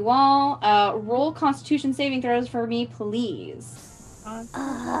at you all. Roll Constitution saving throws for me, please.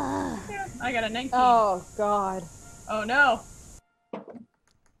 I got a 19. Oh God. Oh no.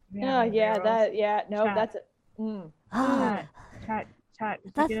 Yeah, no, Chat. that's it. Mm. Chat.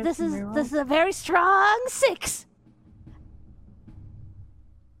 This is a very strong 6.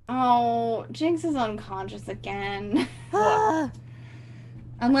 Oh, Jinx is unconscious again. Ah.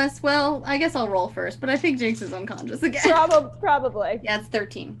 Unless, well, I guess I'll roll first, but I think Jinx is unconscious again. Probably. Yeah, it's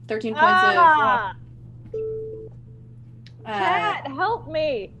 13. 13 points Ah! of... Cat, help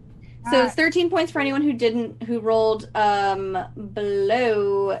me. So it's 13 points for anyone who rolled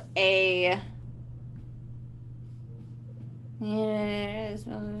below a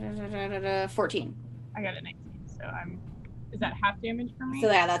 14. I got a 19, so is that half damage for me?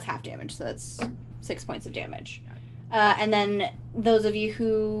 So yeah, that's half damage. So that's 6 points of damage. And then those of you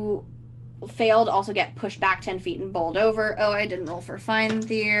who failed also get pushed back 10 feet and bowled over. Oh, I didn't roll for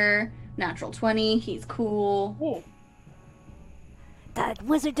Feinthir. Natural 20. He's cool. Cool. That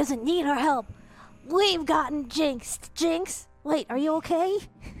wizard doesn't need our help. We've gotten jinxed. Jinx, wait, are you okay?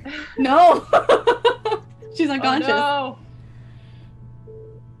 No! She's unconscious. Oh,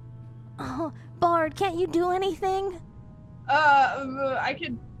 Oh, Bard, can't you do anything? no. I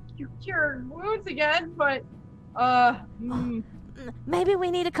could cure wounds again, but Maybe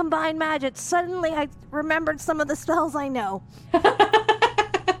we need to combine magic. Suddenly I remembered some of the spells I know.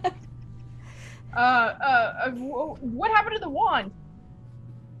 what happened to the wand?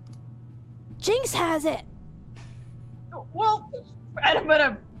 Jinx has it. Well, and I'm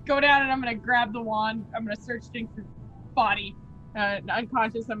gonna go down and I'm gonna grab the wand. I'm gonna search Jinx's body.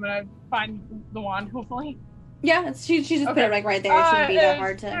 Unconscious. I'm gonna find the wand, hopefully. Yeah, she just put Okay. it like right there. It shouldn't be that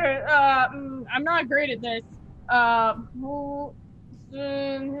hard to... I'm not great at this. Wait.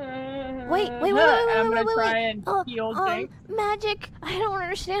 I'm gonna try and Oh, heal Jinx. magic. I don't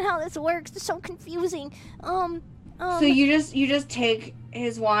understand how this works. It's so confusing. So you just take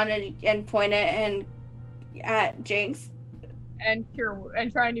his wand and point it at Jinx. And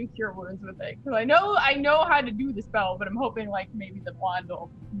try and do cure wounds with it. Because I know how to do the spell, but I'm hoping like maybe the wand will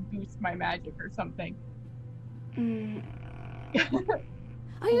boost my magic or something. Are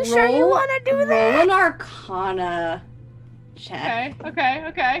you sure you want to do that? Roll an Arcana check.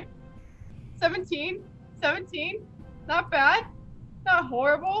 Okay. 17. Not bad. Not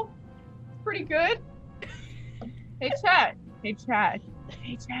horrible. It's pretty good. Hey chat.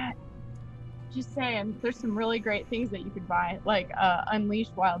 Just saying, there's some really great things that you could buy, like Unleash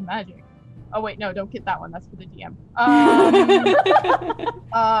Wild Magic. Oh wait, no, don't get that one. That's for the DM.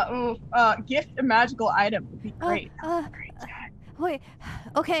 Gift a magical item would be great. Great chat. Wait.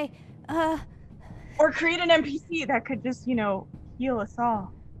 Okay. Or create an NPC that could just, heal us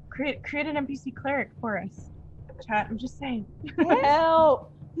all. Create an NPC cleric for us. Chat, I'm just saying.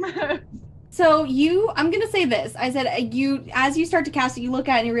 Help. So I'm gonna say this. I said as you start to cast it, you look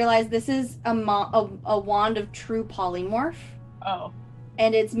at it and you realize this is a wand of true polymorph. Oh.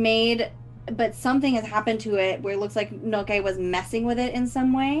 And it's made, but something has happened to it where it looks like Noke was messing with it in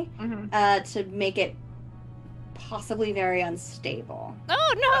some way to make it possibly very unstable.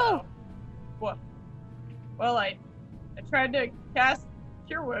 Oh no! What? Well, I tried to cast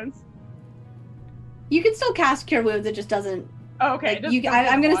Cure Wounds. You can still cast Cure Wounds. It just doesn't. Oh, okay. Like,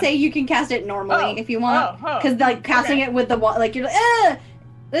 I'm gonna say you can cast it normally if you want, because casting it with the wand, like you're like,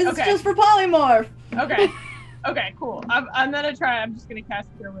 this is just for polymorph. Okay. Okay, cool. I'm gonna try. I'm just gonna cast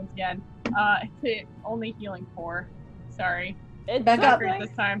Cure Wounds again. It's only healing 4. Sorry. It's Back Not up. great this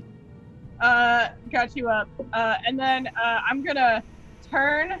time. Got you up. And then I'm gonna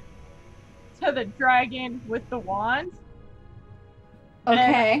turn to the dragon with the wand.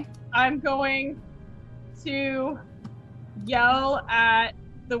 Okay. I'm going to yell at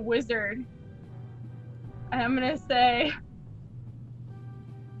the wizard. And I'm gonna say,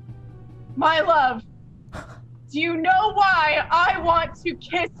 "My love, do you know why I want to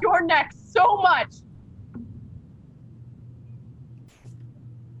kiss your neck so much?"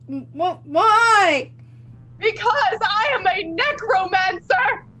 Why? Because I am a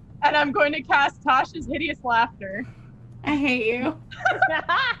necromancer! And I'm going to cast Tasha's Hideous Laughter. I hate you.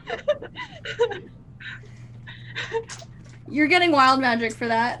 You're getting wild magic for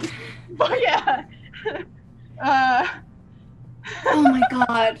that. But yeah. Oh my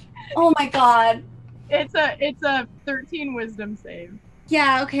god. Oh my god. It's a 13 wisdom save.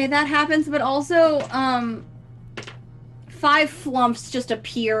 Yeah, okay, that happens, but also, 5 flumps just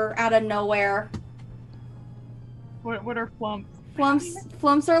appear out of nowhere. What are flumps?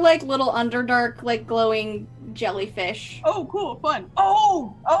 Flumps are like little underdark, like glowing jellyfish. Oh, cool, fun.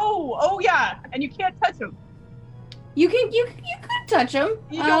 Oh, yeah. And you can't touch them. You could touch them.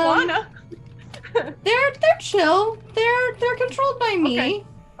 You don't wanna. They're chill. They're controlled by me.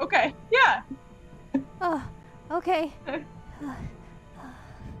 Okay, yeah. Oh, okay.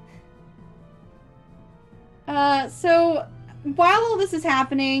 So while all this is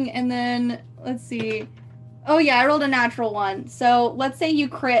happening, and then let's see. Oh yeah, I rolled a natural 1. So let's say you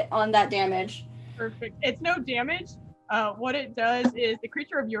crit on that damage. Perfect. It's no damage. What it does is the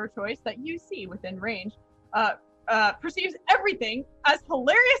creature of your choice that you see within range perceives everything as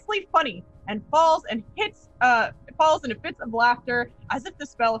hilariously funny and falls into fits of laughter as if the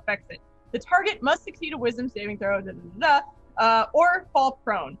spell affects it. The target must succeed a wisdom saving throw, or fall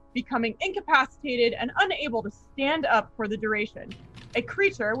prone, becoming incapacitated and unable to stand up for the duration. A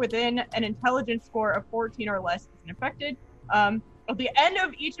creature within an intelligence score of 14 or less is affected. At the end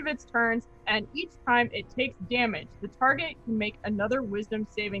of each of its turns, and each time it takes damage, the target can make another wisdom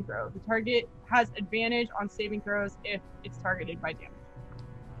saving throw. The target has advantage on saving throws if it's targeted by damage.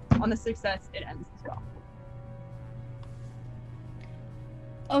 On the success, it ends the spell.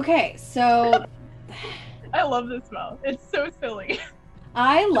 Okay, so I love this spell. It's so silly.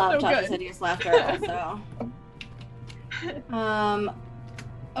 I love so Tasha's good. Hideous Laughter also.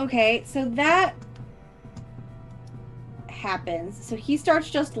 Okay, so that happens. So he starts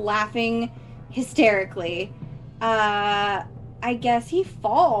just laughing hysterically. I guess he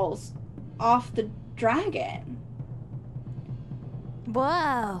falls off the dragon.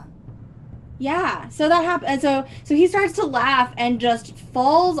 Whoa. Yeah, so that happens. So he starts to laugh and just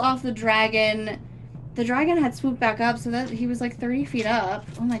falls off the dragon. The dragon had swooped back up, so that he was like 30 feet up.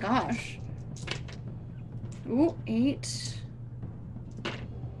 Oh my gosh. Ooh, 8.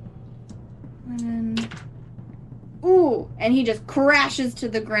 Ooh, and he just crashes to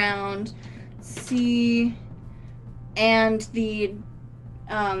the ground. See, and the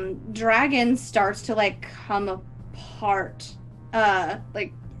dragon starts to like come apart,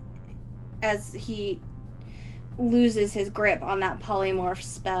 like as he loses his grip on that polymorph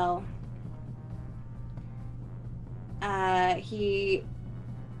spell.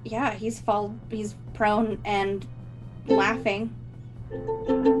 He's prone and laughing.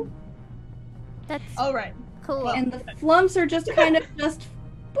 That's All right. cool. Well- And the flumps are just kind of just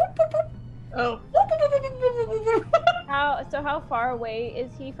boop, boop, boop, Oh, boop, boop, boop, boop, boop, boop. How far away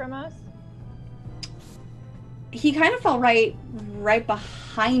is he from us? He kind of fell right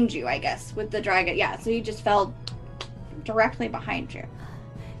behind you, I guess, with the dragon. Yeah, so he just fell directly behind you.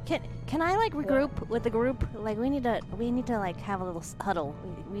 Can I like regroup with the group? Like we need to like have a little huddle.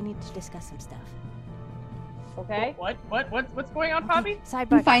 We need to discuss some stuff. Okay. what's going on, Poppy?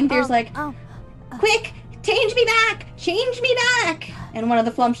 Sidebar. And Feindeer's like, oh, quick, change me back! Change me back! And one of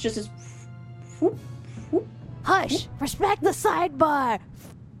the flumps just is whoop, whoop. hush! Respect the sidebar.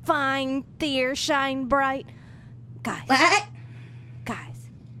 Fine, dear, shine bright, guys. What? Guys.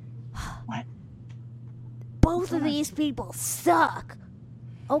 What? Both of these people suck.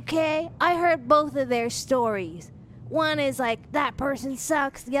 Okay? I heard both of their stories. One is like, that person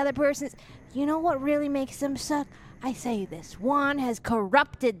sucks. The other person's... You know what really makes them suck? I say this. Juan has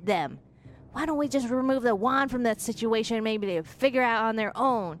corrupted them. Why don't we just remove the Juan from that situation and maybe they figure out on their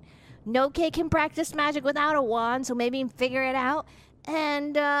own? No kid can practice magic without a wand, so maybe figure it out.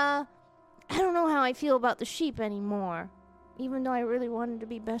 And, I don't know how I feel about the sheep anymore. Even though I really wanted to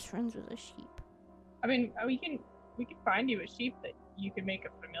be best friends with a sheep. I mean, we can find you a sheep that you can make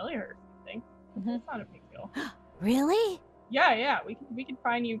a familiar or something. It's not a big deal. Really? Yeah. We can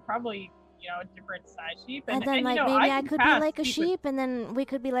find you probably, a different size sheep. And then, like, maybe I could be like a sheep, and then we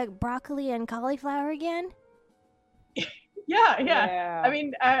could be like broccoli and cauliflower again? Yeah. I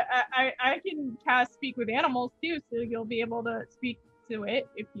mean, I can cast speak with animals too, so you'll be able to speak to it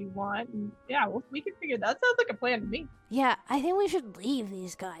if you want. And yeah, we can figure that. Sounds like a plan to me. Yeah, I think we should leave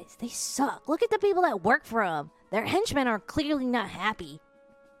these guys. They suck. Look at the people that work for them. Their henchmen are clearly not happy.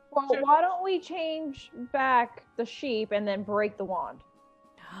 Well, why don't we change back the sheep and then break the wand?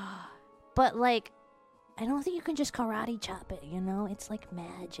 But, like, I don't think you can just karate chop it, It's like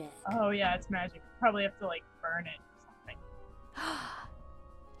magic. Oh, yeah, it's magic. Probably have to, like, burn it or something.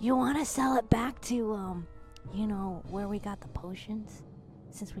 You want to sell it back to, where we got the potions?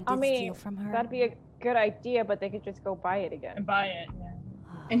 Since we did steal from her? That'd be a good idea, but they could just go buy it again. And buy it, yeah.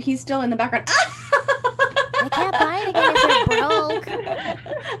 And he's still in the background. I can't buy it again if they're broke.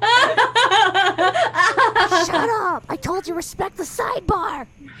 Shut up! I told you respect the sidebar!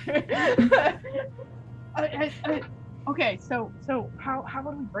 Okay, so how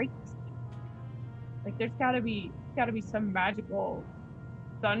would we break this? Like, there's gotta be some magical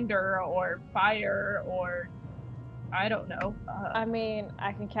thunder or fire or I don't know. I mean,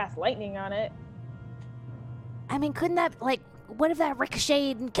 I can cast lightning on it. I mean, couldn't that, what if that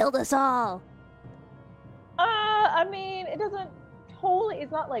ricocheted and killed us all? I mean, it doesn't totally,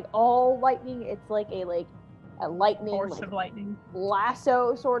 it's not like all lightning, it's like a lightning, force of lightning.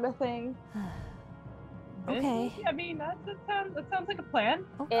 Lasso sort of thing. Okay. I mean, that sounds like a plan.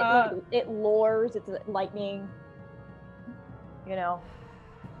 It lures, it's lightning,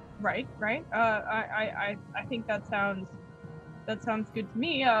 Right. I think that sounds good to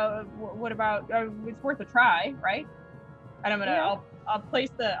me. What about? It's worth a try, right? And I'm gonna. Yeah. I'll place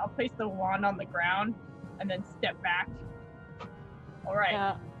the wand on the ground, and then step back. All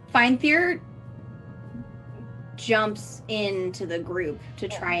right. Feinthir jumps into the group to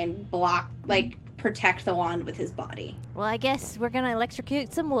try and protect the wand with his body. Well, I guess we're gonna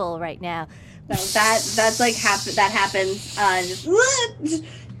electrocute some wool right now. So that's like that happens. Just,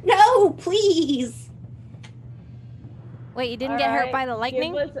 no, please. Wait, you didn't get hurt by the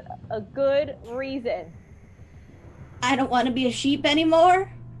lightning? Give us a good reason. I don't want to be a sheep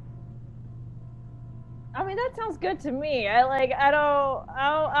anymore. I mean, that sounds good to me. I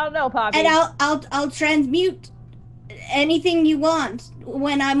don't know, Poppy. And I'll transmute anything you want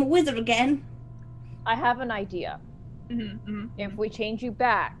when I'm a wizard again. I have an idea. Mm-hmm. If we change you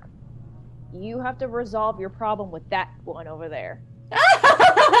back, you have to resolve your problem with that one over there.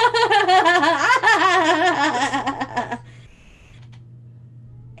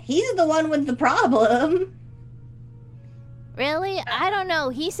 He's the one with the problem. Really? I don't know.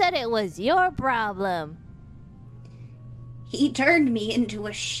 He said it was your problem. He turned me into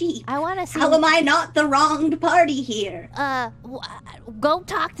a sheep. I want to see. How am I not the wronged party here? Go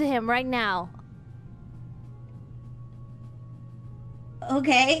talk to him right now.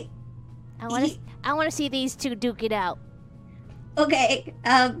 Okay. I want to see these two duke it out. Okay.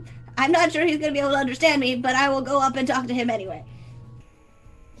 I'm not sure he's gonna be able to understand me, but I will go up and talk to him anyway.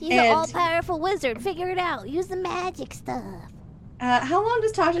 He's an all-powerful wizard. Figure it out. Use the magic stuff. How long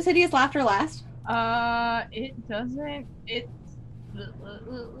does Tasha's hideous laughter last? It doesn't. It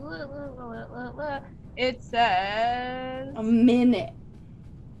says A minute.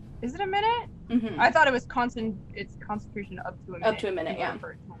 Is it a minute? Mm-hmm. I thought it was It's concentration up to a minute. Up to a minute, yeah.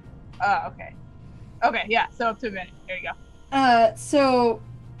 Okay. Okay, yeah. So up to a minute. There you go.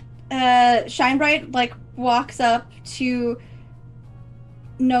 Shinebright walks up to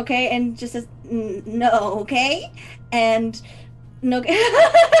Noke and just says, "No, okay?" And Noke,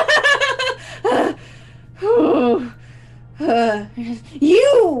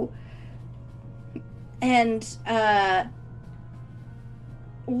 you, and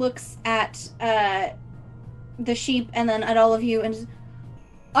looks at the sheep and then at all of you and says,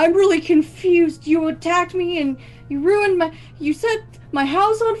 "I'm really confused. You attacked me and you set my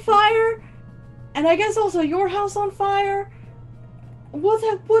house on fire, and I guess also your house on fire. What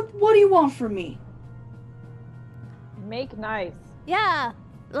do you want from me?" Make nice. Yeah,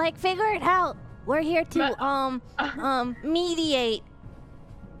 figure it out. We're here to mediate.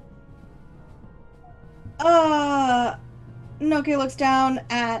 Noke looks down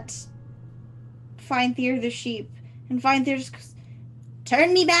at Feinthir the sheep, and Feinthir just goes,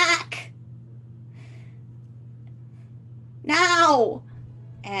 "Turn me back now!"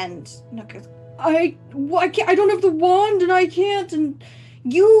 And Noke goes, I don't have the wand, and I can't, and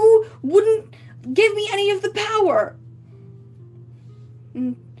you wouldn't give me any of the power.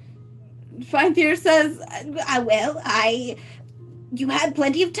 And Feinthir says, You had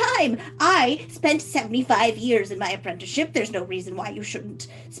plenty of time. I spent 75 years in my apprenticeship. There's no reason why you shouldn't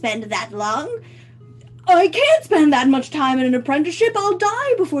spend that long. I can't spend that much time in an apprenticeship. I'll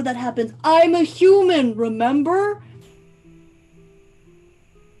die before that happens. I'm a human, remember?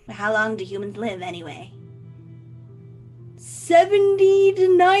 How long do humans live, anyway? 70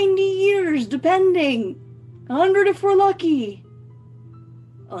 to 90 years, depending. 100 if we're lucky.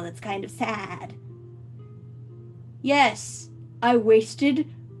 Oh, that's kind of sad. Yes, I wasted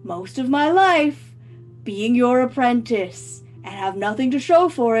most of my life being your apprentice and have nothing to show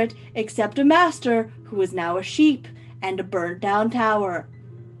for it except a master who is now a sheep and a burnt-down tower.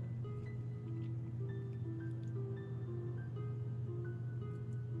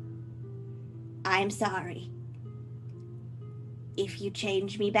 I'm sorry. If you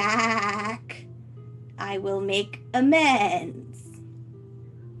change me back, I will make amends.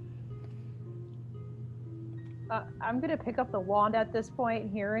 I'm gonna pick up the wand at this point,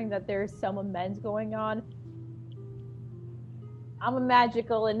 hearing that there's some amends going on. I'm a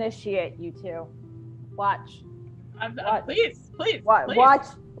magical initiate, you two. Watch. Please.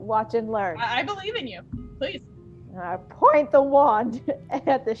 Watch and learn. I believe in you. Please. I point the wand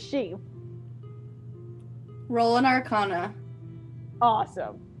at the sheep. Roll an Arcana.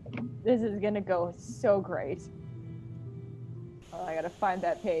 Awesome. This is gonna go so great. Oh, I gotta find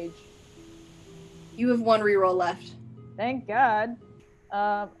that page. You have one reroll left. Thank God.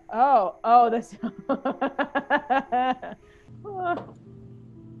 This.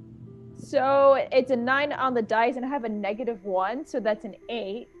 So it's a 9 on the dice, and I have a -1, so that's an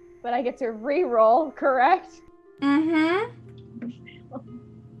 8. But I get to re-roll, correct? Mm-hmm.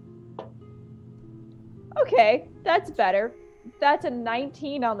 Okay, that's better. That's a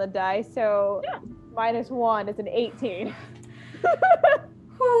 19 on the dice, so -1 is an 18.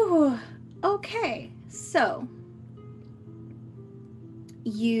 Whew. Okay, so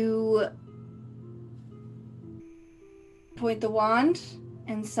you point the wand,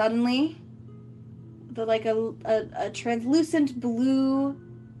 and suddenly, a translucent blue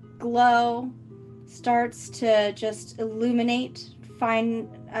glow starts to just illuminate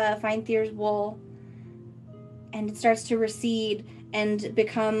Feinthier's wool, and it starts to recede and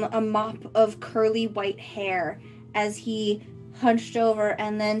become a mop of curly white hair as he hunched over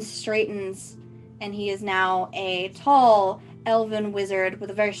and then straightens, and he is now a tall elven wizard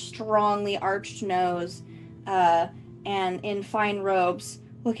with a very strongly arched nose, and in fine robes,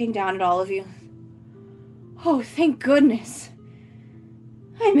 looking down at all of you. Oh, thank goodness.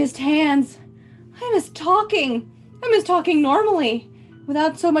 I missed hands. I missed talking. I missed talking normally,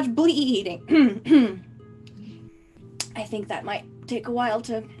 without so much bleeding. I think that might take a while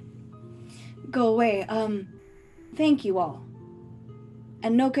to go away. Thank you all.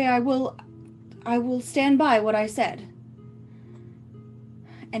 And Noke, I will stand by what I said.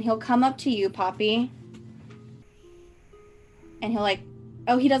 And he'll come up to you, Poppy. And he'll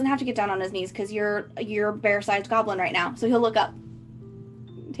he doesn't have to get down on his knees because you're a bear-sized goblin right now. So he'll look up.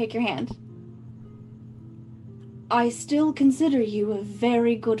 Take your hand. I still consider you a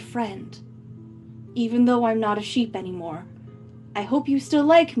very good friend, even though I'm not a sheep anymore. I hope you still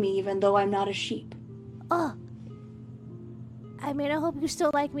like me, even though I'm not a sheep. Oh. I mean, I hope you still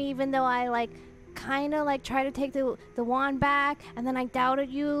like me, even though I, kind of, try to take the wand back, and then I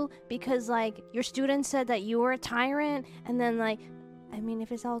doubted you because, your students said that you were a tyrant, and then, I mean,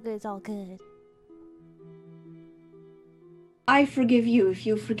 if it's all good, it's all good. I forgive you if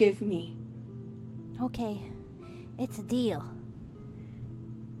you forgive me. Okay. It's a deal.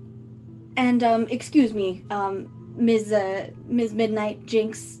 And, excuse me, Ms. Midnight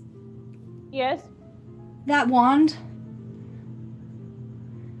Jinx. Yes? That wand?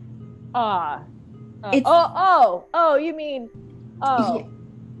 You mean...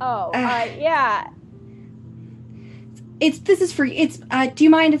 yeah. This is for... do you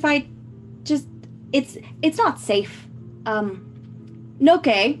mind if I just... It's not safe.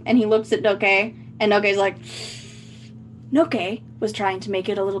 Noke, and he looks at Noke, and Noke's like... Noke was trying to make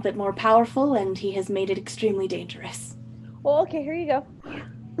it a little bit more powerful, and he has made it extremely dangerous. Well, okay, here you go.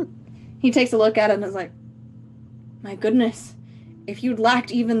 He takes a look at it and is like, my goodness, if you'd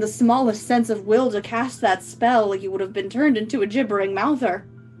lacked even the smallest sense of will to cast that spell, you would have been turned into a gibbering mouther.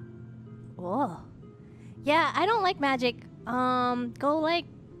 Whoa. Yeah, I don't like magic. Go,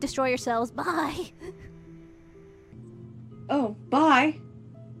 destroy yourselves. Bye. Oh, bye.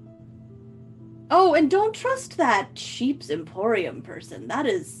 Oh, and don't trust that Sheep's Emporium person. That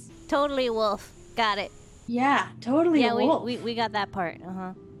is... Totally a wolf. Got it. Yeah, totally a wolf. We got that part.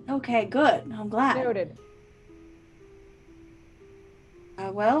 Uh-huh. Okay, good. I'm glad. Noted.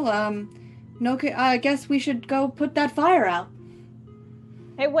 Noke, I guess we should go put that fire out.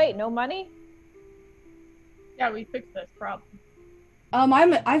 Hey, wait, no money? Yeah, we fixed this problem.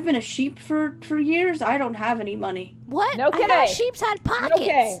 I've been a sheep for years. I don't have any money. What? No I thought kidding. sheeps had pockets.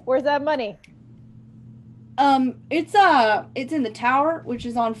 Okay, where's that money? It's in the tower, which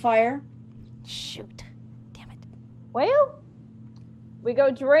is on fire. Shoot. Damn it. Well, we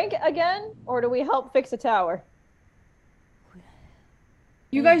go drink again, or do we help fix a tower?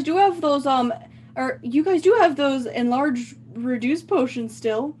 You guys do have those enlarged reduced potions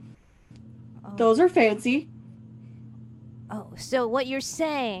still. Oh. Those are fancy. Oh, so what you're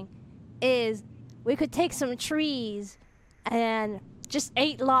saying is we could take some trees and just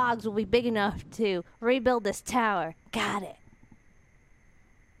 8 logs will be big enough to rebuild this tower. Got it.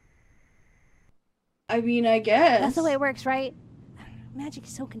 I mean, I guess. That's the way it works, right? Magic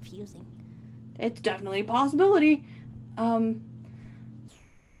is so confusing. It's definitely a possibility. Uthar,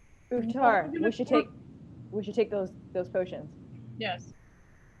 we should take those potions. Yes.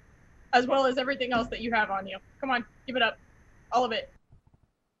 As well as everything else that you have on you. Come on, give it up. All of it.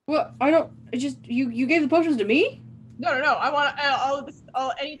 Well, I don't. It's just you gave the potions to me. No. I want all of this.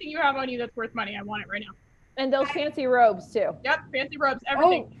 Anything you have on you that's worth money. I want it right now. And those fancy robes too. Yep, fancy robes,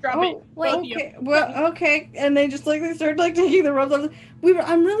 everything. Drop it. wait. Both of you. Okay. Well, okay. And they just they start taking the robes off.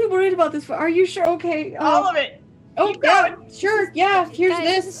 I'm really worried about this. Are you sure? Okay. All of it. Oh Keep yeah, going. sure. Yeah. Here's Guys,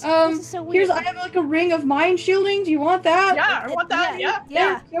 this. this is so weird. I have a ring of mind shielding. Do you want that? Yeah, I want that. Yeah.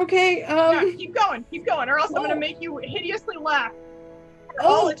 Yeah. Okay. Yeah, keep going, or else I'm gonna make you hideously laugh for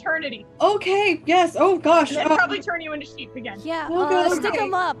all eternity, Okay. Yes. Oh gosh. and then probably turn you into sheep again. Yeah, Okay, stick okay.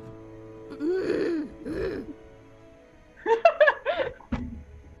 them up.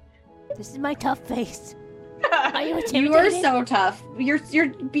 This is my tough face. Are you intimidating? You are so tough. You're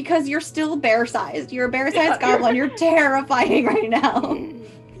because you're still bear-sized. You're a bear-sized goblin. You're terrifying right now.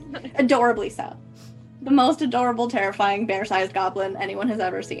 Adorably so. The most adorable, terrifying bear-sized goblin anyone has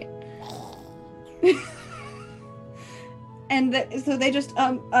ever seen. And so they just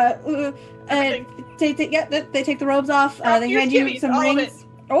they take the robes off. They Your hand you skivvies, some all of rings.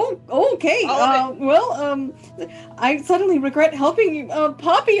 Oh, okay. All of I suddenly regret helping you.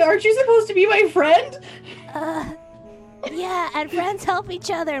 Poppy, aren't you supposed to be my friend? Yeah, and friends help each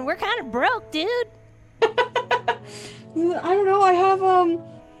other, and we're kind of broke, dude. I don't know. I have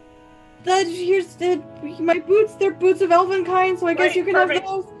here's my boots. They're boots of elven kind, so I guess Right, you can perfect.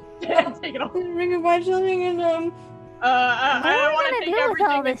 have those. Take it off. Ring of mind shielding and What I are we want gonna to take do with all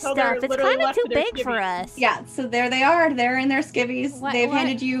everything this until they're stuff? It's literally kind of left too with their big for skivvies. us. yeah. So there they are. They're in their skivvies. What- They've what-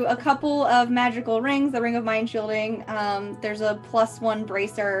 handed you a couple of magical rings. The ring of mind shielding. There's a +1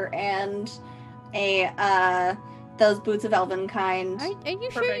 bracer and a those boots of elven kind. Are you sure you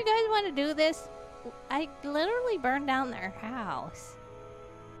Perfect. guys want to do this? I literally burned down their house.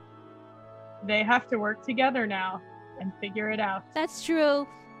 They have to work together now and figure it out. That's true.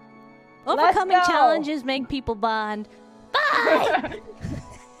 Let's Overcoming go. challenges make people bond. Bye!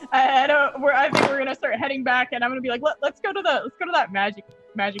 I think we're gonna start heading back, and I'm gonna be like, let's go to that magic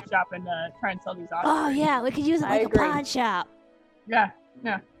shop and try and sell these off. Oh yeah, we could use it I like a agree. pawn shop. Yeah.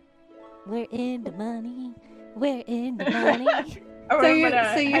 We're in the money. We're in the money. Oh, So I'm you-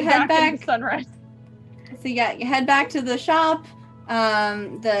 gonna so you head head back into back? sunrise. So yeah, you head back to the shop.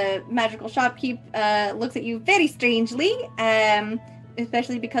 The magical shopkeep looks at you very strangely,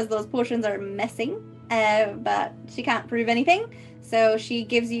 especially because those potions are missing. But she can't prove anything, so she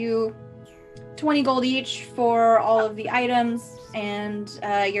gives you 20 gold each for all of the items, and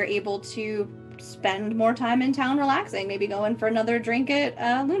you're able to spend more time in town relaxing. Maybe go in for another drink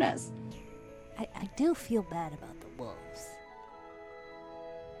at Luna's. I do feel bad about the wolves.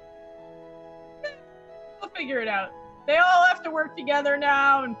 We'll figure it out. They all have to work together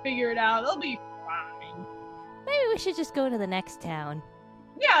now and figure it out. They'll be fine. Maybe we should just go to the next town.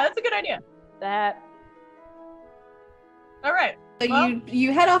 Yeah, that's a good idea. That All right. So Well-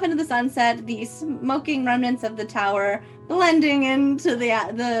 you head off into the sunset, the smoking remnants of the tower blending into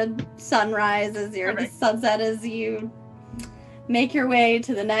the sunrise as the Perfect. sunset as you make your way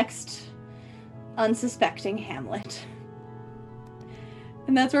to the next unsuspecting hamlet.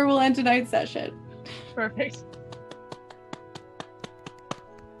 And that's where we'll end tonight's session. Perfect.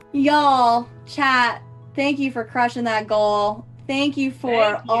 Y'all, chat, thank you for crushing that goal. Thank you for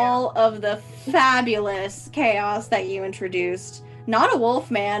Thank you. all of the fabulous chaos that you introduced. Not a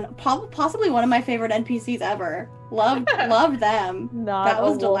wolf man, possibly one of my favorite NPCs ever. Loved them. not That a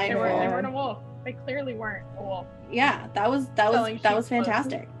was wolf delightful. They man. weren't a wolf. They clearly weren't a wolf. Yeah, that was Selling sheep's clothes.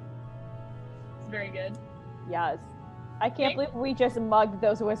 fantastic. It's very good. Yes. I can't believe we just mugged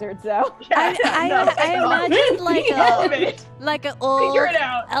those wizards though. Yeah, no, I imagined All like all of a it. like an old Figure it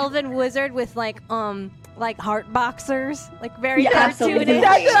out. elven wizard with like like heart boxers, like very Yeah, cartoonish. absolutely.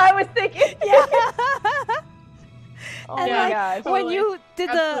 That's what I was thinking. Yeah. Oh And my like, gosh. when Totally. you did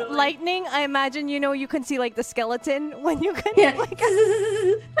Absolutely. the lightning, I imagine you can see like the skeleton when you can. Yeah. Like,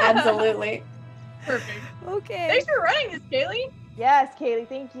 Absolutely. Perfect. okay. Thanks for running this, Kaylee. Yes, Kaylee,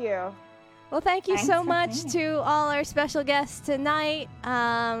 thank you. Well, thank you Thanks so for much playing. to all our special guests tonight.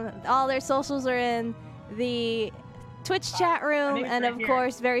 All their socials are in the Twitch chat room, think it's and right of here.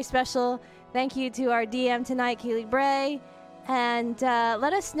 course, very special thank you to our DM tonight, Keely Bray. And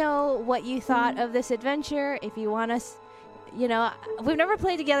let us know what you thought of this adventure. If you want us, we've never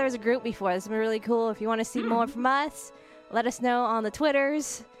played together as a group before. This has been really cool. If you want to see more from us, let us know on the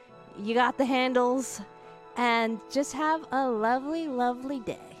Twitters. You got the handles. And just have a lovely, lovely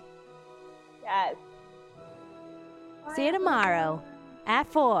day. Yes. See you tomorrow at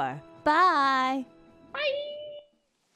 4. Bye.